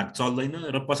 पछाडिको भाग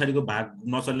चल्दैन र पछाडिको भाग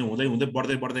नचल्ने हुँदै हुँदै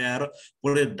बढ्दै आएर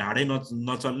पुरै ढाडै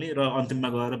नचल्ने र अन्तिममा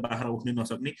गएर बाख्रा उठ्नै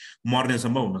नसक्ने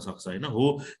मर्नेसम्म हुनसक्छ होइन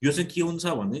हो। यो चाहिँ के हुन्छ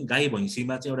भने गाई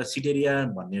भैँसीमा चाहिँ एउटा सिटेरिया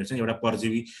भन्ने चाहिँ एउटा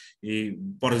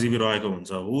परजीवी रहेको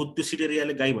हुन्छ हो। त्यो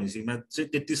सिटेरियाले गाई भैँसीमा चाहिँ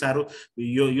त्यति साह्रो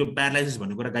यो प्यारालाइसिस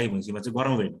भन्ने कुरा गाई भैँसीमा चाहिँ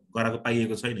गराउँदैन, गराएको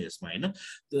पाइएको छैन यसमा होइन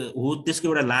हो। त्यसको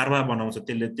एउटा लार्भा बनाउँछ,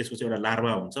 त्यसको चाहिँ एउटा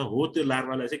लार्भा हुन्छ हो। त्यो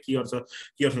लार्भालाई चाहिँ के गर्छ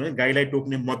भने गाईलाई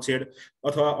टोक्ने मच्छर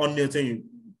अथवा अन्य चाहिँ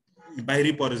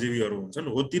बाहिरी परजीवीहरू हुन्छन्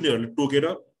हो, तिनीहरूले टोकेर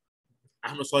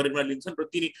आफ्नो शरीरमा लिन्छन् र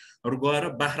तिनीहरू गएर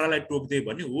बाख्रालाई टोक्दै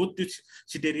भने हो त्यो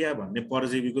सिटेरिया भन्ने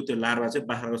परजीवीको त्यो लार्भा चाहिँ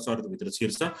बाख्राको शरीरभित्र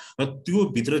छिर्छ र त्यो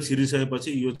भित्र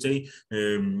छिरिसकेपछि यो चाहिँ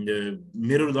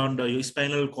मेरुदण्ड यो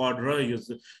स्पाइनल कर्ड र यो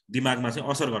दिमागमा चाहिँ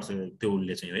असर गर्छ त्यो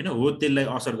उसले चाहिँ होइन हो। त्यसलाई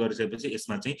असर गरिसकेपछि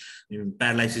यसमा चाहिँ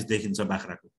प्यारालाइसिस देखिन्छ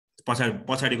बाख्राको।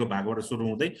 पछाडिको भागबाट सुरु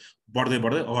हुँदै बढ्दै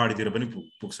अगाडितिर पनि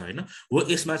पुग्छ होइन हो।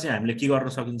 यसमा चाहिँ हामीले के गर्न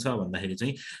सकिन्छ भन्दाखेरि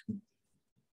चाहिँ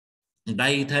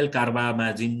डाइइथाइल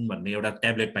कार्बामाजिन भन्ने एउटा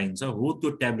ट्याब्लेट पाइन्छ हो। त्यो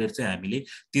ट्याब्लेट चाहिँ हामीले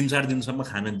 3-4 दिनसम्म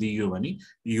खान दिइयो भने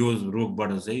यो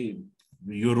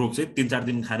रोग चाहिँ 3-4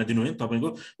 दिन खान दिनु भने तपाईँको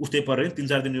उस्तै पऱ्यो भने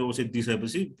 3-4 दिन यो औषधि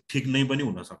दिइसकेपछि ठिक नै पनि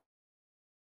हुन सक्छ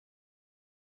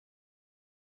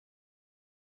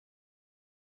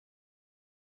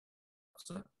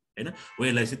होइन हो।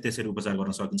 यसलाई चाहिँ त्यसरी उपचार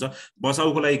गर्न सकिन्छ।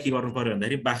 बचाउको लागि के गर्नु पर्यो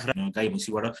भन्दाखेरि बाख्रा गाई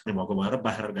भैँसीबाट भएको भएर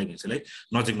बाख्रा र गाई भैँसीलाई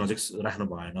नजिक राख्नु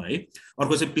भएन है।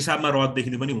 अर्को चाहिँ पिसाबमा रगत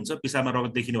देखिनु पनि हुन्छ। पिसाबमा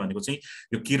रगत देखिनु भनेको चाहिँ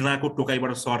यो किर्नाको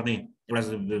टोकाइबाट सर्ने एउटा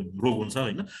रोग हुन्छ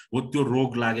होइन हो। त्यो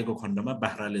रोग लागेको खण्डमा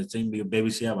बाख्राले चाहिँ यो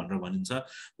बेबिसिया भनेर भनिन्छ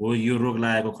हो। यो रोग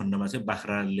लागेको खण्डमा चाहिँ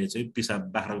बाख्राले चाहिँ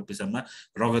बाख्राको पिसाबमा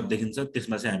रगत देखिन्छ।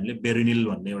 त्यसमा चाहिँ हामीले बेरिनिल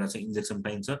भन्ने एउटा चाहिँ इन्जेक्सन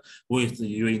पाइन्छ हो।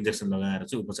 यो इन्जेक्सन लगाएर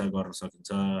चाहिँ उपचार गर्न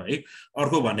सकिन्छ है।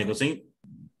 अर्को भनेको चाहिँ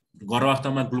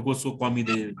गर्भावस्थामा ग्लुकोजको कमी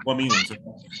हुन्छ।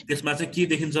 त्यसमा चाहिँ के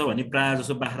देखिन्छ भने प्रायः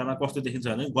जसो बाख्रामा कस्तो देखिन्छ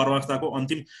भने गर्भावस्थाको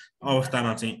अन्तिम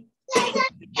अवस्थामा चाहिँ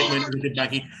 1 महिना जति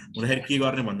बाँकी हुँदाखेरि के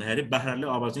गर्ने भन्दाखेरि बाख्राले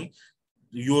अब चाहिँ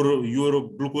यो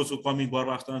ग्लुकोजको कमी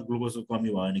गर्भावस्थामा ग्लुकोजको कमी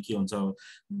भयो भने के हुन्छ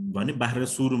भने बाख्राले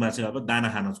सुरुमा चाहिँ अब दाना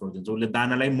खान छोडिदिन्छ। उसले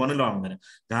दानालाई मनै लगाउँदैन,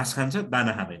 घाँस खान्छ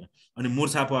दाना खाँदैन, अनि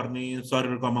मुर्छा पर्ने,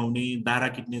 शरीर कमाउने, दारा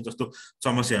किट्ने जस्तो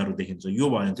समस्याहरू देखिन्छ। यो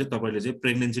भयो भने चाहिँ तपाईँले चाहिँ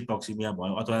प्रेग्नेन्सी टक्सिमिया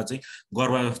भयो अथवा चाहिँ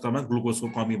गर्भावस्थामा ग्लुकोजको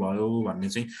कमी भयो भन्ने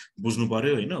चाहिँ बुझ्नु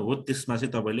पर्यो होइन। हो त्यसमा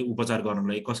चाहिँ तपाईँले उपचार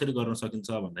गर्नलाई कसरी गर्न सकिन्छ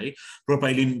भन्दाखेरि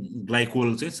प्रोपाइलिन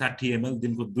ग्लाइकोल चाहिँ 60 ml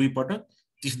दिनको 2 पटक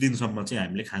 30 दिनसम्म चाहिँ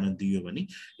हामीले खान दियो भने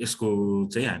यसको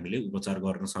चाहिँ हामीले उपचार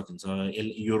गर्न सकिन्छ।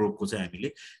 यो रोगको चाहिँ हामीले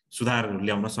सुधार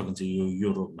ल्याउन सकिन्छ यो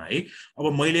रोगमा है। अब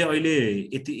मैले अहिले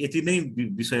यति नै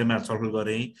विषयमा छलफल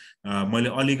गरेँ। मैले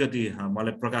अलिकति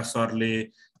मलाई प्रकाश सरले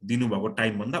दिनुभएको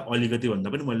टाइम भन्दा अलिकति भन्दा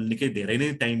पनि मैले निकै धेरै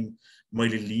नै टाइम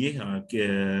मैले लिएँ।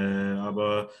 अब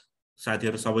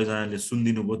साथीहरू सबैजनाले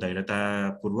सुनिदिनु भयो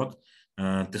धैर्यतापूर्वक,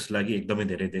 त्यस लागि एकदमै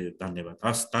धेरै धन्यवाद।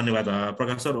 हस् धन्यवाद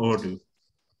प्रकाश सर, ओभर टु यु।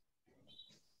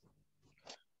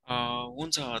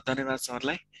 हुन्छ, धन्यवाद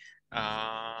सरलाई।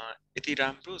 यति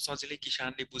राम्रो सजिलै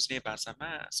किसानले बुझ्ने भाषामा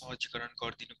सहजीकरण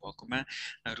गरिदिनु भएकोमा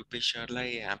रुपेश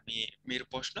सरलाई हामी मेरो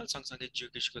पर्सनल सँगसँगै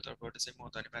जियोकृषिको तर्फबाट चाहिँ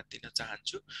म धन्यवाद दिन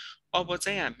चाहन्छु। अब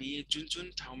चाहिँ हामी जुन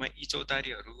ठाउँमा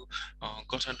ई-चौतारीहरू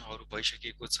गठनहरू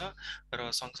भइसकेको छ र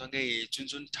सँगसँगै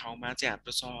जुन ठाउँमा चाहिँ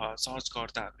हाम्रो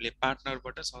सहजकर्ताहरूले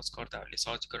पार्टनरबाट सहजकर्ताहरूले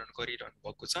सहजीकरण गरिरहनु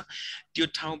भएको छ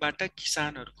त्यो ठाउँबाट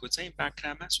किसानहरूको चाहिँ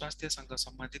बाख्रामा स्वास्थ्यसँग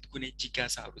सम्बन्धित कुनै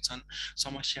जिज्ञासाहरू छन्,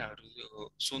 समस्याहरू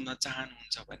सोध्न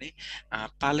चाहनुहुन्छ भने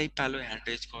पालै पालो ह्यान्ड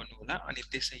रेज गर्नुहोला, अनि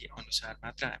त्यसै अनुसार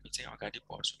मात्र हामी चाहिँ अगाडि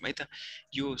बढ्छौँ है त।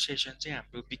 यो सेसन चाहिँ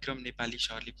हाम्रो विक्रम नेपाली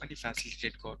सरले पनि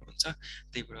फेसिलिटेट गर्नुहुन्छ,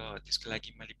 त्यही भएर त्यसको लागि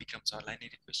मैले विक्रम सरलाई नै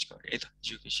रिक्वेस्ट गरेँ है त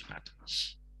जियोकृषिबाट।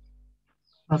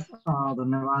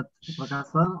 धन्यवाद प्रकाश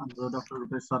सर, हाम्रो डाक्टर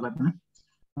रुपेश सरलाई पनि।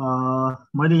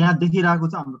 मैले यहाँ देखिरहेको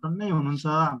छ हाम्रो टन्नै हुनुहुन्छ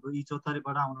हाम्रो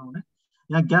ई-चौतारीबाट आउनुहुने।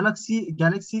 यहाँ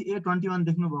ग्यालेक्सी A21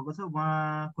 देख्नु भएको छ,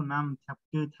 उहाँको नाम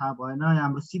ठ्याक्कै थाहा भएन। यहाँ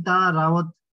हाम्रो सीता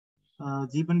रावत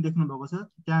जी पनि देख्नु भएको छ।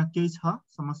 त्यहाँ केही छ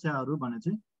समस्याहरू भने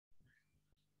चाहिँ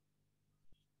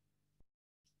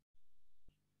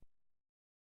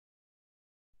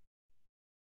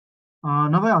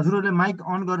नभए हजुरहरूले माइक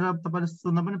अन गरेर तपाईँले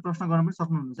सोध्न पनि प्रश्न गर्न पनि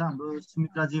सक्नुहुन्छ। हाम्रो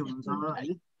सुमित्राजी हुनुहुन्छ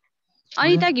है,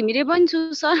 अनिता घिमिरे पनि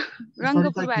छु सर,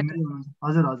 रङ्गपुरबाट।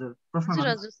 हजुर हजुर प्रश्न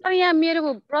हजुर सर, यहाँ मेरो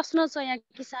प्रश्न छ यहाँ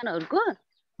किसानहरूको।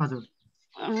 हजुर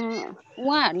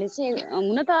उहाँहरूले चाहिँ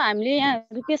हुन त हामीले यहाँ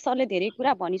रुपेश सरले धेरै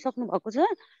कुरा भनिसक्नु भएको छ,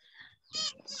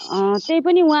 त्यही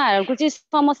पनि उहाँहरूको चाहिँ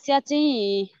समस्या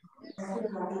चाहिँ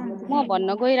म भन्न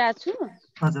गइरहेको छु।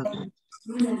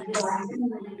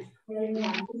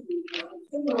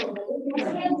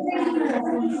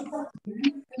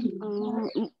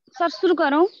 सर सुरु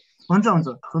गरौँ? हुन्छ हुन्छ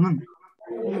सुन्नु न।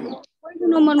 पहिलो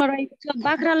नम्बरमा रहेको छ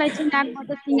बाख्रालाई चाहिँ नाकबाट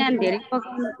सिँगान धेरै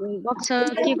बग्छ,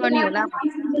 के गर्ने होला?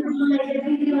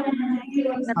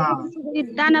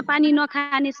 दाना पानी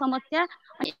नखाने समस्या।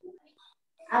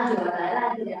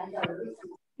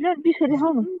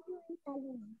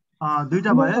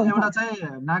 दुईटा भयो, एउटा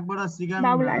चाहिँ नाकबाट सिँगान।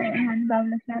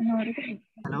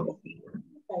 हेलो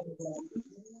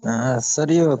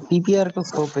सर, यो पिपिआर को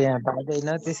खोप यहाँ पाइँदैन,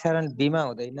 त्यसकारण बिमा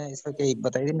हुँदैन, यसको केही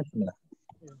बताइदिनुहोस् न।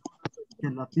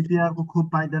 पिपिआर को खोप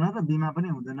पाइँदैन र बिमा पनि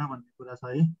हुँदैन भन्ने कुरा छ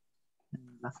है।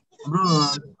 हाम्रो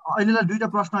अहिलेलाई दुईटा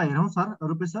प्रश्न हेरौँ सर,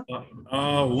 रुपेश सर।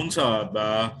 हुन्छ,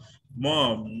 म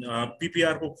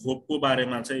पिपिआर को खोपको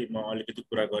बारेमा चाहिँ म अलिकति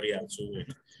कुरा गरिहाल्छु होइन।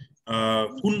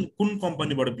 कुन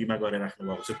कम्पनीबाट बिमा गरेर राख्नु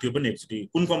भएको छ त्यो पनि एकचोटि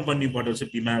कुन कम्पनीबाट चाहिँ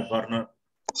बिमा गर्न?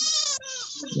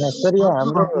 सर, यो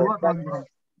हाम्रो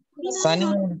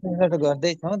सानीमा इन्सुरेन्सबाट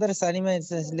गर्दैछौँ, तर सानीमा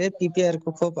इन्सुरेन्सले पिपिआर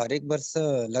को खोप हरेक वर्ष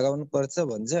लगाउनु पर्छ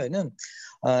भन्छ होइन।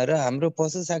 र हाम्रो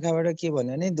पशु शाखाबाट के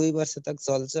भन्यो भने 2 वर्ष तक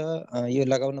चल्छ, यो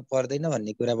लगाउनु पर्दैन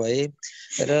भन्ने कुरा भए,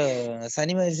 र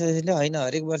सानीमा इन्सुरेन्सले होइन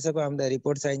हरेक वर्षको आउँदा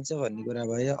रिपोर्ट चाहिन्छ भन्ने कुरा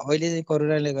भयो। अहिले चाहिँ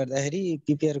कोरोनाले गर्दाखेरि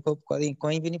पिपिआर खोप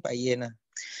कहीँ पनि पाइएन,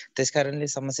 त्यसकारणले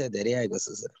समस्या धेरै आएको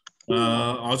छ सर।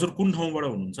 हजुर कुन ठाउँबाट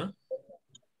हुनुहुन्छ?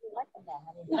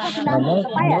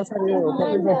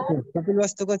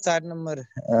 कपिलवस्तुको 4 नम्बर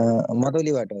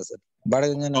मदौलीबाट हो सर,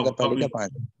 बाडगङ्गा नगरपालिका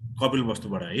 5।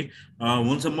 कपिलवस्तुबाट है।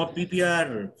 हुन्छ, म पिपिआर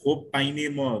खोप पाइने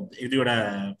म एक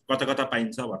दुईवटा कता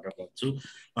पाइन्छ भनेर भन्छु।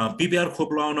 पिपिआर खोप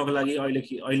लगाउनको लागि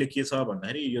अहिले के छ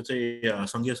भन्दाखेरि यो चाहिँ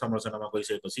सङ्घीय संरचनामा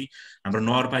गइसकेपछि हाम्रो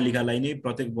नगरपालिकालाई नै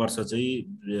प्रत्येक वर्ष चाहिँ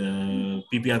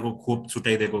पिपिआर को खोप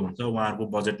छुट्याइदिएको हुन्छ। उहाँहरूको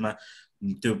बजेटमा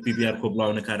त्यो पिपिआर खोप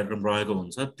लगाउने कार्यक्रम रहेको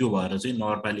हुन्छ। त्यो भएर चाहिँ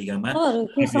नगरपालिकामा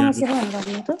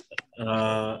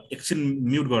एकछिन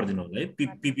म्युट गरिदिनु होला है।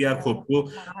 पिपिआर खोपको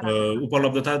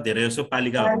उपलब्धता धेरै जसो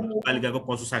पालिकाको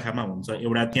पशु शाखामा हुन्छ।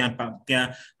 एउटा त्यहाँ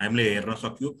हामीले हेर्न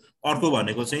सक्यो। अर्को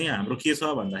भनेको चाहिँ हाम्रो के छ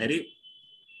भन्दाखेरि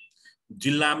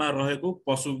जिल्लामा रहेको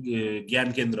पशु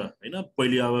ज्ञान केन्द्र हैन,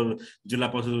 पहिले अब जिल्ला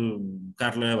पशु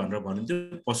कार्यालय भनेर भनिन्थ्यो,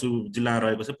 पशु जिल्लामा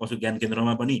रहेको चाहिँ पशु ज्ञान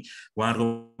केन्द्रमा पनि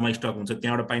उहाँहरूकोमा स्टक हुन्छ,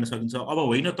 त्यहाँबाट पाइन सकिन्छ। अब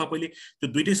होइन तपाईँले त्यो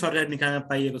दुइटै सरकारी निकायमा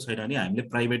पाइएको छैन भने हामीले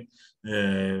प्राइभेट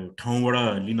ठाउँबाट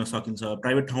लिन सकिन्छ।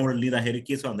 प्राइभेट ठाउँबाट लिँदाखेरि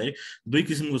के छ भन्दाखेरि दुई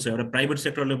किसिमको छ, एउटा प्राइभेट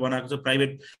सेक्टरले बनाएको छ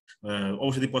प्राइभेट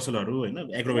औषधि पसलहरू होइन,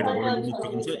 एग्रोभेटहरूबाट लिन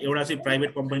सकिन्छ। एउटा चाहिँ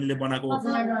प्राइभेट कम्पनीले बनाएको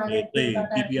चाहिँ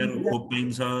पिपिआर खोप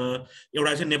पाइन्छ,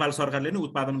 एउटा चाहिँ नेपाल सरकारले नै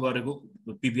उत्पादन गरेको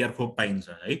पिपिआर खोप पाइन्छ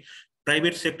है।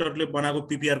 प्राइभेट सेक्टरले बनाएको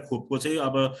पिपिआर खोपको चाहिँ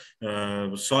अब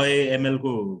 100 ml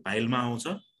को भाइलमा आउँछ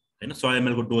हैन, 100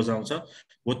 ml को डोज आउँछ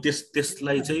हो।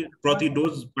 त्यसलाई चाहिँ प्रति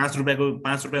डोज 5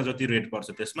 रुपियाँ जति रेट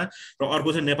पर्छ त्यसमा। र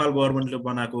अर्को चाहिँ नेपाल गभर्नमेन्टले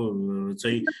बनाएको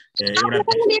चाहिँ एउटा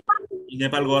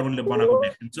नेपाल गभर्नमेन्टले बनाएको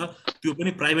भ्याक्सिन छ, त्यो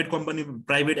पनि प्राइभेट कम्पनी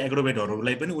प्राइभेट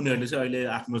एग्रोभेटहरूलाई पनि उनीहरूले चाहिँ अहिले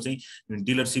आफ्नो चाहिँ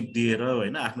डिलरसिप दिएर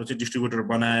होइन, आफ्नो चाहिँ डिस्ट्रिब्युटर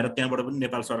बनाएर त्यहाँबाट पनि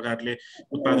नेपाल सरकारले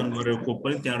उत्पादन गरेको खोप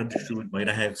पनि त्यहाँबाट डिस्ट्रिब्युट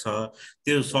भइरहेको छ।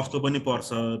 त्यो सस्तो पनि पर्छ,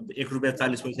 1 रुपियाँ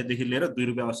 40 पैसादेखि लिएर 2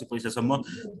 रुपियाँ 80 पैसासम्म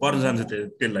पर्न जान्छ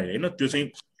त्यसलाई होइन। त्यो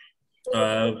चाहिँ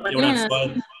एउटा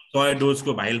 100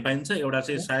 डोजको भाइल पाइन्छ, एउटा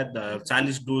चाहिँ सायद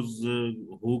 40 डोज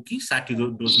हो कि 60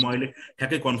 डोज, म अहिले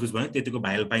ठ्याक्कै कन्फ्युज भएँ, त्यतिको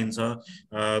भाइल पाइन्छ।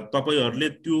 तपाईँहरूले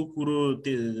त्यो कुरो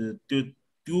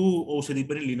त्यो औषधि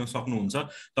पनि लिन सक्नुहुन्छ।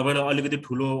 तपाईँलाई अलिकति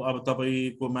ठुलो अब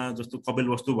तपाईँकोमा जस्तो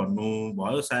कपिलवस्तु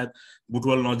भन्नुभयो, सायद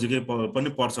बुटवल नजिकै पनि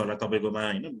पर्छ होला तपाईँकोमा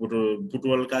होइन,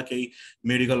 बुटवलका केही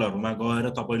मेडिकलहरूमा गएर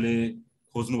तपाईँले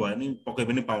खोज्नु भयो नि पक्कै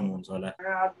पनि पाउनुहुन्छ होला।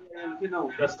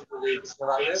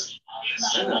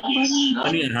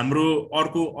 अनि हाम्रो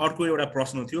अर्को एउटा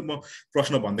प्रश्न थियो, म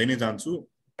प्रश्न भन्दै नै जान्छु।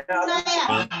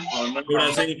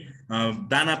 एउटा चाहिँ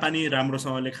दाना पानी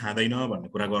राम्रोसँगले खाँदैन भन्ने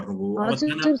कुरा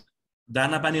गर्नुभयो।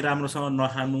 दाना पानी राम्रोसँग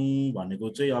नखानु भनेको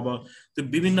चाहिँ अब त्यो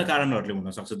विभिन्न कारणहरूले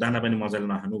हुनसक्छ, दाना पानी मजाले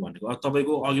नखानु भनेको। अब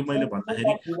तपाईँको अघि मैले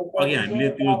भन्दाखेरि अघि हामीले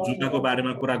त्यो जुकाको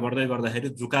बारेमा कुरा गर्दै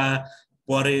गर्दाखेरि जुका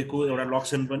परेको एउटा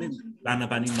लक्षण पनि दाना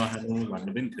पानी नखानु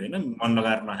भन्ने पनि थियो होइन, मन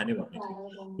लगाएर नखाने भन्ने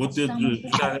थियो हो। त्यो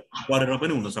जुका परेर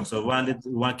पनि हुनसक्छ।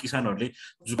 उहाँ किसानहरूले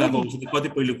जुकाको औषधि कति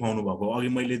पहिले खुवाउनु भएको, अघि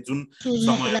मैले जुन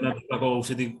समयमा जुकाको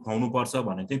औषधि खुवाउनु पर्छ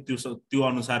भनेको थिएँ त्यो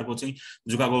अनुसारको चाहिँ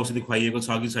जुकाको औषधि खुवाइएको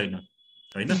छ कि छैन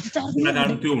होइन, एउटा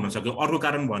कारण त्यो हुनसक्यो। अर्को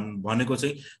कारण भनेको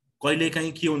चाहिँ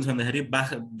कहिलेकाहीँ के हुन्छ भन्दाखेरि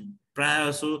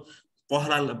प्रायः जसो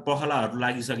पहलाहरू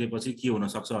लागिसकेपछि के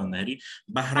हुनसक्छ भन्दाखेरि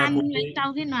बाख्राको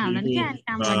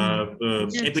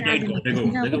एपिटाइट घटेको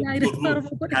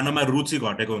हुन्छ, खानामा रुचि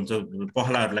घटेको हुन्छ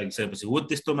पहलाहरू लागिसकेपछि हो।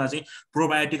 त्यस्तोमा चाहिँ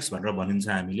प्रोबायोटिक्स भनेर भनिन्छ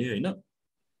हामीले होइन,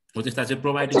 हो त्यस्ता चाहिँ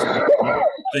प्रोबायोटिक्स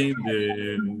चाहिँ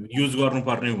युज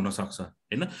गर्नुपर्ने हुनसक्छ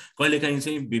होइन। कहिलेकाहीँ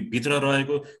चाहिँ भित्र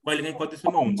रहेको कहिलेकाहीँ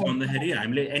कतिसम्म हुन्छ भन्दाखेरि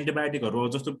हामीले एन्टिबायोटिकहरू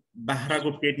जस्तो बाख्राको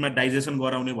पेटमा डाइजेसन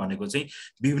गराउने भनेको चाहिँ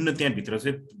विभिन्न त्यहाँभित्र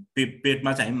चाहिँ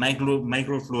पेटमा चाहिँ हामी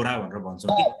माइक्रोफ्लोरा भनेर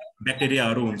भन्छौँ कि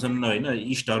ब्याक्टेरियाहरू हुन्छन् होइन,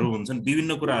 इस्टहरू हुन्छन्,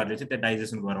 विभिन्न कुराहरूले चाहिँ त्यहाँ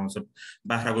डाइजेसन गराउँछ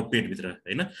बाख्राको पेटभित्र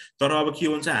होइन। तर अब के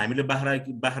हुन्छ हामीले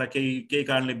बाख्रा केही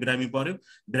कारणले बिरामी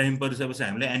परिसकेपछि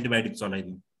हामीले एन्टिबायोटिक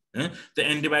चलाइदिउँ। त्यो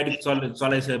एन्टिबायोटिक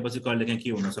चलाइसकेपछि कहिलेकाहीँ के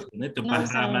हुन सक्छ भने त्यो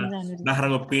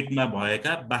बाख्राको पेटमा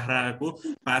भएका बाख्राको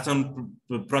पाचन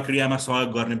प्रक्रियामा सहयोग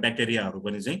गर्ने ब्याक्टेरियाहरू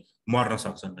पनि चाहिँ मर्न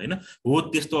सक्छन् होइन। हो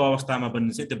त्यस्तो अवस्थामा पनि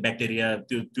चाहिँ त्यो ब्याक्टेरिया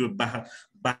त्यो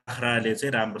बाख्राले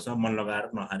चाहिँ राम्रोसँग मन लगाएर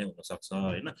नखाने हुनसक्छ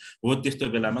होइन। हो त्यस्तो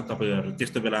बेलामा तपाईँहरू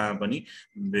त्यस्तो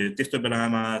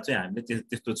बेलामा चाहिँ हामीले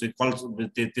त्यस्तो चाहिँ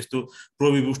त्यस्तो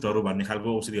प्रोबिबुस्टहरू भन्ने खालको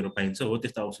औषधिहरू पाइन्छ, हो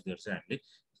त्यस्ता औषधिहरू चाहिँ हामीले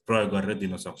प्रयोग गरेर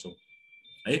दिन सक्छौँ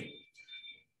है।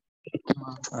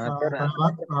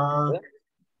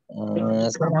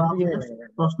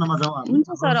 प्रश्नमा जाउँ हामी।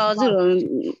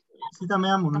 सीता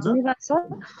म्याम हुनुहुन्छ?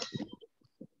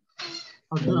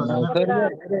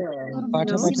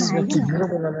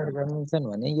 गर्नुहुन्छ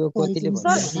भने यो कतिले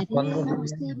भन्नुहुन्छ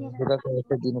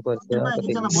 15 दिनुपर्छ।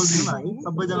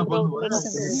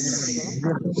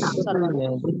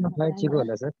 ठिक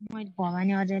होला सर।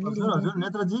 हजुर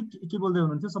नेत्रजी के बोल्दै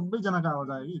हुनुहुन्थ्यो? सबैजनाको आवाज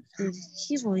आयो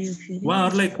कि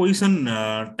उहाँहरूलाई क्वेसन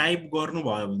टाइप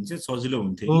गर्नुभयो भने चाहिँ सजिलो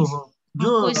हुन्थ्यो। जो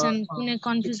क्वेसन कुनै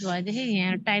कन्फ्युज भएदेखि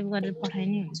यहाँ टाइप गरेर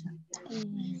पठाइने हुन्छ।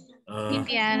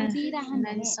 पिपिआर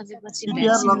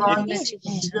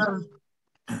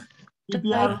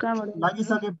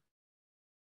लागिसके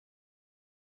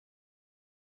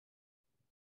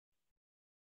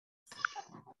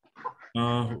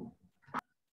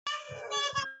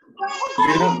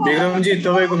विक्रमजी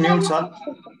तपाईको म्युट छ।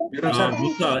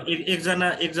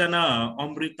 एकजना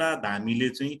अमृता धामीले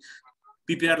चाहिँ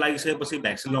पिपिआर लगाइसकेपछि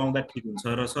भ्याक्सिन लगाउँदा ठिक हुन्छ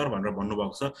र सर भनेर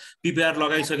भन्नुभएको छ पिपिआर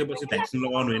लगाइसकेपछि भ्याक्सिन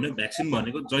लगाउनु होइन भ्याक्सिन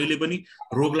भनेको जहिले पनि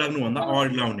रोग लाग्नुभन्दा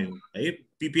अगाडि लगाउने हो है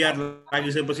पिपिआर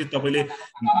लागिसकेपछि तपाईँले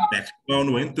भ्याक्सिन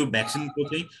लगाउनु भयो भने त्यो भ्याक्सिनको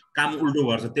चाहिँ काम उल्टो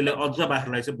गर्छ त्यसले अझ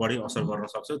बाख्रालाई चाहिँ बढी असर गर्न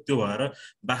सक्छ त्यो भएर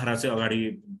बाख्रा चाहिँ अगाडि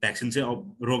भ्याक्सिन चाहिँ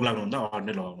रोग लाग्नुभन्दा अगाडि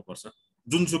नै लगाउनुपर्छ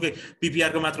जुनसुकै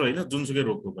पिपिआरको मात्र होइन जुनसुकै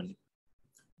रोगको पनि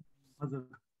हजुर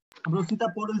हाम्रो सीता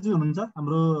पौडेलजी हुनुहुन्छ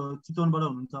हाम्रो चितवनबाट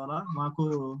हुनुहुन्छ होला उहाँको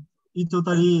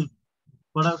E-Chautari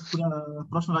बाट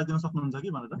प्रश्न राखिदिन सक्नुहुन्छ कि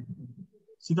भनेर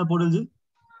सीता पौडेलजी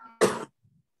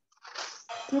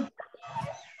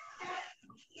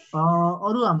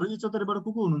अरु हाम्रो E-Chautari बाट को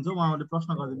हुनुहुन्छ उहाँहरूले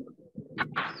प्रश्न गरिदिनु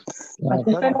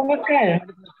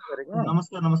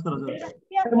नमस्कार नमस्कार हजुर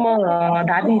सर म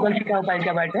धादिङ गल्फी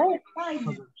गाउँपालिकाबाट हाम्रो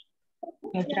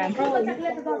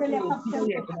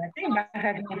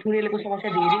थुरेलको समस्या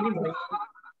धेरै नै भयो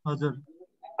हजुर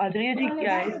हजुर यो चाहिँ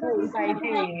यसको उपाय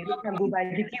चाहिँ रोकथामको उपाय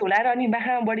चाहिँ के होला र अनि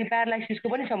बाख्रामा बढी प्यारालाइसिसको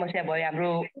पनि समस्या भयो हाम्रो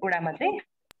वडामा चाहिँ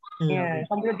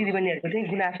सम्पूर्ण दिदीबहिनीहरूको चाहिँ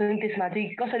गुनासो त्यसमा चाहिँ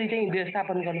कसरी चाहिँ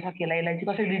व्यवस्थापन गर्न सकिएला यसलाई चाहिँ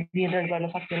कसरी नियन्त्रण गर्न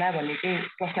सकिएला भन्ने चाहिँ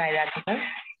प्रश्न आइरहेको छ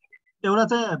एउटा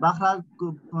चाहिँ बाख्राको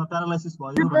प्यारालाइसिस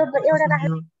भयो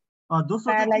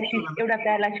दोस्रो एउटा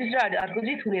प्यारालाइसिस र अर्को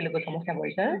चाहिँ थुरेलको समस्या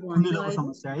भयो सर थुरेलको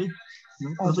समस्या है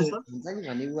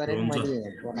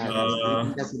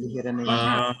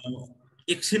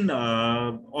एकछिन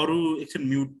अरू एकछिन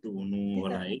म्युट हुनु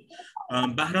होला है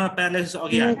बाख्रामा प्यारालाइसिस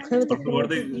अघि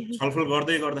छलफल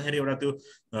गर्दै गर्दाखेरि एउटा त्यो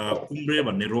कुम्रे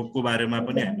भन्ने रोगको बारेमा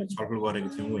पनि हामीले छलफल गरेको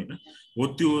थियौँ होइन हो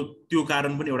त्यो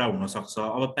कारण पनि एउटा हुनसक्छ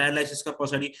अब प्यारालाइसिसका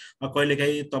पछाडि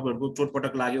कहिलेकाहीँ तपाईँहरूको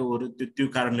चोटपटक लाग्यो त्यो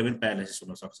कारणले पनि प्यारालाइसिस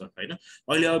हुनसक्छ होइन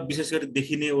अहिले अब विशेष गरी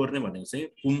देखिने ओर्ने भनेको चाहिँ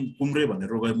कुम्रे भन्ने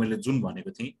रोग मैले जुन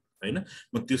भनेको थिएँ होइन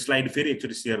म त्यो स्लाइड फेरि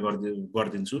एकचोटि सेयर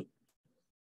गरिदिन्छु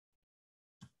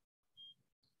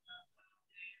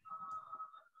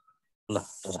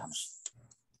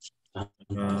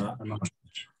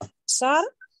सर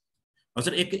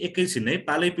हजुर एकैछिन है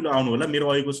पालै पिलो आउनु होला मेरो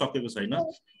अहिलेको सकेको छैन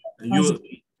यो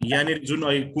यहाँनिर जुन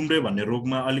अहिले कुम्रे भन्ने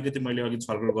रोगमा अलिकति मैले अघि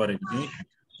छलफल गरेको थिएँ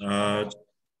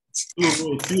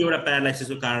त्यो एउटा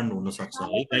प्यारालाइसिसको कारण हुनसक्छ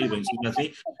है गाई भैँसीमा चाहिँ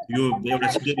यो एउटा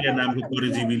सिडेरिया नामको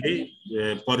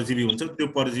परजीवी हुन्छ त्यो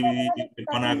परजीवी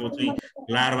बनाएको चाहिँ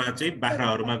लार्वा चाहिँ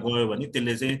बाख्राहरूमा गयो भने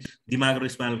त्यसले चाहिँ दिमाग र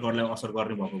स्पाइनल कर्डलाई असर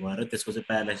गर्ने भएको भएर त्यसको चाहिँ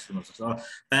प्यारालाइसिस हुनसक्छ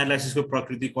प्यारालाइसिसको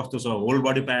प्रकृति कस्तो छ होल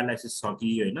बडी प्यारालाइसिस छ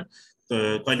कि होइन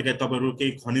कहिलेकाहीँ तपाईँहरू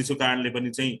केही खनिजको कारणले पनि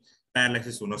चाहिँ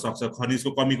प्यारालाइसिस हुनसक्छ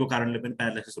खनिजको कमीको कारणले पनि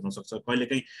प्यारालाइसिस हुनसक्छ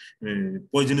कहिलेकाहीँ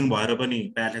पोइजनिङ भएर पनि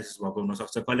प्यारालाइसिस भएको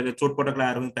हुनसक्छ कहिलेकाहीँ चोटपटक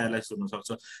लगाएर पनि प्यारालाइसिस हुनसक्छ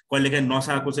कहिलेकाहीँ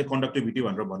नसाको चाहिँ कन्डक्टिभिटी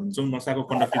भनेर भनिन्छौँ नसाको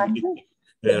कन्डक्टिभिटी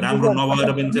राम्रो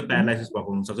नभएर पनि चाहिँ प्यारालाइसिस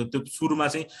भएको हुनसक्छ त्यो सुरुमा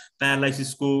चाहिँ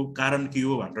प्यारालाइसिसको कारण के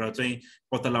हो भनेर चाहिँ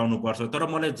पत्ता लगाउनु पर्छ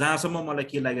तर जहाँसम्म मलाई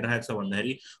के लागिरहेको छ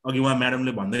भन्दाखेरि अघि उहाँ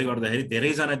म्याडमले भन्दै गर्दाखेरि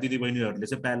धेरैजना दिदीबहिनीहरूले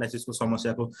चाहिँ प्यारालाइसिसको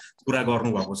समस्याको कुरा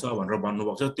गर्नुभएको छ भनेर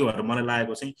भन्नुभएको छ त्यो भएर मलाई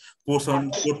लागेको चाहिँ पोषण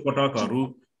चोटपटकहरू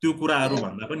त्यो कुराहरू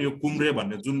भन्दा पनि यो कुम्रे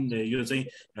भन्ने जुन यो चाहिँ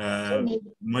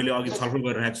मैले अघि छलफल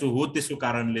गरिरहेको छु हो त्यसको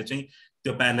कारणले चाहिँ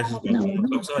त्यो प्यारालाइसिस भएको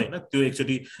हुनसक्छ होइन त्यो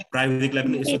एकचोटि प्राविधिकलाई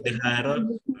पनि यसो देखाएर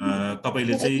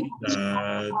तपाईँले चाहिँ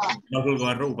छलफल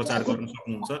गरेर उपचार गर्न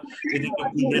सक्नुहुन्छ यदि त्यो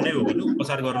कुम्रे नै हो भने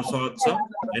उपचार गर्न सहज छ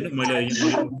होइन मैले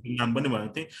नाम पनि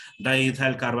भनेको थिएँ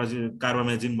डाइइथाइल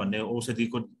कार्बामेजिन भन्ने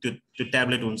औषधिको त्यो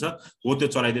ट्याब्लेट हुन्छ हो त्यो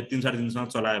चलाइदियो 3-4 दिनसम्म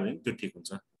चलायो भने त्यो ठिक हुन्छ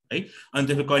है अनि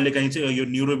त्यसपछि कहिलेकाहीँ चाहिँ यो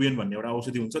न्युरोबियन भन्ने एउटा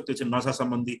औषधि हुन्छ त्यो चाहिँ नसा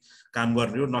सम्बन्धी काम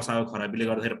गर्ने हो नसाको खराबीले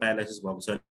गर्दाखेरि प्यारालाइसिस भएको छ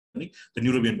भने त्यो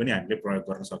न्युरोबियन पनि हामीले प्रयोग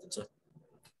गर्न सकिन्छ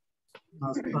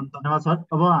धन्यवाद सर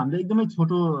अब हामीले एकदमै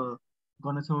छोटो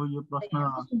गर्नेछौँ यो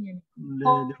प्रश्नले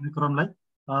ल्याउने क्रमलाई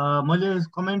मैले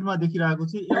कमेन्टमा देखिरहेको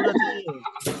छु एउटा चाहिँ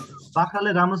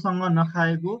बाख्राले राम्रोसँग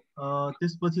नखाएको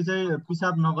त्यसपछि चाहिँ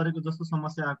पिसाब नगरेको जस्तो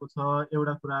समस्या आएको छ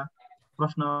एउटा कुरा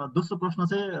प्रश्न दोस्रो प्रश्न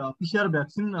चाहिँ पिसिआर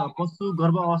भ्याक्सिन पशु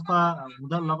गर्भ अवस्था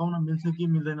हुँदा लगाउन मिल्छ कि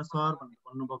मिल्दैन सर भनेर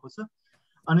भन्नुभएको छ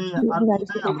अनि अर्को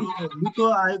चाहिँ हाम्रो लुतो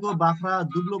आएको बाख्रा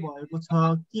दुब्लो भएको छ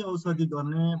के औषधि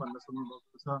गर्ने भनेर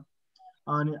सोध्नुभएको छ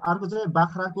अनि अर्को चाहिँ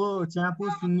बाख्राको च्यापो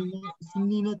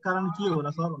सुन्निने कारण के होला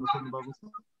सर भनेर सोध्नुभएको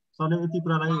छ सरले यति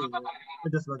कुरालाई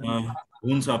एड्रेस गरिदिनु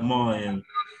हुन्छ म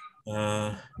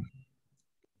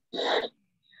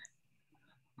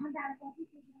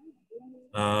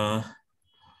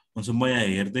हुन्छ म यहाँ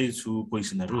हेर्दैछु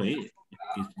क्वेसनहरू है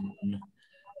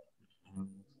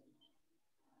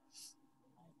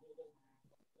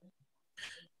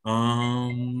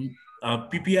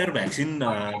पिपिआर भ्याक्सिन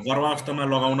गर्भावस्थामा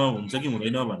लगाउन हुन्छ कि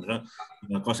हुँदैन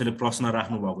भनेर कसैले प्रश्न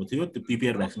राख्नु भएको थियो त्यो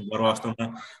पिपिआर भ्याक्सिन गर्भावस्थामा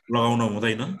लगाउन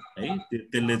हुँदैन है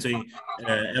त्यसले चाहिँ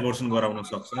एबोर्सन गराउन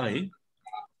सक्छ है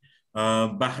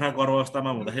बाख्रा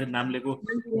गर्भावस्थामा हुँदाखेरि नाम्लेको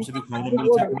औषधि खुवाउनु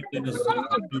मिल्छ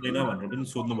मिल्दैन भनेर पनि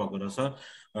सोध्नु भएको रहेछ।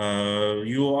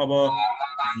 यो अब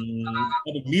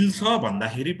मिल्छ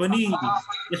भन्दाखेरि पनि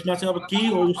यसमा चाहिँ अब केही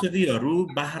औषधिहरू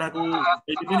बाख्राको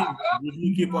कहिले पनि बुझ्नु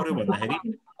के पर्यो भन्दाखेरि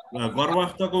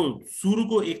गर्भावस्थाको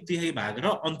सुरुको 1/3 भाग र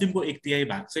अन्तिमको 1/3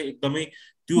 भाग चाहिँ एकदमै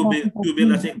त्यो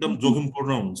बेला चाहिँ एकदम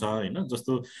जोखिमपूर्ण हुन्छ हैन।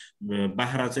 जस्तो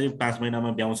बाख्रा चाहिँ 5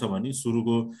 महिनामा ब्याउँछ भने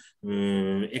सुरुको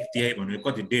 1/3 भनेको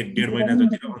कति 1.5 महिना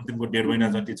जति र अन्तिमको 1.5 महिना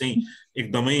जति चाहिँ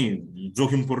एकदमै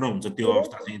जोखिमपूर्ण हुन्छ त्यो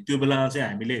अवस्था चाहिँ। त्यो बेलामा चाहिँ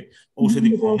हामीले औषधि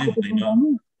खुवाउनै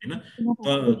हुँदैन हैन।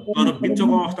 तर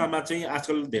बिचको अवस्थामा चाहिँ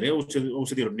आजकल धेरै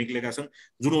औषधिहरू निक्लेका छन्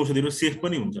जुन औषधिहरू सेफ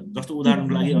पनि हुन्छन्। जस्तो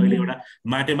उदाहरणको लागि अहिले एउटा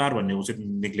माटेमार भन्ने औषधि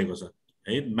निक्लेको छ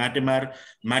है।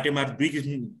 माटेमार दुई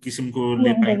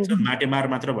किसिमकोले पाइन्छ। माटेमार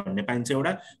मात्र भन्ने पाइन्छ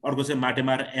एउटा, अर्को चाहिँ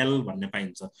माटेमार एल भन्ने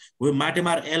पाइन्छ। हो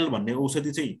माटेमार एल भन्ने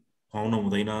औषधि चाहिँ खुवाउनु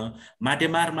हुँदैन।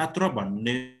 माटेमार मात्र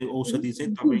भन्ने औषधि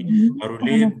चाहिँ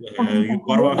तपाईहरूले यो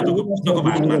गर्भावस्थाको बिचको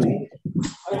भागमा चाहिँ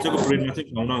बिचको पिरियडमा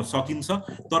चाहिँ खुवाउन सकिन्छ।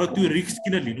 तर त्यो रिस्क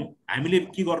किन लिनु? हामीले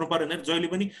के गर्नु पर्यो भने जहिले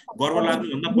पनि गर्भ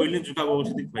लाग्नुभन्दा पहिले जुकाको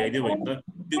औषधि खुवाइदियो भने त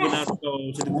त्यो बेला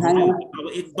औषधि खुवाउनु अब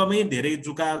एकदमै धेरै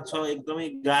जुका छ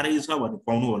एकदमै गाह्रै छ भने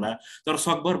खुवाउनु होला। तर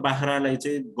सकभर बाख्रालाई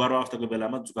चाहिँ गर्भावस्थाको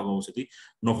बेलामा जुकाको औषधि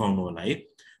नखुवाउनु होला है।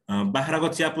 बाख्राको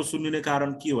च्यापो सुन्निने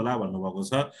कारण के होला भन्नुभएको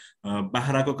छ।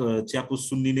 बाख्राको च्यापो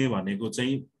सुन्निने भनेको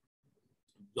चाहिँ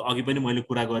अघि पनि मैले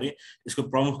कुरा गरेँ, यसको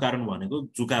प्रमुख कारण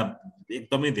भनेको जुका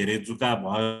एकदमै धेरै जुका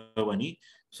भयो भने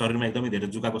शरीरमा एकदमै धेरै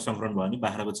जुकाको संक्रमण भयो भने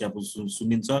बाख्राको च्यापो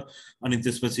सुन्निन्छ। अनि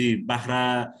त्यसपछि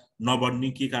बाख्रा नबढ्ने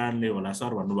के कारणले होला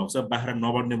सर भन्नुभएको छ। बाख्रा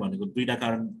नबढ्ने भनेको तीनटा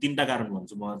कारण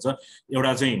भन्छु म अझ।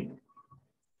 एउटा चाहिँ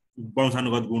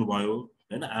वंशानुगत गुण भयो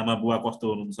हैन। आमा बुवा कस्तो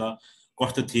हुनुहुन्छ,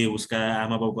 कस्तो थिए उसका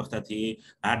आमा बाउ कस्ता थिए,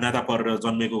 हाडनाता परेर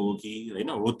जन्मेको हो कि हैन,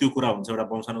 हो त्यो कुरा हुन्छ। एउटा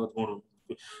वंशानुगत गुण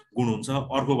हुन्छ।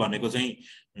 अर्को भनेको चाहिँ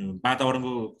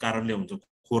वातावरणको कारणले हुन्छ।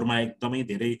 खोरमा एकदमै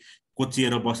धेरै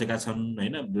कोचिएर बसेका छन्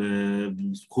हैन,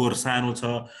 खोर सानो छ,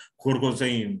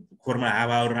 खोरमा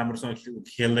हावाहरू राम्रोसँग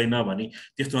खेल्दैन भने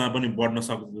त्यस्तोमा पनि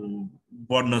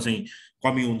बढ्न चाहिँ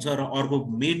कमी हुन्छ। र अर्को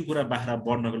मेन कुरा बाख्रा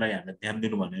बढ्नको लागि हामीले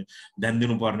ध्यान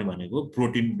दिनुपर्ने भनेको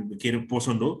प्रोटिन के अरे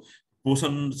पोषण हो।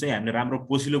 पोषण चाहिँ हामीले राम्रो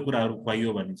पोषिलो कुराहरू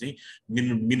खुवाइयो भने चाहिँ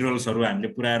मिनरल्सहरू हामीले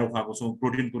पुऱ्याएर खुवाएको छौँ,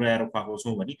 प्रोटिन पुऱ्याएर खुवाएको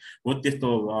छौँ भने हो त्यस्तो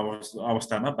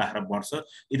अवस्थामा बाख्रा बढ्छ।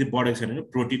 यदि बढेको छैन भने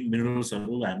प्रोटिन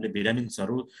मिनरल्सहरू हामीले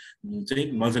भिटामिन्सहरू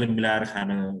चाहिँ मजाले मिलाएर खान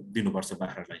दिनुपर्छ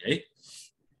बाख्रालाई है।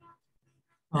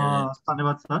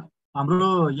 धन्यवाद सर।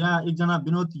 हाम्रो यहाँ एकजना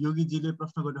विनोद योगीजीले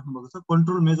प्रश्न गरिराख्नु भएको छ,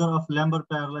 कन्ट्रोल मेजर अफ ल्याम्बर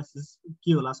प्यारालाइसिस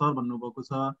के होला सर भन्नुभएको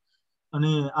छ।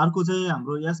 अनि अर्को चाहिँ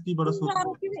हाम्रो एसपीबाट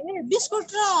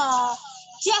बिस्कुट र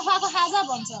चिया खुवाएको खाजा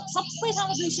भन्छ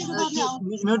सबैसँग 200 रुपैयाँ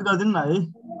गर्ने म्युट गरिदिनु न है।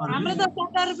 हाम्रो त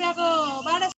 70 रुपैयाँको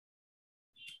बाडा।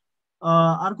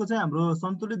 अर्को चाहिँ हाम्रो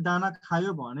सन्तुलित दाना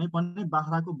खायो भने पनि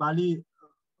बाख्राको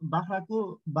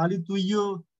बाली तुइयो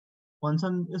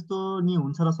भन्छन्, यस्तो नि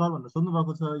हुन्छ र सर भनेर सोध्नु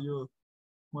भएको छ। यो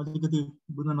म अलिकति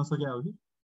बुझ्न नसके हो कि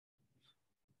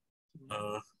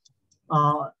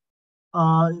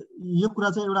यो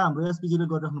कुरा चाहिँ एउटा हाम्रो एसपीजीले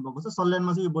गरिराख्नु भएको छ।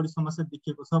 सल्यानमा चाहिँ यो बढी समस्या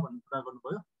देखिएको छ भन्ने कुरा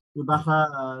गर्नुभयो। यो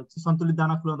बाख्रा सन्तुलित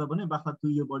दाना खुवाउँदा पनि बाख्रा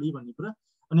तुइयो बढी भन्ने कुरा।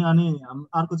 अनि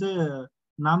अर्को चाहिँ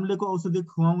नाम्लेको औषधि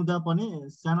खुवाउँदा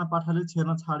पनि साना पाठाले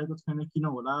छेर्न छाडेको छैन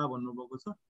किन होला भन्नुभएको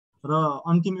छ। र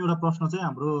अन्तिम एउटा प्रश्न चाहिँ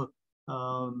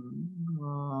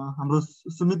हाम्रो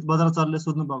सुमित बजारचरले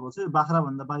सोध्नु भएको छ,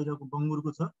 बाख्राभन्दा बाहिरको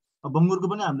बङ्गुरको छ। बङ्गुरको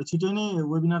पनि हामीले छिटै नै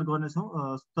वेबिनार गर्नेछौँ,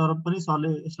 तर पनि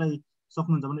सरले यसलाई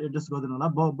सक्नुहुन्छ भने एड्रेस गरिदिनु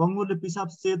होला। बङ्गुरले पिसाब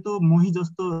सेतो मोही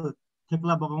जस्तो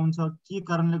थेक्ला बगाउँछ, के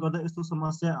कारणले गर्दा यस्तो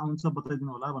समस्या आउँछ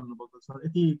बताइदिनु होला भन्नुभएको छ।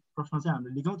 यति प्रश्न चाहिँ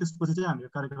हामीले लिखौँ, त्यसपछि चाहिँ हामीले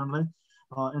कार्यक्रमलाई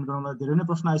एन्ड गर्नलाई धेरै नै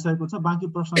प्रश्न आइसकेको छ।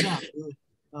 बाँकी प्रश्न चाहिँ हामीले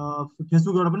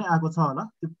फेसबुकबाट पनि आएको छ होला।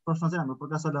 त्यो प्रश्न चाहिँ हाम्रो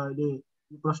प्रकाशले अहिले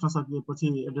प्रश्न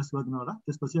सकिएपछि एड्रेस गरिदिनु होला,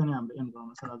 त्यसपछि अनि हामीले एन्ड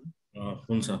गराउन सर।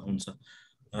 हुन्छ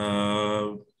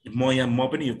म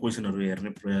पनि यो क्वेसनहरू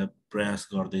हेर्ने प्रयास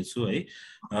गर्दैछु है।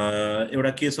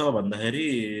 एउटा के छ भन्दाखेरि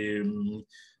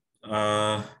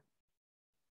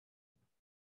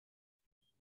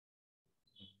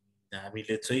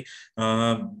हामीले चाहिँ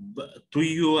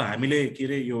तुइयो हामीले के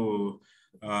अरे यो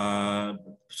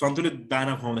सन्तुलित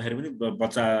दाना खुवाउँदाखेरि पनि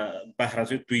बाख्रा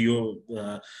चाहिँ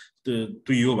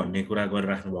तुइयो भन्ने कुरा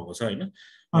गरिराख्नु भएको छ होइन।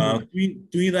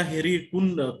 तुइँदाखेरि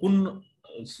कुन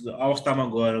अवस्थामा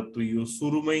गएर तुइयो?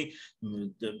 सुरुमै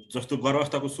जस्तो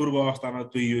गर्भावस्थाको सुरुको अवस्थामा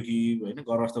तुइयो कि होइन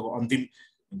गर्भावस्थाको अन्तिम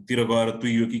तिर गएर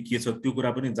तुइयो कि के छ त्यो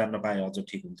कुरा पनि जान्न पाए अझ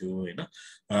ठिक हुन्थ्यो होइन।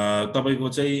 तपाईँको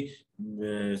चाहिँ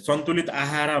सन्तुलित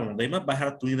आहार हुँदैमा बाख्रा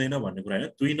तुइँदैन भन्ने कुरा होइन,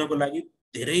 तुइनको लागि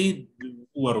धेरै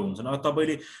उहरू हुन्छन्। अब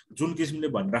तपाईँले जुन किसिमले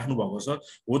भनिराख्नु भएको छ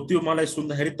हो त्यो मलाई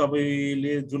सुन्दाखेरि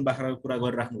तपाईँले जुन बाख्राको कुरा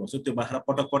गरिराख्नु भएको छ त्यो बाख्रा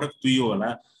पटक पटक तुइयो होला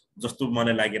जस्तो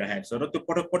मलाई लागिरहेको छ। र त्यो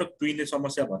पटक पटक तुइने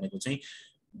समस्या भनेको चाहिँ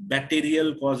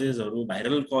ब्याक्टेरियल कजेसहरू,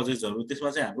 भाइरल कजेसहरू, त्यसमा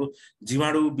चाहिँ हाम्रो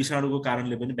जीवाणु विषाणुको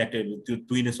कारणले पनि ब्याक्टेरिया त्यो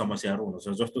तुइने समस्याहरू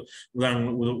हुनसक्छ। जस्तो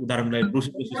उदाहरणलाई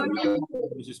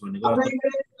ब्रुसिलोसिस भनेको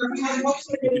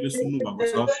तपाईँले सुन्नुभएको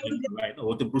छ होइन,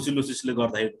 हो त्यो ब्रुसिलोसिसले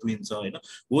गर्दाखेरि तुइन्छ होइन।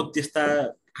 हो त्यस्ता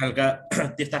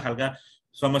खालका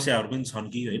समस्याहरू पनि छन्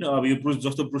कि होइन। अब यो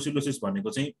जस्तो ब्रुसिलोसिस भनेको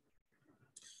चाहिँ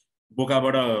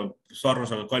बोकाबाट सर्न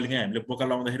सक्छ। कहिलेकाहीँ हामीले बोका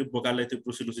लाउँदाखेरि बोकालाई त्यो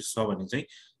ब्रुसिलोसिस छ भने चाहिँ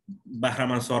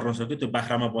बाख्रामा सर्न सक्यो, त्यो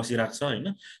बाख्रामा बसिरहेको छ होइन।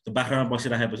 त्यो बाख्रामा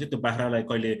बसिराखेपछि त्यो बाख्रालाई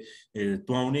कहिले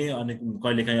तुहाउने अनि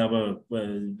कहिलेकाहीँ अब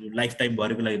लाइफ टाइम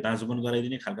भरिको लागि दाँजो पनि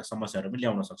गराइदिने खालका समस्याहरू पनि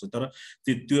ल्याउन सक्छ। तर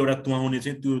त्यो एउटा तुहाउने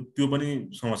चाहिँ त्यो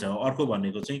पनि समस्या हो। अर्को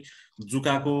भनेको चाहिँ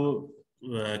जुकाको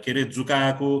के अरे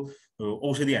जुकाको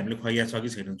औषधि हामीले खुवाइया छ कि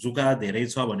छैन, जुका धेरै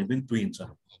छ भने पनि तुइन्छ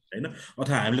होइन।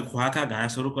 अथवा हामीले खुवाएका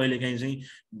घाँसहरू कहिलेकाहीँ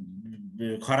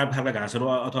चाहिँ खराब खालका घाँसहरू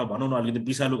अथवा भनौँ न अलिकति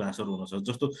विषालु घाँसहरू हुनसक्छ।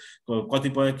 जस्तो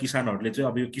कतिपय किसानहरूले चाहिँ,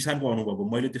 अब यो किसानको अनुभव हो,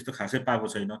 मैले त्यस्तो खासै पाएको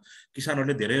छैन।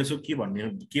 किसानहरूले धेरै जसो के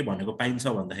भनेको पाइन्छ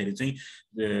भन्दाखेरि चाहिँ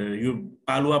यो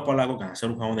पालुवा पलाएको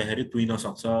घाँसहरू खुवाउँदाखेरि तुइन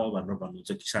सक्छ भनेर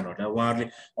भन्नुहुन्छ किसानहरूलाई। उहाँहरूले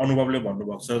अनुभवले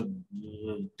भन्नुभएको छ,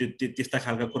 त्यस्ता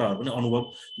खालका कुराहरू पनि अनुभव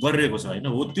गरिरहेको छ होइन।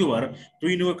 हो त्यो भएर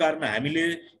तुइनुको कारण हामीले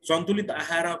सन्तुलित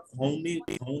आहार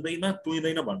खुवाउँदैमा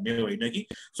तुइँदैन भन्ने होइन कि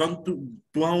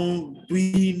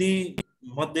तुइने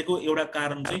मध्येको एउटा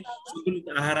कारण चाहिँ सन्तुलित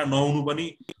आहार नहुनु पनि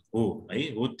हो है।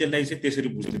 हो त्यसलाई चाहिँ त्यसरी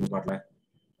बुझिदिनु पर्ला।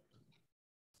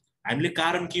 हामीले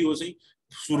कारण के हो चाहिँ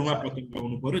सुरुमा पत्ता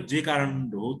लगाउनु पर्यो, जे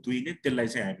कारण हो तुइने त्यसलाई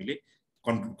चाहिँ हामीले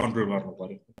कन्ट्रोल गर्नु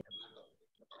पर्यो।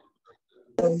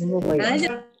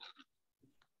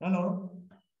 हेलो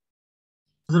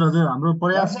हजुर हजुर, हाम्रो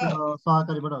प्रयास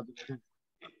सहकारीबाट हजुर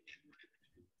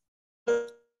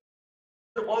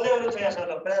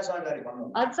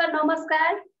सर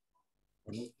नमस्कार।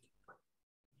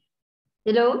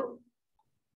 हेलो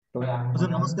हजुर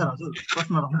नमस्कार हजुर,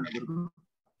 प्रश्न राख्नु हजुरको।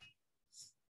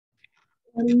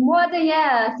 म चाहिँ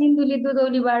यहाँ सिन्धुली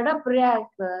दुधौलीबाट प्रयास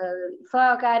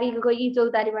सहकारीको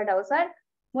E-Chautariबाट हो सर।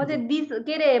 म चाहिँ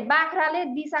के अरे बाख्राले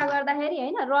दिशा गर्दाखेरि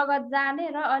होइन रगत जाने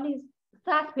र अनि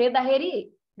सास फेर्दाखेरि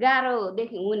गाह्रो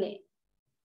हुने।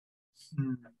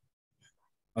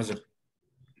 हजुर,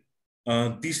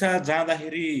 दिशा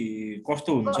जाँदाखेरि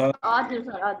कस्तो हुन्छ? हजुर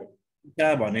सर हजुर। दिशा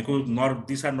भनेको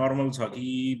दिशा नर्मल छ कि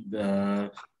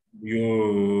यो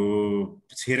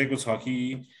छेरेको छ कि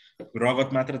रगत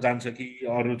मात्र जान्छ कि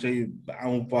अरू चाहिँ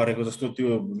आउँ परेको जस्तो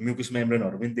त्यो म्युकस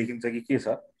मेम्ब्रेनहरू पनि देखिन्छ कि के छ?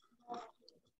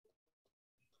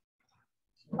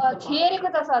 छेरेको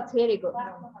त सर,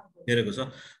 छेरेको छ।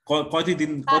 कति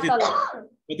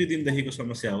दिनदेखिको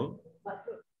समस्या हो?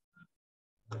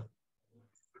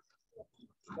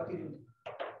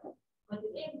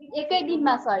 एकै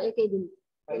दिनमा सर, एकै दिन।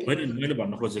 होइन, मैले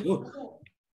भन्न खोजेको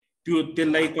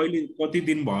त्यसलाई कति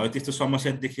दिन भयो त्यस्तो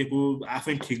समस्या देखेको,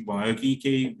 आफै ठिक भयो कि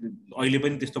केही अहिले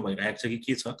पनि त्यस्तो भइरहेको छ कि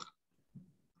के छ?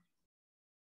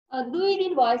 2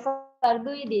 दिन भयो सर,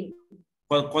 2 दिन।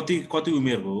 कति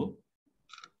उमेरको हो?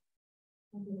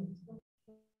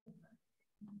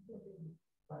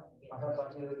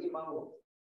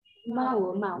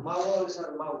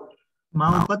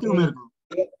 माउ कति उमेरको?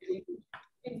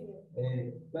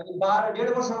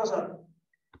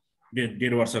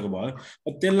 1.5 वर्षको भयो।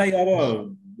 त्यसलाई अब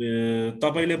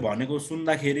तपाईले भनेको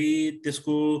सुन्दाखेरि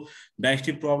त्यसको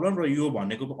डाइजेस्टिभ प्रब्लम र यो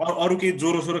भनेको अरू केही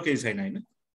ज्वरो सोरो केही छैन होइन?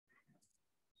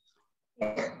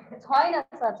 छैन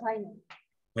सर, छैन।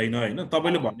 होइन होइन,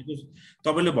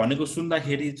 तपाईँले भनेको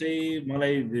सुन्दाखेरि चाहिँ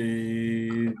मलाई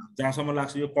जहाँसम्म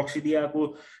लाग्छ यो कक्सिडियाको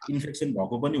इन्फेक्सन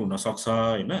भएको पनि हुनसक्छ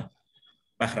होइन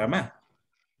बाख्रामा।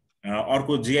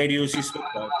 अर्को जिआइडियोसिस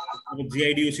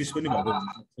पनि भएको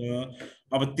हुनसक्छ।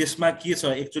 अब त्यसमा के छ,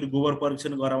 एकचोटि गोबर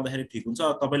परीक्षण गराउँदाखेरि ठिक हुन्छ।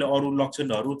 तपाईँले अरू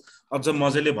लक्षणहरू अझ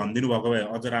मजाले भनिदिनु भएको भए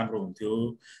अझ राम्रो हुन्थ्यो।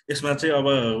 यसमा चाहिँ अब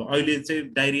अहिले चाहिँ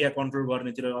डाइरिया कन्ट्रोल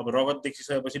गर्नेतिर, अब रगत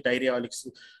देखिसकेपछि डाइरिया अलिक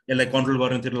यसलाई कन्ट्रोल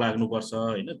गर्नेतिर लाग्नुपर्छ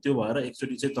होइन। त्यो भएर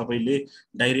एकचोटि चाहिँ तपाईँले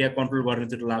डाइरिया कन्ट्रोल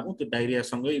गर्नेतिर लाग्नु, त्यो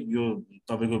डाइरियासँगै यो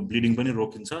तपाईँको ब्लिडिङ पनि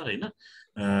रोकिन्छ होइन।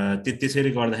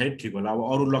 त्यसरी गर्दाखेरि ठिक होला। अब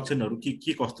अरू लक्षणहरू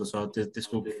के कस्तो छ,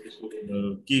 त्यसको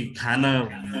के खानाको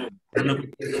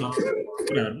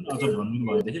कुराहरू अझ भनिदिनु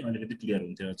भएदेखि अलिकति क्लियर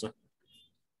हुन्थ्यो अझ।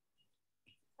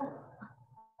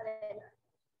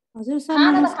 हजुर सर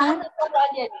नमस्कार।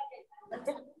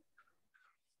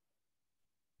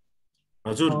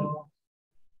 हजुर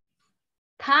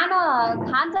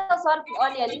खान्छ सर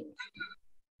अलिअलि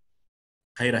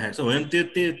खाइरहेको छ होइन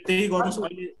त्यही गर्नुहोस्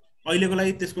अहिलेको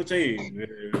लागि त्यसको चाहिँ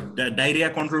डाइरिया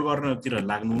कन्ट्रोल गर्नतिर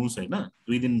लाग्नुहोस् होइन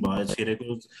 2 दिन भयो छिरेको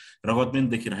रगत पनि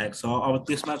देखिरहेको छ अब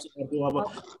त्यसमा चाहिँ अर्को अब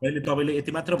मैले तपाईँले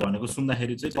यति मात्र भनेको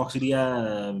सुन्दाखेरि चाहिँ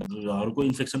कक्सिडियाहरूको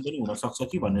इन्फेक्सन पनि हुनसक्छ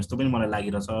कि भन्ने जस्तो पनि मलाई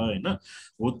लागिरहेछ होइन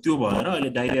हो त्यो भएर अहिले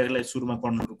डाइरियालाई सुरुमा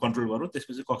कन्ट्रोल गरौँ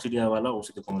त्यसपछि कक्सिडियावाला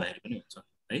औषधि खुवाउँदाखेरि पनि हुन्छ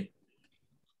है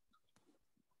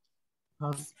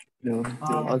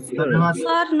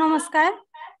सर नमस्कार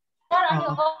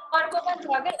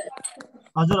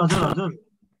हजुर हजुर हजुर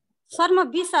सर म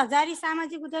 20,000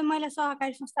 सामाजिक उद्यम महिला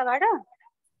सहकारी संस्थाबाट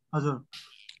हजुर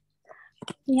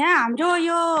यहाँ हाम्रो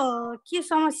यो के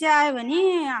समस्या आयो भने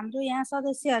हाम्रो यहाँ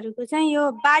सदस्यहरूको चाहिँ यो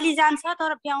बाली जान्छ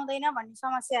तर प्याउँदैन भन्ने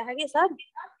समस्या आयो कि सर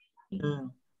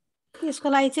त्यसको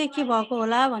लागि चाहिँ के भएको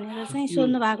होला भनेर चाहिँ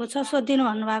सोध्नु भएको छ सोधिदिनु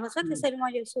भन्नुभएको छ त्यसरी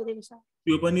मैले सोधेको छ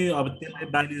त्यो पनि अब त्यसलाई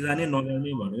बाली जाने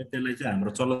नगाउने भनेर त्यसलाई चाहिँ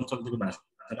हाम्रो चलन चल्तीको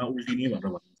भाषामा उल्टिने भनेर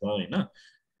भनिन्छ होइन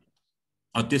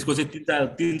त्यसको चाहिँ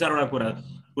तीन चारवटा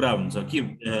कुरा हुन्छ कि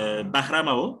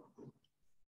बाख्रामा हो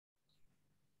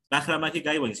बाख्रामा कि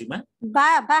गाई भैँसीमा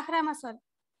बाख्रामा सर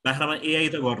बाख्रामा एआई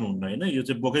त गर्नुहुन्न होइन यो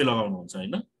चाहिँ बोकै लगाउनुहुन्छ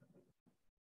होइन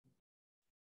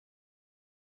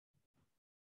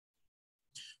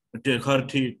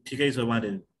ठिकै छ उहाँले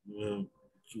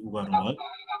गर्नुभयो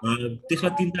त्यसमा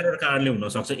 3-4वटा कारणले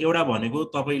हुनसक्छ एउटा भनेको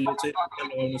तपाईँले चाहिँ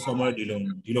लगाउने समय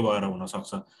ढिलो भएर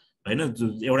हुनसक्छ होइन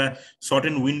एउटा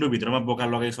सर्टेन विन्डो भित्रमा बोका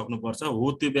लगाइसक्नुपर्छ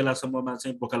हो त्यो बेलासम्ममा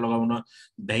चाहिँ बोका लगाउन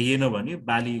भ्याइएन भने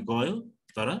बाली गयो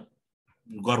तर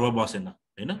गर्भ बसेन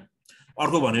होइन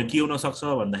अर्को भनेको के हुनसक्छ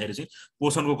भन्दाखेरि चाहिँ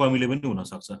पोषणको कमीले पनि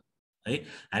हुनसक्छ है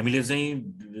हामीले चाहिँ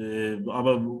अब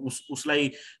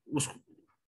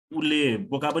उसले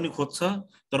बोका पनि खोज्छ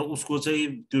तर उसको चाहिँ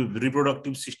त्यो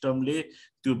रिप्रोडक्टिभ सिस्टमले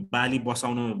त्यो बाली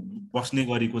बस्ने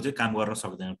गरेको चाहिँ काम गर्न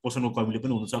सक्दैन पोषणको कमीले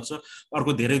पनि हुनसक्छ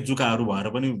अर्को धेरै जुकाहरू भएर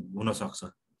पनि हुनसक्छ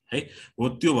है हो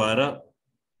त्यो भएर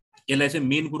यसलाई चाहिँ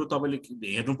मेन कुरो तपाईँले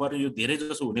हेर्नु पर्यो यो धेरै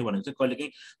जसो हुने भनेको चाहिँ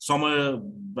कहिलेकाहीँ समय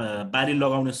बाली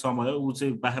लगाउने समय ऊ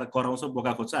चाहिँ बाख्रा कराउँछ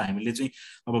बोका खोज्छ हामीले चाहिँ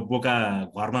अब बोका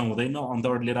घरमा हुँदैन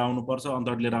अन्तबाट लिएर आउनुपर्छ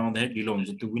अन्तबाट लिएर आउँदाखेरि ढिलो हुन्छ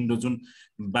त्यो विन्डो जुन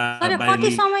कति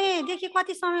समयदेखि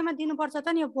कति समयमा दिनुपर्छ त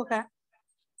नि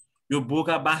यो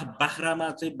बोका बाख्रामा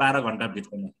चाहिँ 12 घण्टा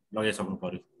भित्रमा लगाइसक्नु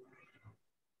पर्यो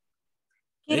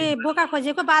के रे बोका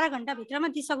खोजेको 12 घण्टा भित्रमा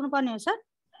दिइसक्नु पर्ने हो सर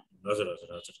हजुर हजुर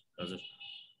हजुर हजुर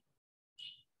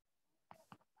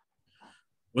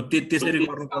त्यसरी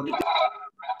गर्नु पर्यो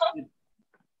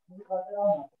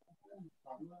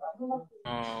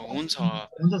हुन्छ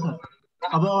सर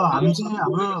अब हामी चाहिँ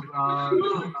हाम्रो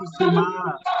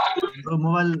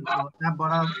मोबाइल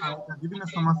एपबाट आएका विभिन्न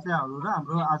समस्याहरू र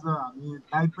हाम्रो आज हामी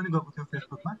लाइभ पनि गएको थियौँ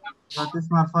फेसबुकमा र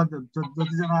त्यसमार्फत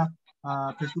जतिजना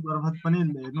फेसबुक मार्फत पनि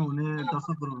हेर्नुहुने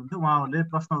दर्शकहरू हुनुहुन्थ्यो उहाँहरूले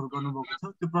प्रश्नहरू गर्नुभएको छ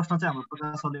त्यो प्रश्न चाहिँ हाम्रो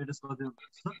प्रकाश सरले एड्रेस गरिदिनु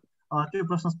भएको छ त्यो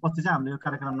प्रश्नपछि चाहिँ हामीले यो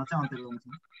कार्यक्रममा चाहिँ अन्त्य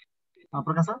गर्नेछौँ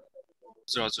प्रकाश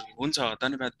सर हजुर हुन्छ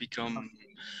धन्यवाद विक्रम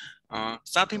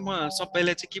साथै म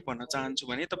सबैलाई चाहिँ के भन्न चाहन्छु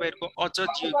भने तपाईहरुको अझ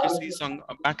जियोकृषिसँग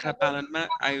बाख्रा पालनमा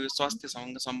आयो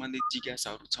स्वास्थ्यसँग सम्बन्धित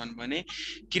जिज्ञासाहरू छन् भने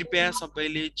कृपया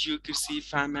सबैले जियोकृषि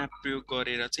फार्म एप प्रयोग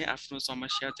गरेर चाहिँ आफ्नो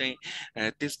समस्या चाहिँ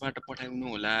त्यसबाट पठाउनु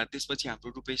होला त्यसपछि हाम्रो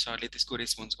रुपेश सरले त्यसको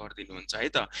रेस्पोन्स गरिदिनुहुन्छ है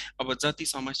त अब जति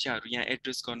समस्याहरू यहाँ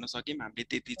एड्रेस गर्न सक्यौं हामीले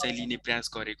त्यति चाहिँ लिने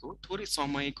प्रयास गरेको थोरै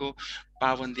समयको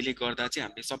पाबन्दीले गर्दा चाहिँ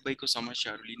हामीले सबैको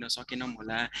समस्याहरू लिन सकेनौं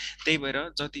होला त्यही भएर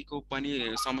जतिको पनि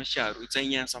समस्याहरू चाहिँ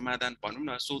यहाँ समाधान भनौं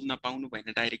न सोध्न पाउनु भएन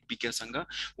डाइरेक्ट विज्ञसँग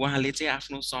उहाँले चाहिँ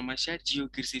आफ्नो समस्या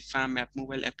जियोकृषि फार्म एप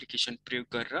मोबाइल एप्लिकेसन प्रयोग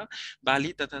गरेर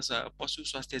बाली तथा पशु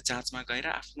स्वास्थ्य जाँचमा गएर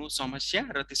आफ्नो समस्या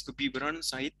र त्यसको विवरण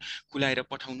सहित खुलाएर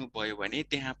पठाउनु भयो भने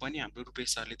त्यहाँ पनि हाम्रो रुपेश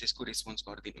सरले त्यसको रेस्पोन्स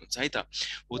गरिदिनुहुन्छ है त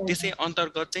हो त्यसै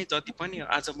अन्तर्गत चाहिँ जति पनि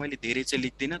आज मैले धेरै चाहिँ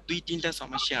लेख्दिन 2-3टा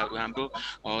समस्याहरू हाम्रो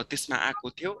त्यसमा आएको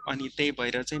थियो अनि त्यही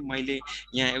भएर चाहिँ मैले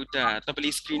यहाँ एउटा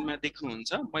तपाईले स्क्रिनमा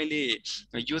देख्नुहुन्छ मैले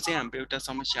यो चाहिँ हाम्रो एउटा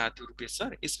समस्या थियो रुपेश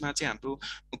सर यसमा चाहिँ हाम्रो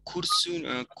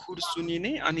खुर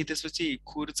सुनिने अनि त्यसपछि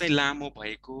खुर चाहिँ लामो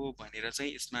भएको भनेर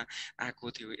चाहिँ यसमा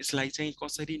आएको थियो यसलाई चाहिँ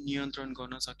कसरी नियन्त्रण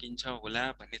गर्न सकिन्छ होला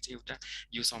भन्ने चाहिँ एउटा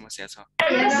यो समस्या छ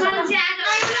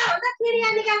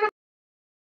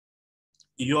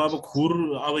यो अब खुर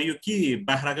अब यो के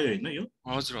बाख्राकै हैन यो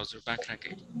हजुर हजुर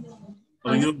बाख्राकै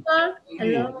अब यो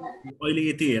अहिले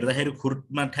यति हेर्दाखेरि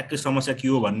खुरमा ठ्याक्कै समस्या के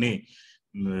हो भन्ने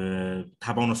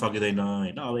थाहा पाउन सकिदैन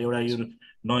हैन अब एउटा यो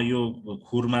यो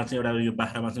खुरमा चाहिँ एउटा यो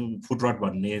बाख्रामा चाहिँ फुट रट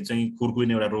भन्ने चाहिँ खुरको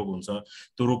एउटा रोग हुन्छ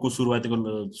त्यो रोगको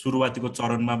सुरुवातीको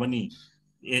चरणमा पनि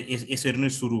यसरी नै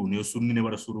सुरु हुने हो,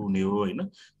 सुन्निनेबाट सुरु हुने हो होइन,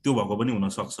 त्यो भएको पनि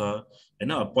हुनसक्छ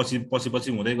होइन। पछि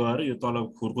हुँदै गएर यो तल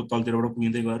खुरको तलतिरबाट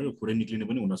पुगिँदै गएर यो खुरै निक्लिने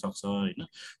पनि हुनसक्छ होइन।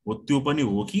 हो त्यो पनि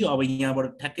हो कि अब यहाँबाट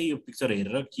ठ्याक्कै यो पिक्चर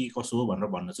हेरेर के कसो हो भनेर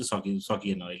भन्न चाहिँ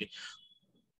सकिएन अहिले।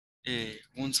 ए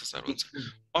हुन्छ सर, हुन्छ।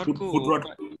 अर्को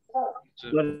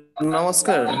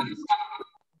नमस्कार।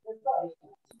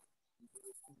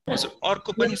 हजुर,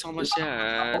 अर्को पनि समस्या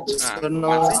छ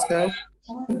हाम्रोमा चाहिँ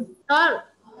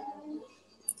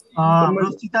हाम्रो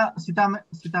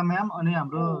सीता म्याम अनि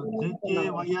हाम्रो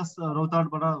JKYS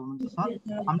रौतहटबाट हुनुहुन्छ सर।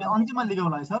 हामीले अन्तिममा लेख्यौँ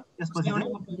होला है सर, त्यसपछि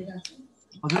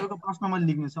हजुरको प्रश्न मैले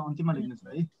लेख्नेछु, अन्तिममा लेख्नेछु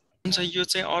है। हुन्छ, यो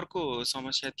चाहिँ अर्को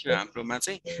समस्या थियो हाम्रोमा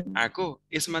चाहिँ आएको।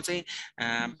 यसमा चाहिँ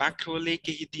बाख्रोले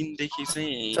केही दिनदेखि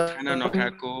चाहिँ खाना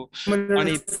नखाएको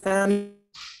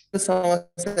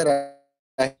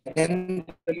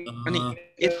अनि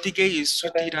यत्तिकै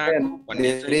सुतिरहेको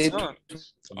भन्ने चाहिँ छ।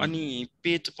 अनि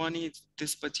पेट पनि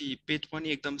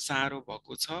एकदम साह्रो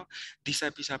भएको छ,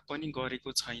 दिसा पिसाब पनि गरेको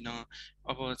छैन।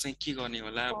 अब चाहिँ के गर्ने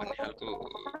होला भन्ने खालको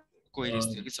क्वेरिज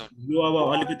थियो कि सर। यो अब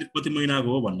अलिकति कति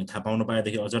महिनाको हो भन्ने थाहा पाउन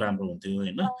पाएदेखि अझ राम्रो हुन्थ्यो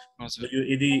होइन। यो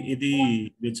यदि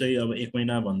यो चाहिँ अब 1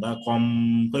 महिनाभन्दा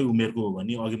कमकै उमेरको हो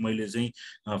भने अघि मैले चाहिँ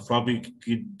फ्लपी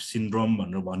किड सिन्ड्रोम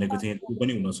भनेर भनेको थिएँ, त्यो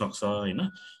पनि हुनसक्छ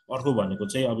होइन। अर्को भनेको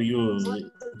चाहिँ अब यो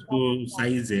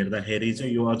साइज हेर्दाखेरि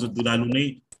चाहिँ यो अझ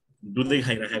दुधै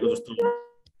खाइराखेको जस्तो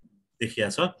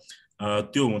देखिया छ।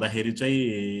 त्यो हुँदाखेरि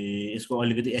चाहिँ यसको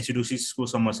अलिकति एसिडोसिसको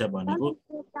समस्या भनेको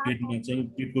पेटमा चाहिँ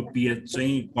पेटको pH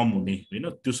चाहिँ कम हुने होइन,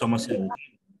 त्यो समस्या हो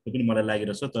त्यो पनि मलाई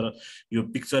लागिरहेछ। तर यो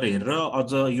पिक्चर हेरेर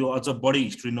यो अझ बढी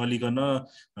हिस्ट्री नलिकन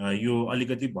यो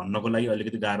अलिकति भन्नको लागि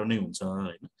अलिकति गाह्रो नै हुन्छ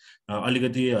होइन।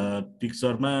 अलिकति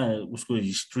पिक्चरमा उसको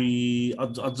हिस्ट्री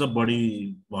अझ बढी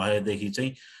भएदेखि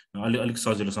चाहिँ अलिक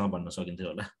सजिलोसँग भन्न सकिन्थ्यो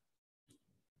होला।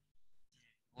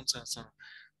 हुन्छ सर,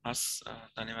 हस्,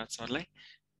 धन्यवाद सरलाई।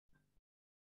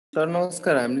 सर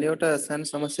नमस्कार। हामीले एउटा सानो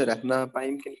समस्या राख्न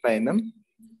पायौँ कि पाएनौँ?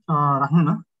 राख्नु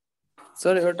न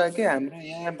सर। एउटा के हाम्रो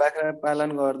यहाँ बाख्रा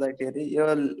पालन गर्दाखेरि यो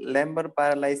ल्याम्बर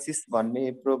प्यारालाइसिस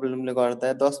भन्ने प्रब्लमले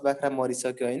गर्दा 10 बाख्रा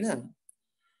मरिसक्यो होइन।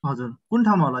 हजुर, कुन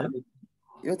ठाउँमा होला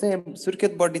यो चाहिँ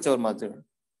सुर्खेत बड्डी चौरमा। हजुर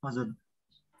हजुर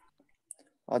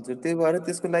हजुर, त्यही भएर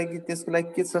त्यसको लागि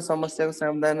के छ समस्याको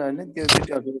समाधान होइन, त्यो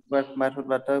चाहिँ हजुर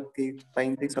मार्फतबाट केही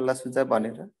पाइन्छ सल्लाह सुझाव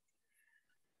भनेर।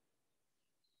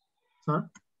 सर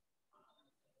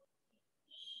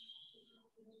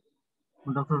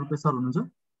डाक्टर रुपेश सर हुनुहुन्छ?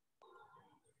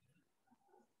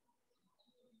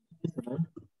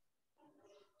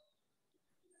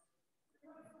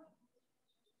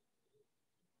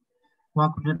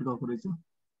 उहाँको नेट गएको रहेछ,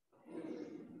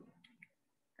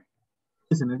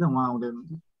 त्यसो नै त उहाँ आउँदै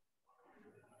हुनुहुन्छ।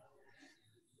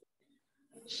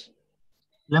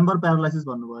 ल्याम्बर प्यारालाइसिस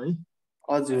भन्नुभयो है?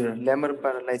 हजुर, ल्याम्बर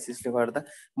प्यारालाइसिसले गर्दा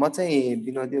म चाहिँ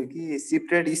विनोद हो कि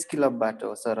सिप्रेड स्किलअपबाट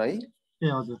हो सर है। ए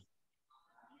हजुर,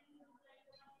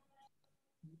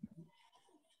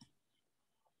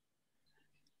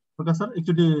 प्रकाश सर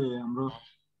एकचोटि हाम्रो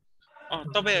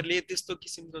तपाईहरुले त्यस्तो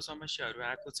किसिमको समस्याहरू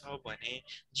आएको छ भने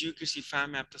जियोकृषि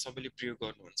फार्म एप त सबैले प्रयोग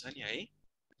गर्नुहुन्छ नि है?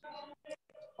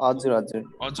 हजुर हजुर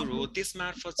हजुर हो,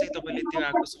 त्यसमार्फत चाहिँ तपाईले त्यो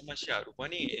आएको समस्याहरू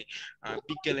पनि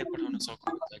विज्ञलाई पठाउन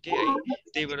सक्नुहुन्छ के है।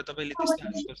 त्यही भएर तपाईले त्यस्तो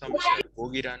खालको समस्याहरू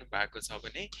भोगिरहनु भएको छ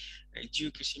भने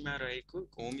जियोकृषिमा रहेको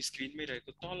होम स्क्रिनमै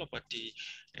रहेको तलपट्टि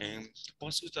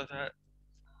पशु तथा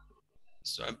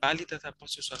बाली तथा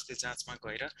पशु स्वास्थ्य जाँचमा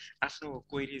गएर आफ्नो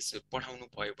क्वेरिज पठाउनु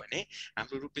भयो भने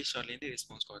हाम्रो रुपेश सरले नै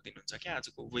रेस्पोन्स गरिदिनुहुन्छ के।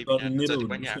 आजको वेबिनारमा जति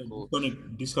पनि आएको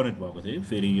डिस्कनेक्ट भएको थियो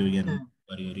फेरि यो यहाँ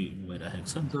परिहरी भइरहेको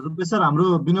छ। रुपेश सर,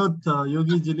 हाम्रो विनोद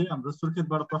योगीजीले हाम्रो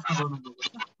सुर्खेतबाट प्रश्न गर्नुभएको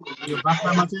छ, यो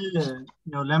बाख्रामा चाहिँ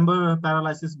यो ल्याम्बर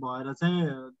प्यारालाइसिस भएर चाहिँ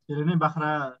धेरै नै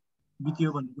बाख्रा बित्यो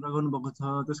भन्ने कुरा गर्नुभएको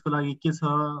छ, त्यसको लागि के छ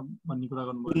भन्ने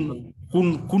कुरा गर्नुभएको छ।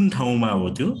 कुन ठाउँमा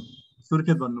हो त्यो?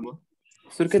 सुर्खेत भन्नुभयो।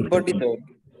 सुर्खेत बडी त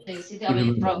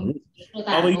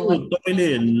अब यो तपाईले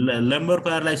ल्याम्बर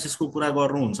प्यारालाइसिसको कुरा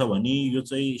गर्नुहुन्छ भने यो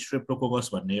चाहिँ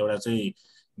स्ट्रेप्टोकोकस भन्ने एउटा चाहिँ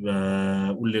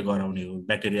उसले गराउने हो,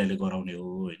 ब्याक्टेरियाले गराउने हो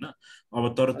होइन।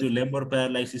 अब तर त्यो ल्याम्बर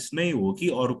प्यारालाइसिस नै हो कि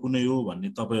अरू कुनै हो भन्ने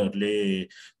तपाईहरुले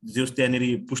जस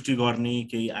त्यहाँनेरि पुष्टि गर्ने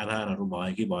केही आधारहरू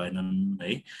भयो कि भएनन्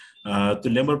है।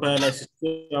 त्यो ल्याम्बर प्यारालाइसिस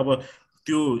अब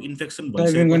त्यो इन्फेक्सन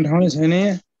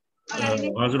भइसकेको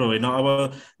हजुर होइन अब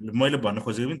मैले भन्न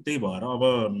खोजेको पनि त्यही भएर अब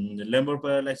लेबर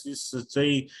प्यारालाइसिस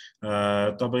चाहिँ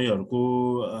तपाईहरूको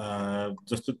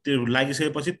जस्तो त्यो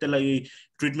लागिसकेपछि त्यसलाई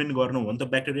ट्रिटमेन्ट गर्नु हो भने त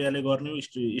ब्याक्टेरियाले गर्ने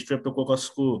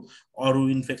स्ट्रेप्टोकोकसको अरू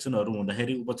इन्फेक्सनहरू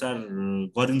हुँदाखेरि उपचार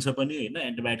गरिन्छ पनि होइन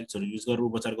एन्टिबायोटिक्सहरू युज गरेर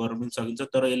उपचार गर्न पनि सकिन्छ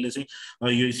तर यसले चाहिँ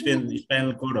यो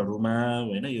स्पाइनल कर्डहरूमा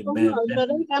होइन यो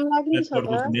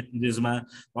मेसेन्जेसमा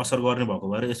असर गर्ने भएको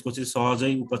भएर यसको चाहिँ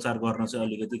सहजै उपचार गर्न चाहिँ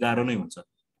अलिकति गाह्रो नै हुन्छ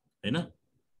हैन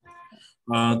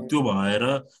त्यो भएर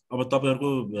अब तपाईहरुको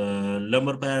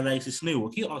लम्बर प्यारालाइसिस नै हो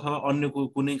कि अथवा अन्य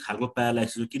कुनै खालको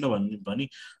प्यारालाइसिस हो किनभने भने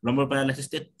लम्बर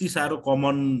प्यारालाइसिस त्यति साह्रो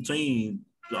कमन चाहिँ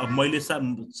अब मैले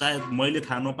सायद मैले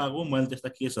थाहा नपाएको मैले त्यस्ता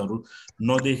केसहरू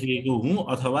नदेखेको हुँ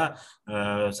अथवा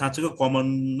साँच्चैको कमन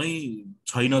नै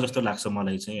छैन जस्तो लाग्छ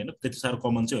मलाई चाहिँ हैन त्यति साह्रो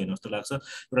कमन चाहिँ होइन जस्तो लाग्छ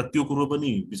र त्यो कुरो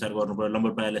पनि विचार गर्नुपर्यो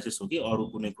लम्बर प्यारालाइसिस हो कि अरू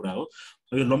कुनै कुरा हो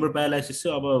यो लम्बर प्यारालाइसिस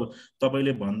चाहिँ अब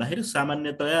तपाईले भन्दाखेरि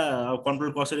सामान्यतया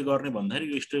कन्ट्रोल कसरी गर्ने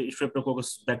भन्दाखेरि यो स्ट्रेप्टोकोकस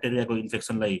ब्याक्टेरियाको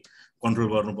इन्फेक्सनलाई कन्ट्रोल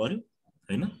गर्नु पर्यो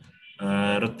हैन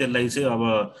र त्यसलाई चाहिँ अब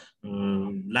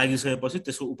लागिसकेपछि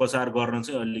त्यसको उपचार गर्न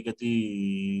चाहिँ अलिकति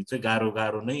चाहिँ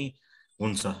गाह्रो नै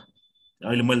हुन्छ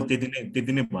अहिले मैले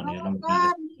त्यति नै भने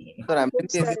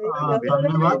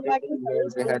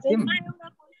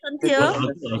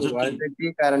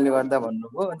के कारणले गर्दा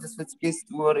भन्नुभयो त्यसपछि केस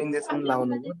ओभर इन्जेक्सन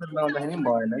लाउनुभयो तर लाउँदाखेरि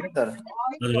भएन नि तर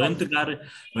होइन त्यो गाह्रो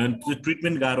त्यो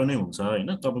ट्रिटमेन्ट गाह्रो नै हुन्छ होइन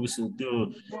तपाईँको त्यो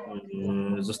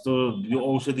जस्तो यो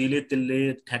औषधिले त्यसले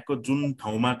ठ्याक्क जुन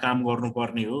ठाउँमा काम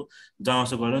गर्नुपर्ने हो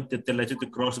जहाँसो गर्नु त्यसलाई चाहिँ त्यो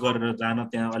क्रस गरेर जान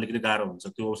त्यहाँ अलिकति गाह्रो हुन्छ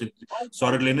त्यो औषधि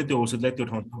शरीरले नै त्यो औषधिलाई त्यो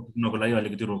ठाउँमा पुग्नको लागि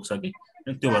अलिकति रोक्छ कि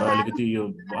त्यो भएर अलिकति यो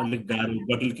अलिक गाह्रो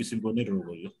जटिल किसिमको नै रोग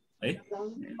हो यो है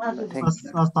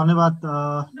धन्यवाद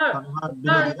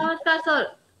नमस्कार सर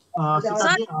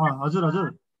हजुर हजुर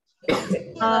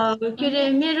के अरे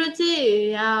मेरो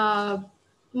चाहिँ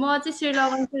म चाहिँ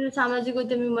श्रीलगन सामाजिक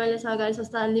उद्यमी महिला सहकारी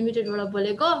संस्था लिमिटेडबाट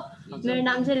बोलेको मेरो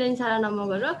नाम चाहिँ लेन्सारा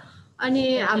नमगर अनि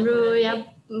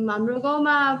हाम्रो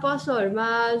गाउँमा पशुहरूमा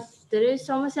धेरै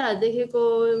समस्याहरू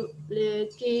देखेकोले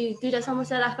केही दुईटा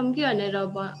समस्या राखौँ कि भनेर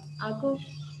आएको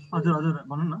हजुर हजुर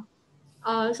भन्नु न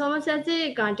समस्या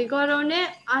चाहिँ घाँटी कराउने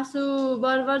आँसु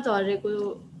बरबर झरेको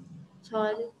छ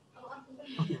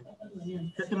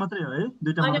त्यति मात्रै हो है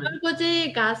दुईटा अनि मात्रै अर्को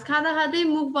चाहिँ घाँस खाँदा खाँदै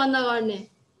मुख बन्द गर्ने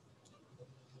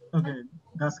ओके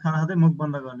घाँस खाँदा खाँदै मुख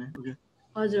बन्द गर्ने ओके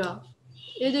हजुर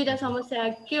यो दुईटा समस्या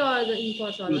के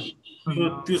गर्नुपर्छ होला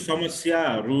त्यो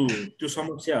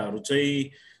समस्याहरू चाहिँ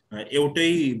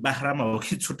एउटै बाख्रामा हो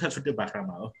कि छुट्टा छुट्टै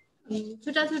बाख्रामा हो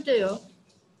छुट्टा छुट्टै हो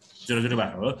छुट्टै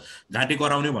बाख्रा हो घाँटी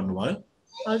कराउने भन्नुभयो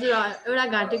हजुर एउटा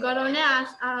घाँटी कराउने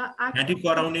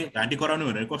घाँटी कराउने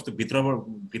भनेर कस्तो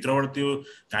भित्रबाट त्यो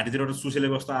घाँटीतिरबाट सुसेले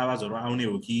कस्तो आवाजहरू आउने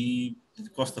हो कि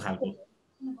कस्तो खालको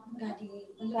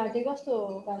घाँटी कस्तो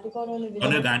घाँटी कराउने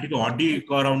अनि घाँटीको हड्डी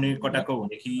कराउने कटाको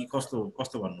हुने कि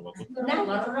कस्तो भन्नुभएको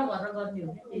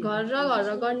घर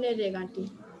र गर्ने रे घाँटी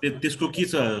त्यसको के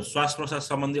छ श्वास प्रश्वास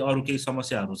सम्बन्धी अरू केही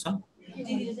समस्याहरू छ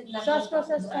श्वास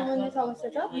प्रश्वास सम्बन्धी समस्या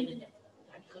छ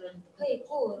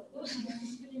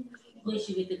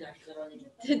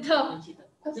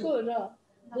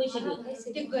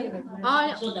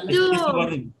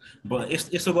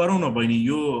यसो गरौँ न बहिनी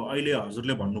यो अहिले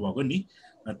हजुरले भन्नुभएको नि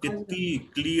त्यति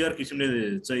क्लियर किसिमले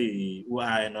चाहिँ ऊ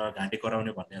आएन घाँटी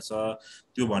कराउने भन्ने छ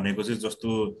त्यो भनेको चाहिँ जस्तो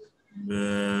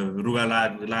रुगा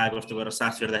लागेको जस्तो गरेर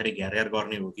सास फेर्दाखेरि घ्यार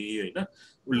गर्ने हो कि होइन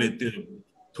उसले त्यो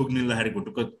थुक निल्दाखेरि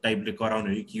घुटुक्क टाइपले कराउने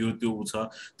हो कि यो त्यो ऊ छ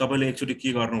तपाईँले एकचोटि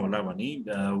के गर्नु होला भने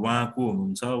उहाँको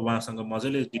हुनुहुन्छ उहाँसँग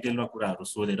मजाले डिटेलमा कुराहरू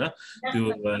सोधेर त्यो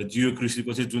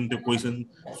जियोकृषिको चाहिँ जुन त्यो क्वेसन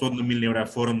सोध्नु मिल्ने एउटा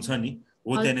फोरम छ नि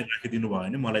हो त्यहाँनिर राखिदिनु भयो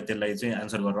भने मलाई त्यसलाई चाहिँ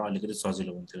आन्सर गर्न अलिकति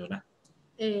सजिलो हुन्थ्यो होला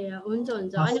ए हुन्छ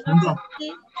हुन्छ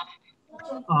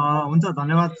हुन्छ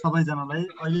धन्यवाद सबैजनालाई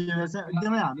अहिले चाहिँ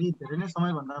एकदमै हामी धेरै नै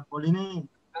समयभन्दा बढी नै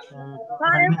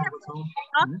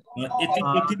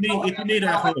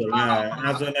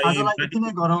यति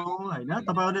नै गरौँ होइन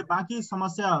तपाईँहरूले बाँकी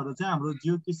समस्याहरू चाहिँ हाम्रो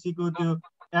जियोकृषिको त्यो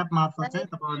एप मार्फत चाहिँ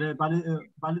तपाईँहरूले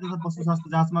बाली तथा पशु स्वास्थ्य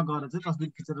जाँचमा गएर चाहिँ तस्बिर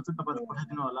खिचेर चाहिँ तपाईँहरूले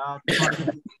पठाइदिनु होला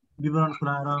विवरण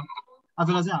खुलाएर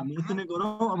आजलाई चाहिँ हामी यति नै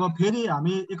गरौँ अब फेरि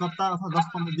हामी एक हप्ता अथवा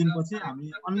 10-15 दिनपछि हामी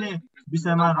अन्य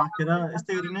विषयमा राखेर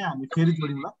यस्तै गरी नै हामी फेरि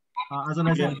जोडौँला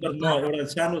आजलाई चाहिँ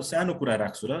एउटा सानो कुरा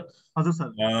राख्छु र हजुर सर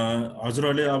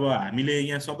हजुरहरूले अब हामीले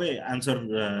यहाँ सबै आन्सर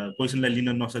क्वेसनलाई लिन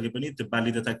नसके पनि त्यो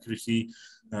बाली तथा कृषि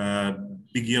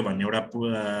विज्ञ भन्ने एउटा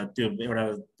त्यो एउटा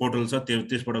पोर्टल छ,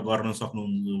 त्यसबाट गर्न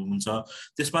सक्नुहुन्छ।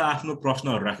 त्यसमा आफ्नो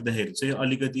प्रश्नहरू राख्दाखेरि चाहिँ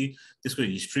अलिकति त्यसको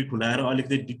हिस्ट्री खुलाएर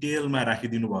अलिकति डिटेलमा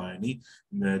राखिदिनु भयो भने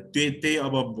त्यही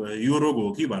अब यो रोग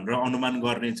हो कि भनेर अनुमान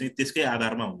गर्ने चाहिँ त्यसकै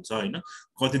आधारमा हुन्छ होइन।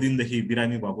 कति दिनदेखि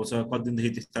बिरामी भएको छ, कति दिनदेखि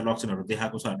त्यस्ता लक्षणहरू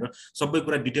देखाएको छ भनेर सबै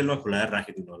कुरा डिटेलमा खुलाएर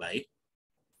राखिदिनु होला है।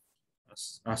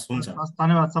 हुन्छ,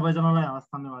 धन्यवाद सबैजनालाई, हस्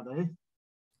धन्यवाद है।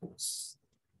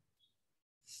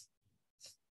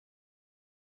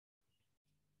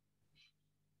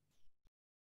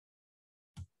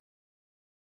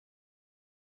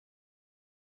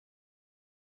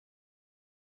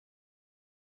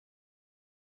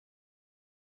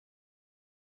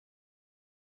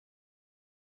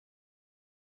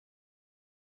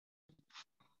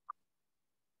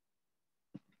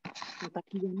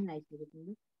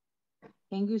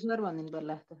 थ्याङ्क यू सर भनिदिनु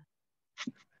पर्ला जस्तो।